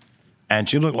outside, and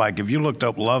she looked like, if you looked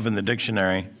up love in the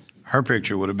dictionary, her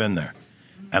picture would have been there.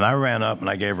 And I ran up and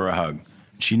I gave her a hug.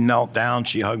 She knelt down,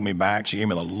 she hugged me back, she gave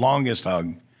me the longest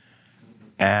hug.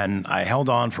 And I held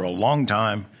on for a long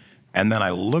time, and then I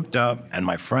looked up and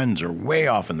my friends are way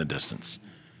off in the distance.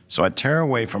 So I tear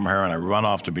away from her and I run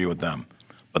off to be with them.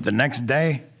 But the next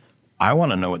day, I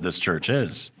want to know what this church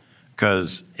is,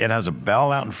 because it has a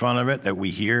bell out in front of it that we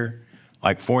hear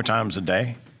like 4 times a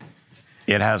day.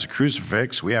 It has a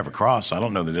crucifix, we have a cross, I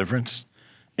don't know the difference.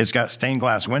 It's got stained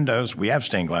glass windows, we have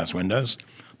stained glass windows.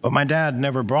 But my dad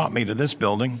never brought me to this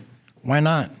building. Why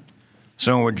not?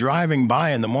 So when we're driving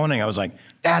by in the morning, I was like,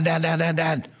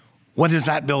 Dad, what is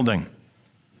that building?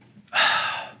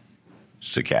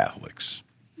 It's the Catholics.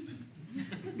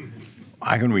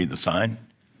 I can read the sign.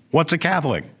 What's a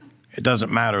Catholic? It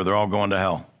doesn't matter, they're all going to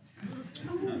hell.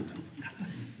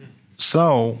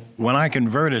 So when I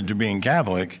converted to being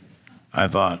Catholic, I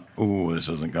thought, ooh, this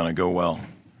isn't going to go well.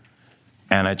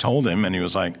 And I told him, and he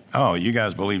was like, oh, you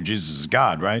guys believe Jesus is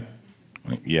God, right?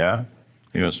 I'm like, yeah.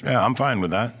 He goes, yeah, I'm fine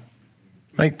with that.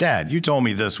 I'm like, Dad, you told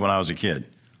me this when I was a kid.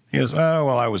 He goes, oh,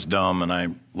 well, I was dumb, and I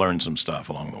learned some stuff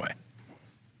along the way.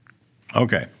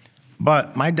 Okay.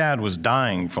 But my dad was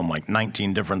dying from like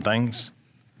 19 different things.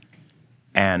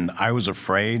 And I was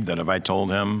afraid that if I told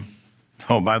him,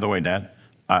 oh, by the way, Dad,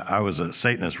 I was a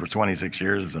Satanist for 26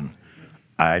 years, and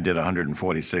I did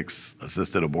 146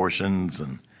 assisted abortions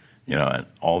and, and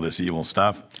all this evil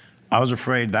stuff. I was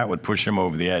afraid that would push him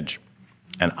over the edge,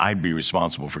 and I'd be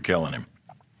responsible for killing him.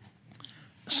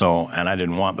 So, and I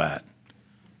didn't want that.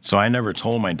 So I never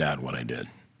told my dad what I did.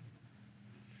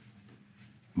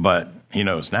 But he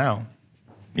knows now.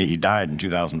 He died in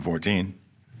 2014.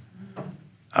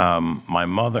 My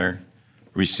mother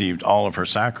received all of her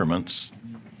sacraments,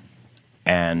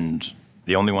 and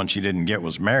the only one she didn't get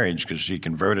was marriage, because she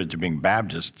converted to being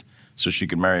Baptist so she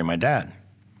could marry my dad.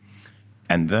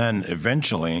 And then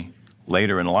eventually,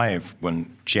 later in life,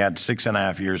 when she had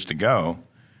 6.5 years to go,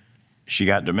 she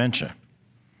got dementia.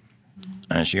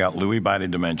 And she got Lewy body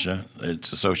dementia.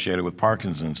 It's associated with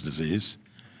Parkinson's disease.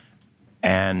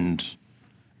 And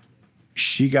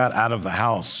she got out of the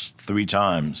house 3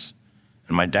 times,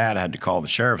 and my dad had to call the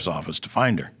sheriff's office to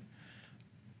find her.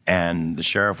 And the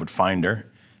sheriff would find her,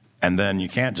 and then you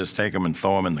can't just take them and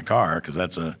throw them in the car, because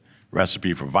that's a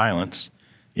recipe for violence.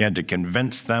 You had to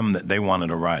convince them that they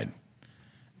wanted a ride.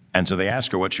 And so they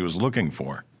asked her what she was looking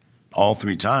for. All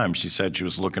 3 times she said she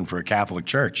was looking for a Catholic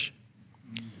church.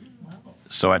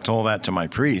 So I told that to my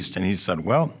priest, and he said,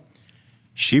 well,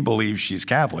 she believes she's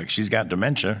Catholic. She's got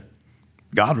dementia.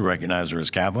 God would recognize her as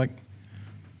Catholic,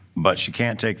 but she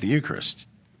can't take the Eucharist.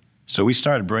 So we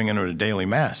started bringing her to daily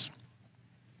Mass.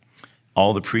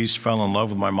 All the priests fell in love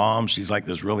with my mom. She's like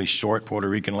this really short Puerto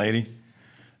Rican lady,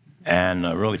 and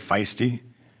really feisty.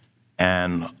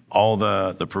 And all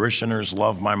the parishioners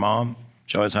loved my mom.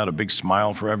 She always had a big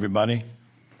smile for everybody,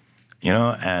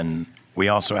 and we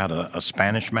also had a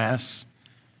Spanish Mass,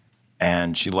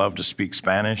 and she loved to speak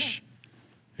Spanish.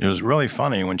 It was really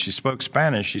funny. When she spoke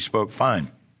Spanish, she spoke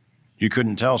fine. You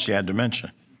couldn't tell she had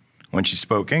dementia. When she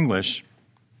spoke English,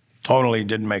 totally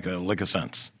didn't make a lick of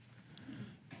sense.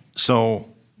 So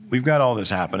we've got all this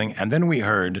happening, and then we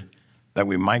heard that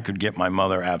we could get my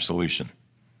mother absolution.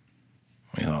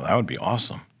 We thought that would be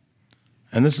awesome.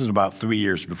 And this is about 3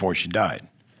 years before she died.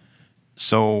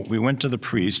 So we went to the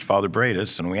priest, Father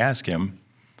Bradis, and we asked him,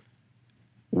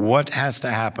 what has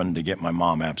to happen to get my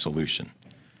mom absolution?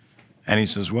 And he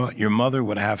says, well, your mother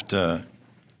would have to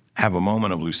have a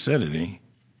moment of lucidity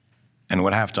and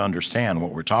would have to understand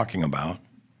what we're talking about.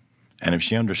 And if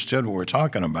she understood what we're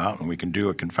talking about and we can do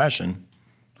a confession,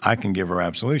 I can give her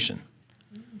absolution.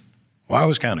 Well, I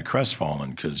was kind of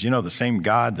crestfallen, because, the same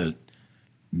God that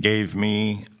gave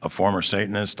me, a former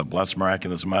Satanist, a blessed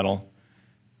miraculous medal,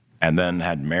 and then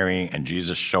had Mary and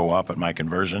Jesus show up at my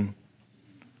conversion,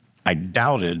 I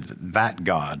doubted that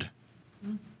God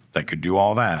that could do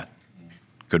all that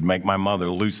could make my mother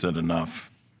lucid enough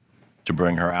to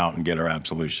bring her out and get her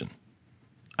absolution.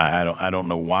 I don't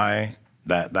know why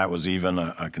that was even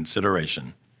a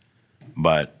consideration,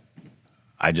 but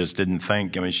I just didn't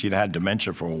think. She'd had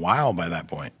dementia for a while by that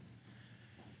point.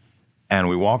 And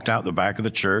we walked out the back of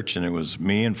the church, and it was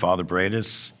me and Father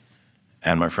Bradis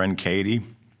and my friend Katie.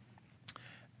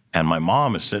 And my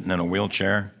mom is sitting in a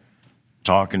wheelchair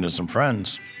talking to some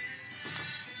friends.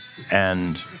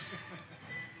 And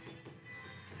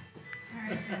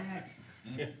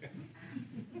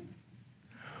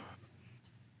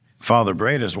Father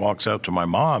Bradis walks up to my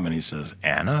mom and he says,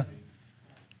 "Anna,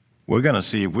 we're going to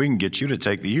see if we can get you to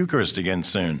take the Eucharist again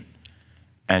soon."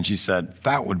 And she said,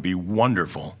 "That would be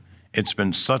wonderful. It's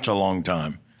been such a long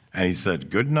time." And he said,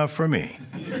 "Good enough for me."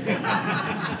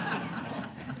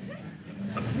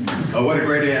 Oh, what a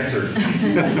great answer.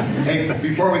 Hey,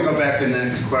 before we go back to the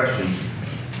next question,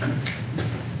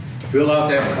 fill out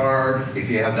that card if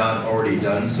you have not already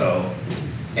done so.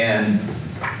 And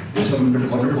there's some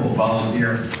wonderful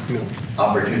volunteer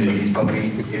opportunities, but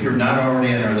if you're not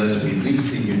already on our list, we at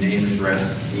least need your name,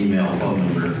 address, email, phone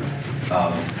number,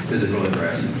 physical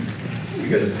address.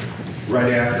 Because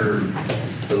right after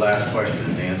the last question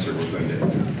and answer, we're going to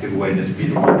give away this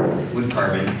beautiful wood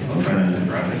carving, I'll try not to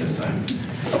drop it this time,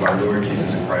 of our Lord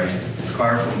Jesus Christ,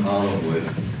 carved from olive wood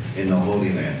in the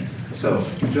Holy Land. So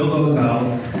fill those out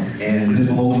and just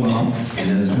hold them up, and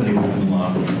then somebody will come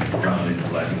along around and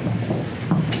collect them.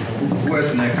 Who has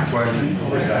the next question?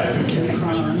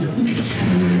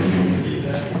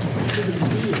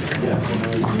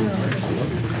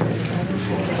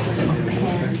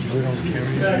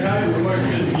 Zach, I have a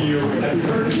question for you. I've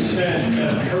heard it said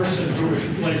that a person who is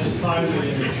placed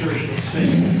privately in the church is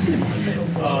saved.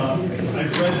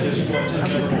 I've read this once,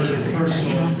 I've never heard it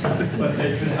personally, but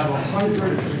they could have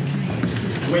 100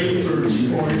 wafers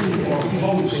or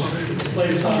posts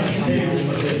placed on a table,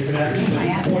 but they could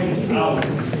actually point out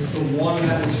the one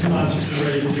that was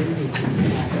consecrated.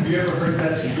 Have you ever heard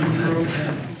that to be true?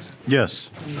 Yes.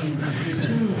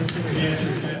 The answer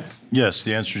is yes. Yes,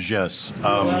 the answer is yes.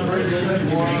 Elaborate a little bit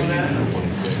more on that.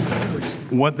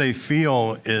 What they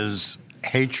feel is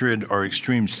hatred or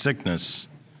extreme sickness,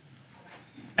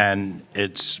 and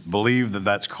it's believed that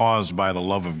that's caused by the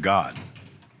love of God.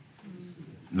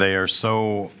 They are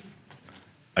so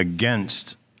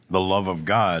against the love of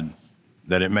God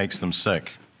that it makes them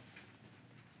sick.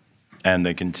 And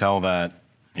they can tell that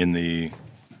in the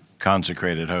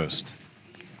consecrated host.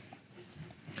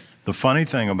 The funny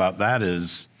thing about that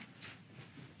is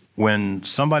when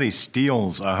somebody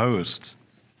steals a host,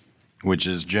 which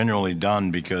is generally done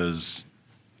because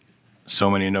so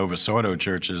many Novus Ordo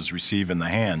churches receive in the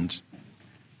hand,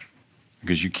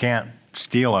 because you can't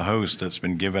steal a host that's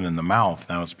been given in the mouth,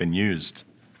 now it's been used.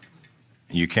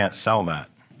 You can't sell that,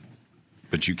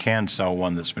 but you can sell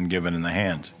one that's been given in the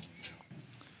hand.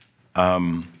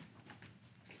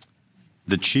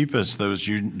 The cheapest those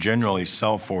you generally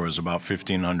sell for is about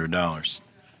 $1,500.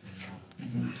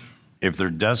 If they're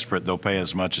desperate, they'll pay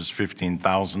as much as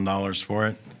 $15,000 for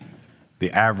it.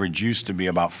 The average used to be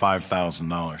about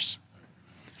 $5,000,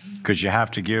 because you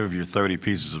have to give your 30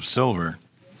 pieces of silver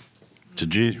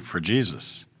for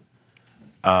Jesus.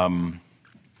 And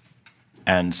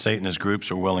Satanist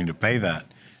groups are willing to pay that.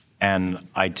 And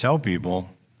I tell people,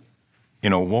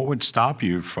 what would stop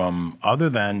you from, other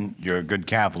than you're a good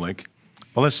Catholic,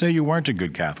 but let's say you weren't a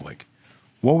good Catholic,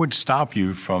 what would stop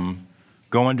you from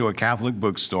going to a Catholic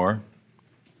bookstore,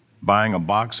 buying a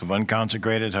box of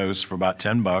unconsecrated hosts for about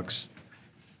 $10,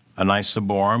 a nice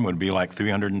Saborum would be like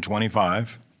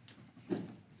 $325,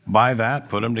 buy that,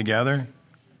 put them together,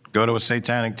 go to a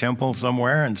satanic temple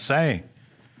somewhere and say,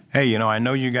 "Hey, I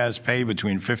know you guys pay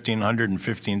between $1,500 and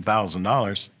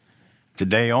 $15,000.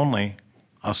 Today only,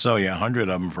 I'll sell you 100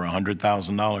 of them for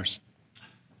 $100,000.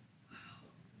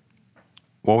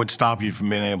 What would stop you from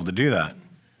being able to do that?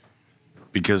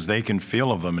 Because they can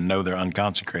feel of them and know they're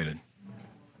unconsecrated.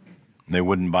 They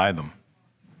wouldn't buy them.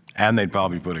 And they'd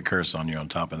probably put a curse on you on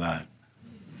top of that.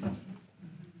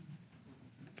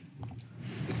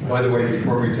 By the way,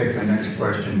 before we take the next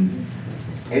question,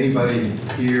 anybody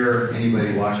here,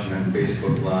 anybody watching on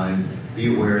Facebook Live,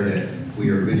 be aware that we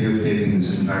are videotaping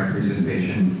this entire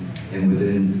presentation, and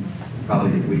within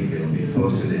probably a week it'll be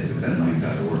posted at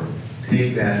bethlight.org.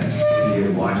 Take that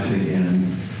video, watch it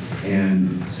again,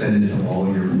 and send it to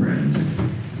all your friends.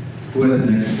 Who has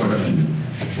the next question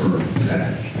for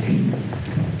Zach King?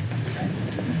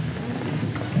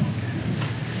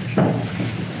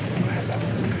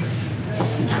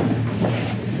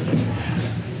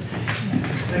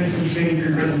 Thanks for for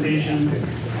your presentation.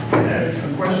 I had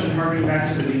a question harkening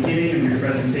back to the beginning of your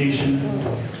presentation,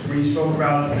 where you spoke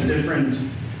about the different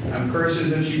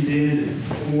curses that you did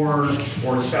for,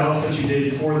 or spells that you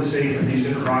did for the sake of these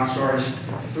different rock stars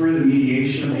through the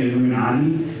mediation of the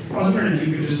Illuminati. I was wondering if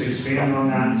you could just expand on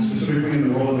that, specifically in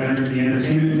the role of the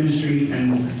entertainment industry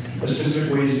and the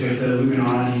specific ways that the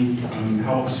Illuminati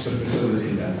helps to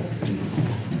facilitate that.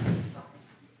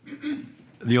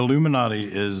 The Illuminati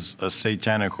is a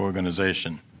satanic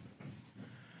organization.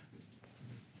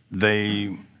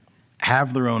 They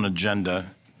have their own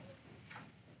agenda,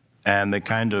 and they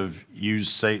kind of use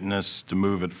Satanists to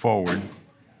move it forward.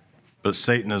 But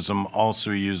Satanism also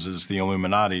uses the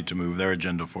Illuminati to move their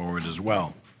agenda forward as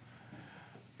well.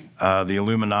 The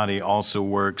Illuminati also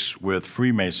works with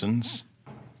Freemasons.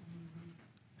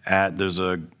 There's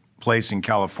a place in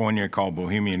California called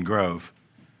Bohemian Grove,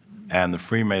 and the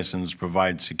Freemasons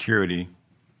provide security.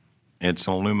 It's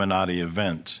an Illuminati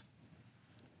event.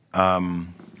 The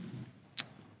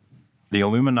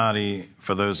Illuminati,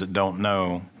 for those that don't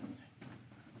know,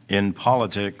 in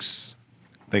politics,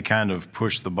 they kind of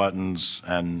push the buttons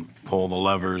and pull the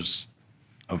levers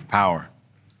of power.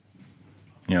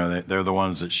 You know, they're the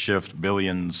ones that shift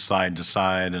billions side to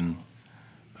side and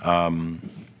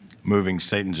moving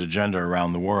Satan's agenda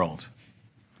around the world.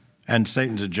 And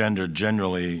Satan's agenda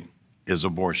generally is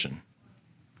abortion.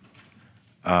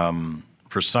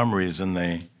 For some reason,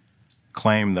 they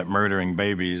claim that murdering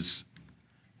babies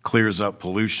clears up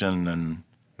pollution and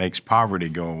makes poverty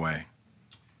go away.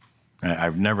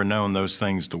 I've never known those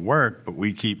things to work, but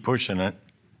we keep pushing it.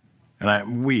 And I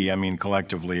mean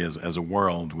collectively as a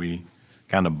world, we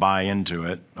kind of buy into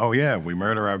it. Oh yeah, if we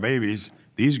murder our babies,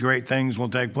 these great things will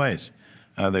take place.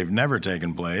 They've never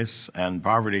taken place, and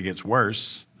poverty gets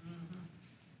worse.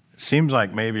 It seems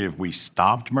like maybe if we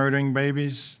stopped murdering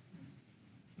babies,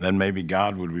 then maybe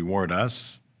God would reward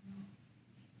us.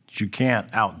 But you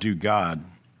can't outdo God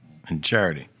in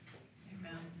charity.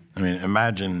 Amen. I mean,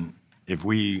 imagine if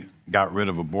we got rid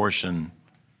of abortion,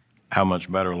 how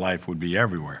much better life would be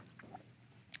everywhere.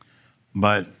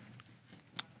 But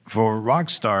for rock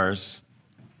stars,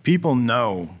 people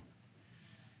know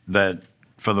that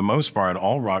for the most part,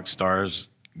 all rock stars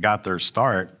got their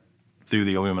start through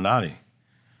the Illuminati.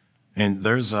 And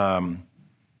there's a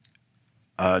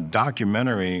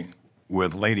documentary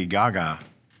with Lady Gaga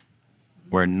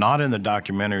where, not in the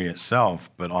documentary itself,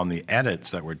 but on the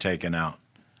edits that were taken out,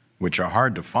 which are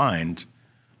hard to find,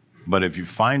 but if you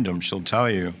find them, she'll tell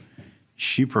you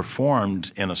she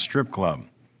performed in a strip club.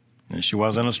 And she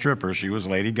wasn't a stripper, she was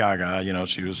Lady Gaga, you know,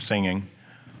 she was singing,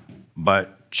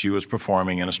 but she was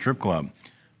performing in a strip club.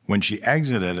 When she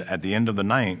exited at the end of the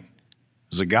night, there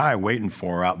was a guy waiting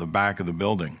for her out the back of the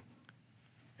building.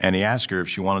 And he asked her if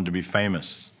she wanted to be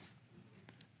famous.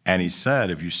 And he said,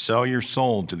 if you sell your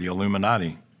soul to the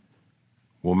Illuminati,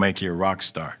 we'll make you a rock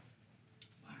star.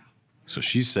 So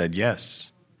she said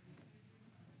yes.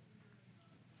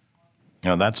 You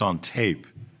know, that's on tape.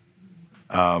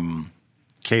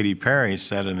 Katy Perry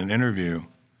said in an interview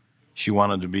she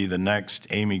wanted to be the next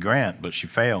Amy Grant, but she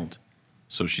failed.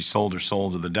 So she sold her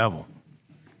soul to the devil.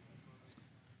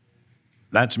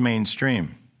 That's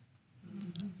mainstream.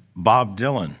 Bob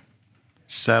Dylan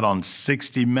said on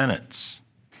 60 Minutes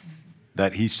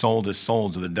that he sold his soul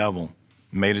to the devil,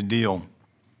 made a deal,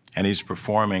 and he's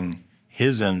performing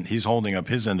his end, he's holding up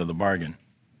his end of the bargain.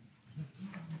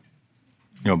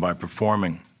 You know, by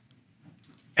performing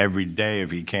every day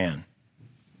if he can.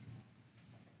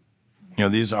 You know,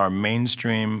 these are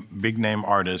mainstream, big-name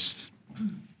artists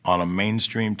on a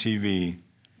mainstream TV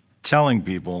telling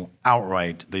people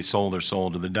outright they sold their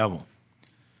soul to the devil.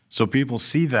 So people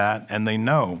see that and they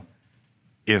know,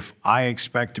 if I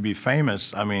expect to be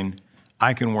famous, I mean,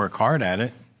 I can work hard at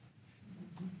it,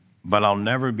 but I'll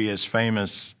never be as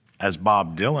famous as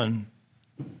Bob Dylan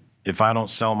if I don't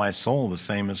sell my soul the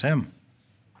same as him.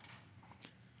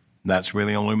 That's where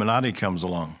the Illuminati comes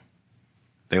along.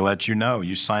 They let you know,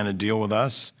 you sign a deal with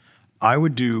us. I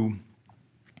would do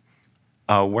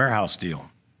a warehouse deal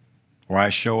where I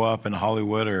show up in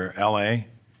Hollywood or LA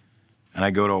and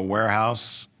I go to a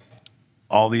warehouse.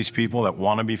 All these people that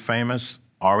want to be famous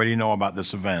already know about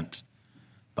this event.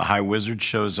 The High Wizard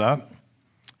shows up,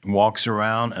 walks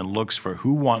around and looks for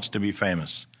who wants to be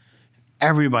famous.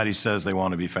 Everybody says they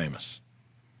want to be famous.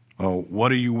 Well,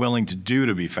 what are you willing to do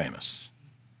to be famous?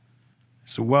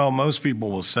 So, well, most people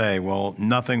will say, well,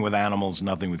 nothing with animals,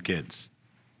 nothing with kids.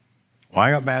 Well,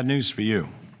 I got bad news for you,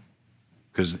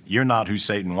 because you're not who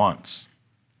Satan wants.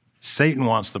 Satan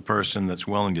wants the person that's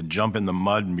willing to jump in the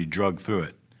mud and be drugged through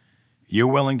it. You're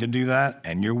willing to do that,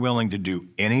 and you're willing to do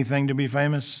anything to be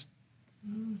famous?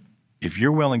 If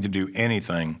you're willing to do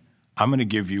anything, I'm going to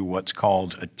give you what's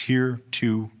called a Tier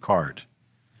 2 card.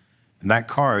 And that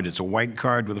card, it's a white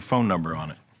card with a phone number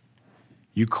on it.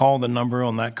 You call the number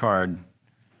on that card,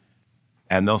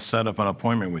 and they'll set up an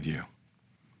appointment with you.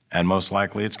 And most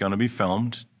likely it's going to be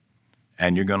filmed,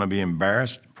 and you're going to be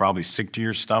embarrassed, probably sick to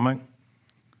your stomach,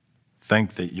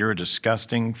 think that you're a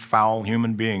disgusting, foul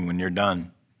human being when you're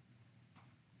done.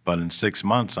 But in 6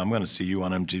 months, I'm going to see you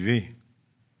on MTV.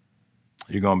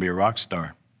 you're going to be a rock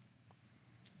star.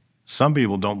 Some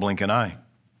people don't blink an eye.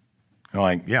 They're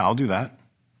like, yeah, I'll do that.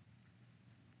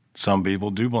 Some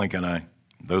people do blink an eye.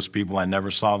 Those people, I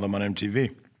never saw them on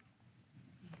MTV.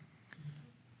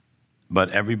 But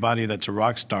everybody that's a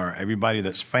rock star, everybody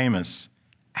that's famous,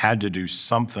 had to do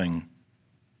something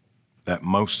that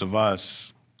most of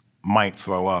us might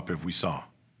throw up if we saw.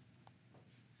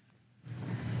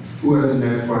 Who has the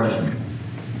next question?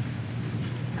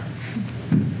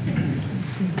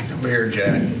 Over here,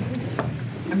 Jack.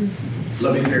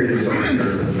 Let me carry this over here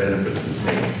for the benefit of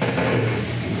the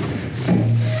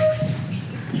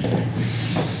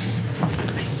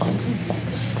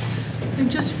I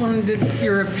just wondered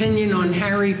your opinion on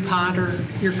Harry Potter,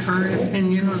 your current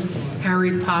opinion on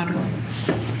Harry Potter.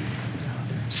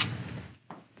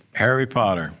 Harry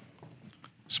Potter.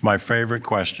 It's my favorite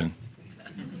question.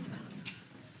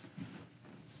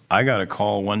 I got a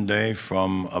call one day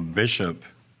from a bishop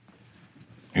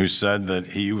who said that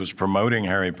he was promoting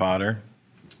Harry Potter,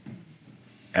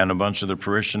 and a bunch of the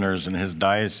parishioners in his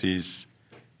diocese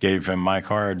gave him my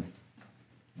card,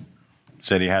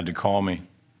 said he had to call me.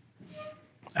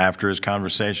 After his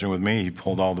conversation with me, he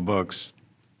pulled all the books.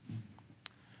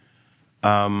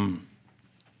 I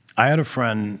had a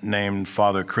friend named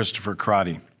Father Christopher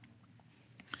Crotty.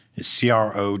 It's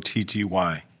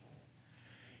C-R-O-T-T-Y.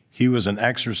 He was an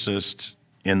exorcist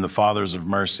in the Fathers of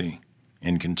Mercy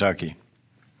in Kentucky,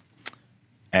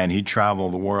 and he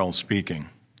traveled the world speaking.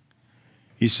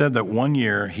 He said that one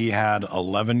year he had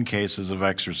 11 cases of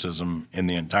exorcism in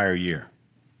the entire year.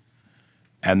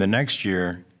 And the next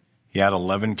year, he had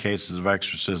 11 cases of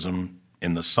exorcism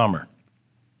in the summer.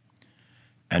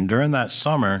 And during that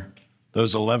summer,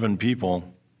 those 11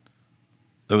 people,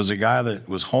 there was a guy that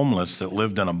was homeless that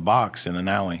lived in a box in an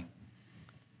alley.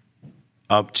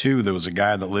 Up to, there was a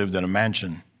guy that lived in a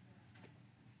mansion.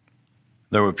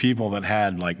 There were people that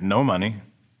had like no money.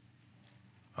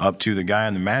 Up to the guy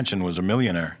in the mansion was a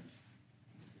millionaire.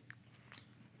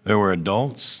 There were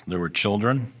adults, there were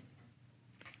children.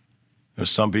 There's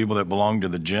some people that belonged to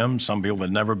the gym, some people that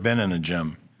had never been in a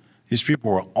gym. These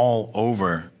people were all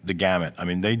over the gamut. I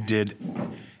mean,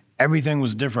 everything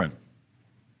was different.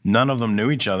 None of them knew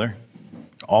each other,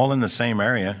 all in the same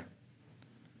area.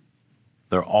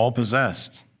 They're all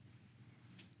possessed.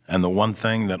 And the one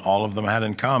thing that all of them had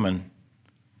in common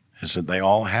is that they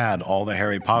all had all the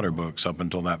Harry Potter books up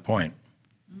until that point.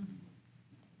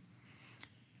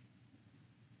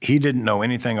 He didn't know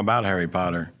anything about Harry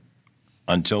Potter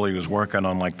until he was working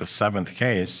on like the 7th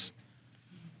case.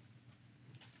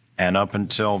 And up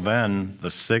until then,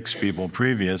 the 6 people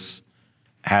previous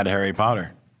had Harry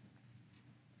Potter.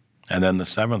 And then the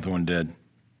 7th one did.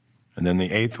 And then the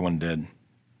 8th one did. And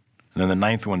then the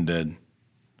 9th one did.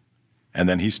 And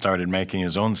then he started making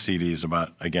his own CDs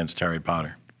against Harry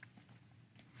Potter.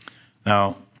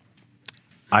 Now,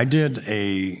 I did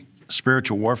a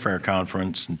spiritual warfare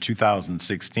conference in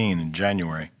 2016 in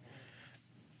January.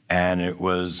 And it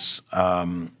was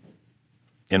in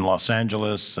Los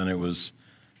Angeles, and it was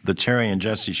the Terry and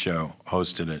Jesse show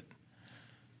hosted it.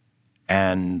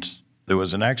 And there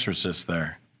was an exorcist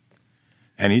there.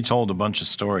 And he told a bunch of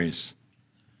stories.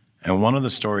 And one of the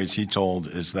stories he told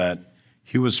is that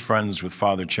he was friends with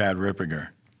Father Chad Ripperger.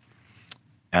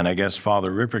 And I guess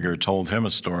Father Ripperger told him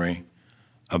a story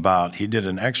about, he did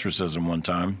an exorcism one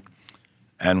time,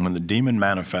 and when the demon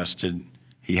manifested,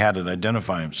 he had it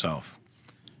identify himself.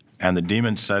 And the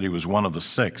demon said he was one of the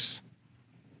 6.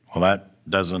 Well, that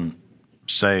doesn't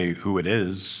say who it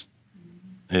is.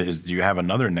 Do you have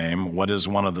another name? What is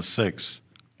one of the 6?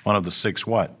 One of the 6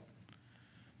 what?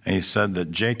 And he said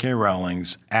that J.K.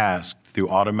 Rowling's asked through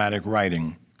automatic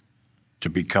writing to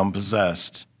become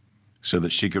possessed so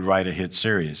that she could write a hit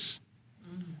series.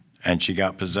 And she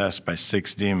got possessed by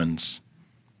 6 demons,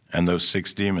 and those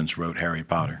 6 demons wrote Harry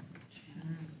Potter.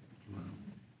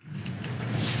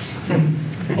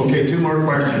 Okay, 2 more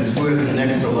questions. Who is the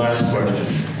next to last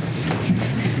question?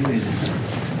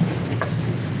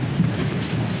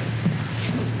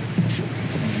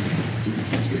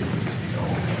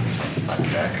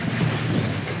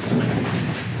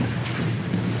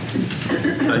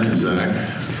 Thank you, Zach,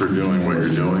 for doing what you're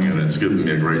doing, and it's given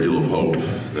me a great deal of hope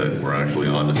that we're actually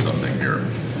onto something here.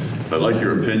 I'd like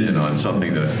your opinion on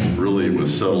something that really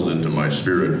was settled into my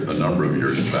spirit a number of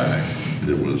years back.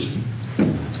 It was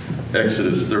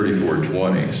Exodus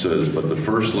 34:20 says, "But the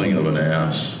firstling of an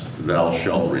ass thou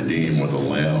shalt redeem with a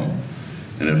lamb,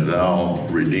 and if thou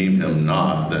redeem him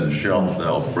not, then shalt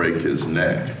thou break his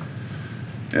neck."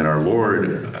 And our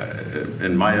Lord,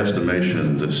 in my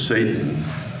estimation, that Satan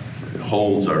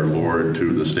holds our Lord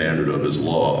to the standard of his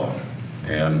law.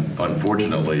 And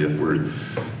unfortunately, if we're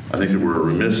I think that we're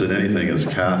remiss in anything as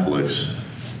Catholics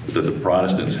that the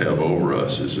Protestants have over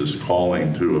us is this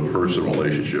calling to a personal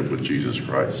relationship with Jesus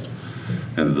Christ,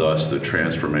 and thus the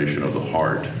transformation of the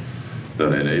heart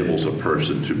that enables a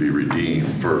person to be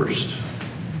redeemed first.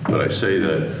 But I say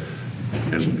that,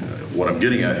 and what I'm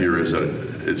getting at here is that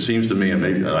it seems to me, and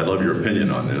maybe I'd love your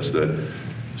opinion on this, that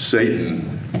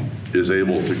Satan is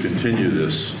able to continue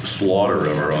this slaughter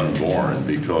of our unborn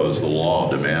because the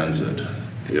law demands it.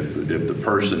 If the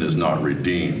person is not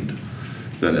redeemed,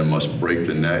 then it must break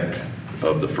the neck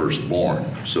of the firstborn,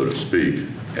 so to speak,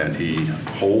 and he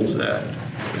holds that.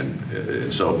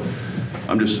 And so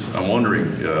I'm wondering,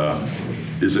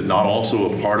 is it not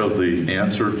also a part of the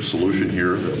answer, solution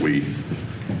here, that we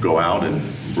go out and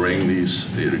bring these,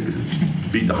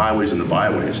 beat the highways and the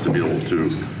byways to be able to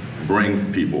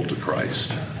bring people to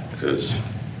Christ?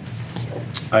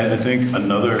 I think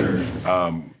another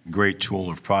great tool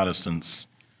of Protestants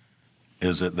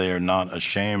is that they are not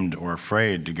ashamed or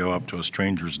afraid to go up to a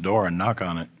stranger's door and knock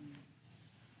on it.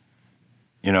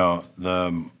 You know,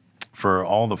 for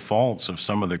all the faults of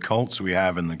some of the cults we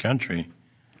have in the country,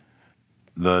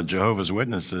 the Jehovah's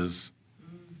Witnesses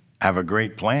have a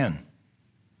great plan.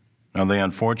 Now, they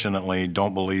unfortunately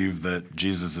don't believe that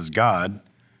Jesus is God,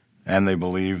 and they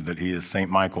believe that he is St.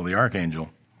 Michael the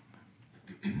Archangel,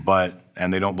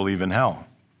 and they don't believe in hell.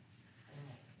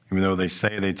 Even though they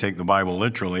say they take the Bible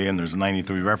literally, and there's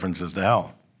 93 references to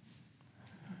hell.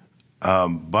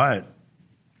 But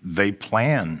they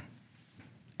plan,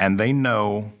 and they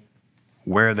know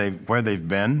where they've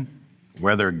been,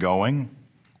 where they're going,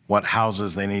 what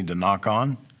houses they need to knock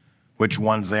on, which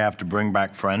ones they have to bring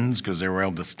back friends because they were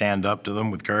able to stand up to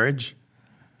them with courage,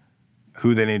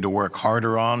 who they need to work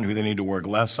harder on, who they need to work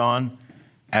less on,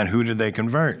 and who did they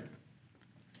convert.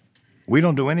 We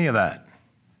don't do any of that.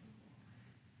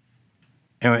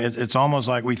 You know, it's almost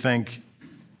like we think,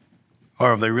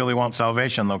 or if they really want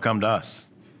salvation, they'll come to us.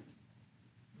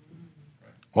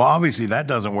 Well, obviously that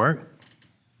doesn't work.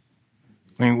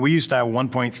 I mean, we used to have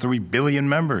 1.3 billion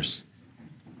members.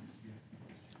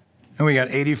 And we got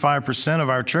 85% of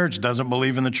our church doesn't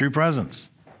believe in the true presence.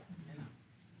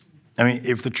 I mean,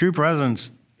 if the true presence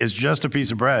is just a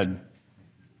piece of bread,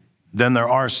 then there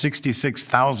are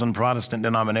 66,000 Protestant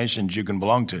denominations you can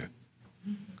belong to.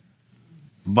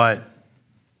 But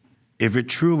if it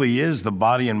truly is the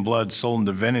body and blood, soul, and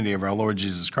divinity of our Lord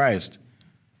Jesus Christ,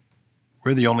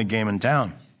 we're the only game in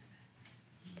town.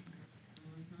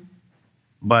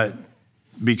 But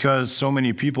because so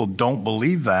many people don't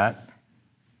believe that,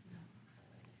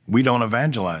 we don't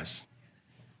evangelize.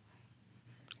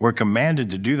 We're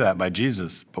commanded to do that by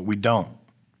Jesus, but we don't.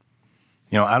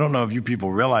 You know, I don't know if you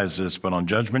people realize this, but on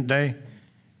Judgment Day,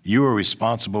 you are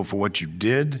responsible for what you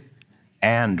did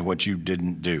and what you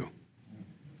didn't do.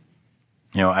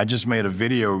 You know, I just made a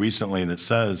video recently that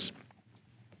says,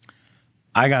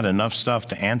 I got enough stuff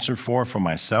to answer for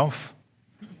myself.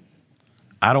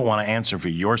 I don't want to answer for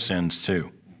your sins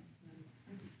too.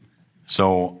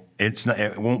 So it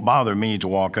won't bother me to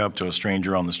walk up to a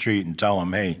stranger on the street and tell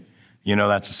them, hey, you know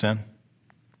that's a sin?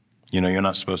 You know you're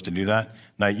not supposed to do that?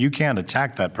 Now, you can't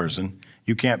attack that person.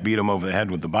 You can't beat them over the head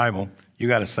with the Bible. You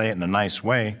got to say it in a nice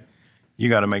way. You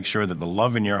got to make sure that the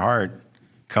love in your heart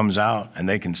comes out and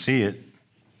they can see it,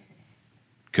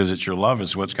 because it's your love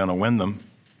is what's going to win them.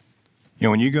 You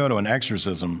know, when you go to an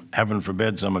exorcism, heaven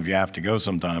forbid some of you have to go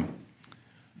sometime,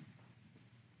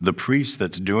 the priest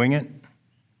that's doing it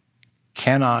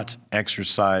cannot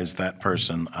exorcise that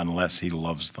person unless he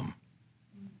loves them.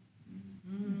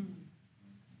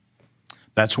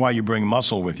 That's why you bring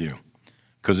muscle with you,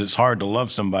 because it's hard to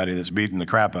love somebody that's beating the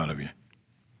crap out of you.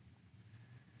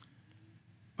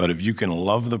 But if you can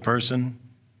love the person,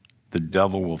 the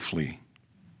devil will flee.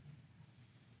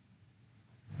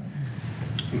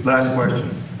 Last question.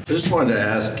 I just wanted to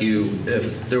ask you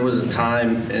if there was a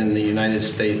time in the United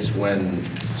States when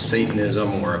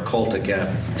Satanism or occultic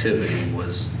activity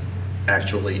was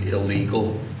actually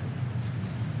illegal.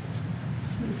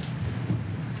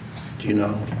 Do you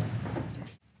know?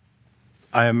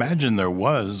 I imagine there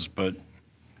was, but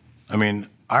I mean,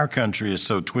 our country is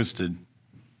so twisted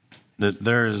that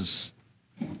there's,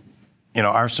 you know,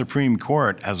 our Supreme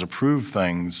Court has approved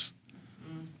things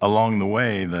along the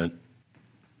way that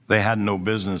they had no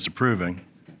business approving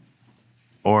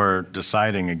or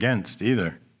deciding against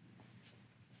either.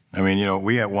 I mean, you know,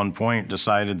 we at one point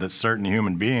decided that certain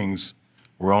human beings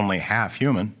were only half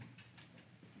human.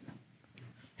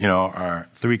 You know, are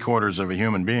 3/4 of a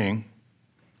human being.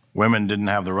 Women didn't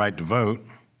have the right to vote.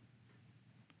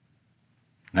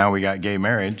 Now we got gay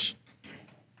marriage.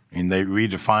 And they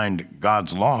redefined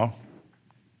God's law.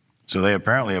 So they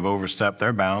apparently have overstepped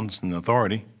their bounds and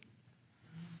authority.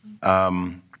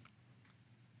 You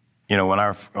know, when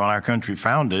our country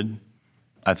founded,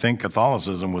 I think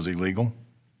Catholicism was illegal.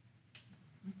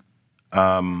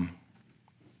 I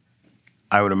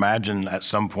would imagine at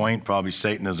some point probably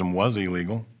Satanism was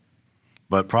illegal,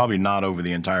 but probably not over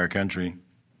the entire country.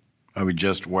 Probably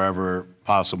just wherever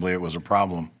possibly it was a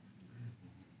problem.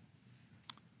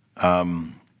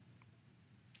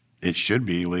 It should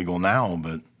be illegal now,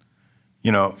 but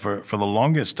you know, for the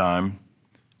longest time,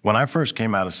 when I first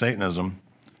came out of Satanism,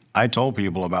 I told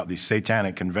people about these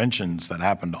satanic conventions that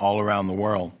happened all around the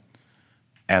world,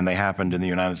 and they happened in the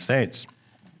United States.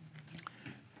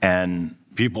 And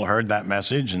people heard that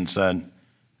message and said,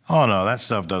 oh no, that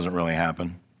stuff doesn't really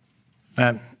happen.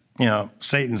 And, you know,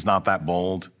 Satan's not that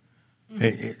bold.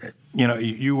 You know,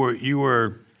 you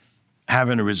were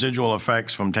having residual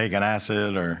effects from taking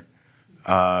acid, or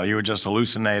you were just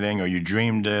hallucinating, or you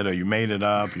dreamed it, or you made it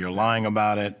up, or you're lying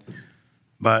about it.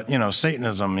 But, you know,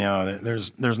 Satanism, you know,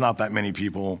 there's not that many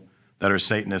people that are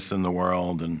Satanists in the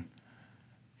world. And,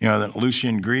 you know, that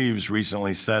Lucian Greaves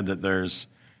recently said that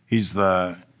he's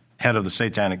the head of the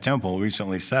Satanic Temple,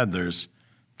 recently said there's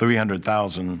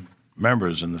 300,000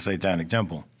 members in the Satanic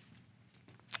Temple.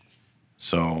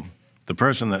 So the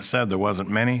person that said there wasn't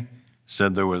many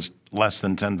said there was less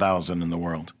than 10,000 in the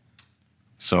world.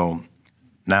 So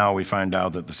now we find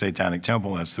out that the Satanic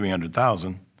Temple has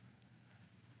 300,000.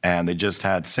 And they just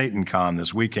had SatanCon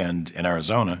this weekend in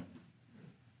Arizona.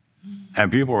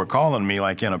 And people were calling me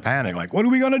like in a panic, like, what are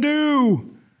we going to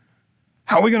do?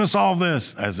 How are we going to solve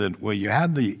this? I said, well, you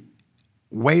had the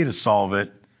way to solve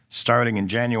it starting in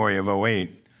January of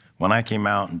 2008 when I came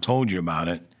out and told you about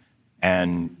it,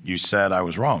 and you said I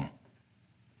was wrong.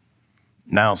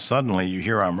 Now suddenly you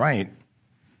hear I'm right,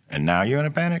 and now you're in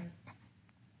a panic?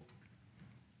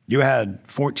 You had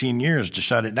 14 years to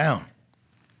shut it down.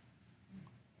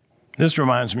 This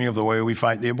reminds me of the way we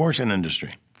fight the abortion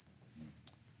industry.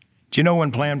 Do you know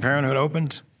when Planned Parenthood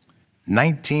opened?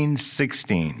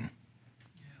 1916.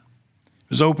 It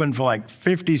was open for like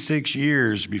 56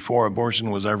 years before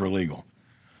abortion was ever legal,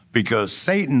 because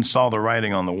Satan saw the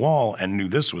writing on the wall and knew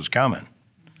this was coming.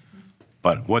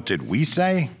 But what did we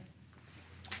say?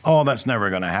 Oh, that's never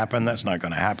going to happen. That's not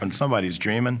going to happen. Somebody's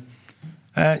dreaming.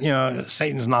 You know,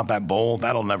 Satan's not that bold.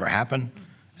 That'll never happen.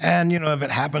 And, you know, if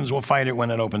it happens, we'll fight it when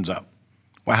it opens up.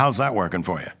 Well, how's that working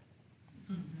for you?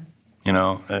 You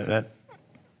know,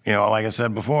 you know, like I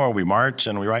said before, we march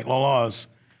and we write laws.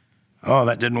 Oh,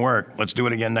 that didn't work. Let's do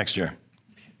it again next year.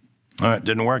 All right,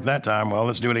 didn't work that time. Well,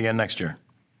 let's do it again next year.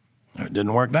 It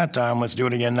didn't work that time. Let's do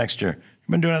it again next year.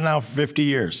 We've been doing it now for 50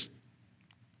 years.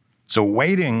 So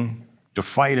waiting to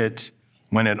fight it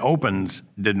when it opens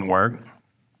didn't work.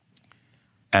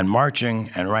 And marching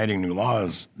and writing new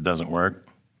laws doesn't work.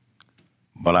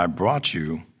 But I brought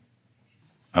you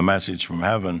a message from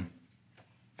heaven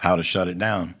of how to shut it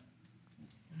down.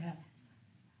 Yes.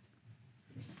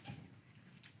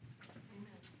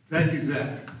 Thank you,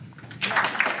 Zach.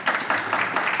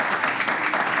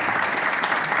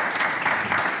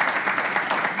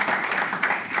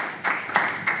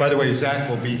 By the way, Zach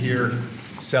will be here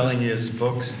selling his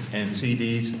books and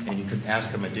CDs, and you can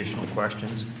ask him additional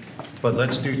questions. But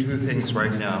let's do two things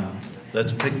right now.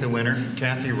 Let's pick the winner,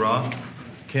 Kathy Roth,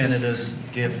 Canada's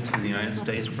gift to the United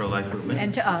States pro-life movement.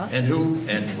 And to us. And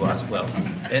to us, well.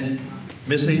 And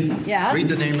Missy, Yeah? read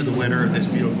the name of the winner of this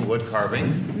beautiful wood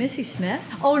carving. Missy Smith?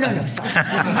 Oh, no, sorry.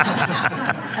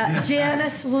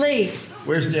 Janice Lee.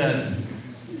 Where's Jen?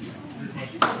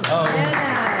 Oh.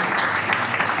 Janice.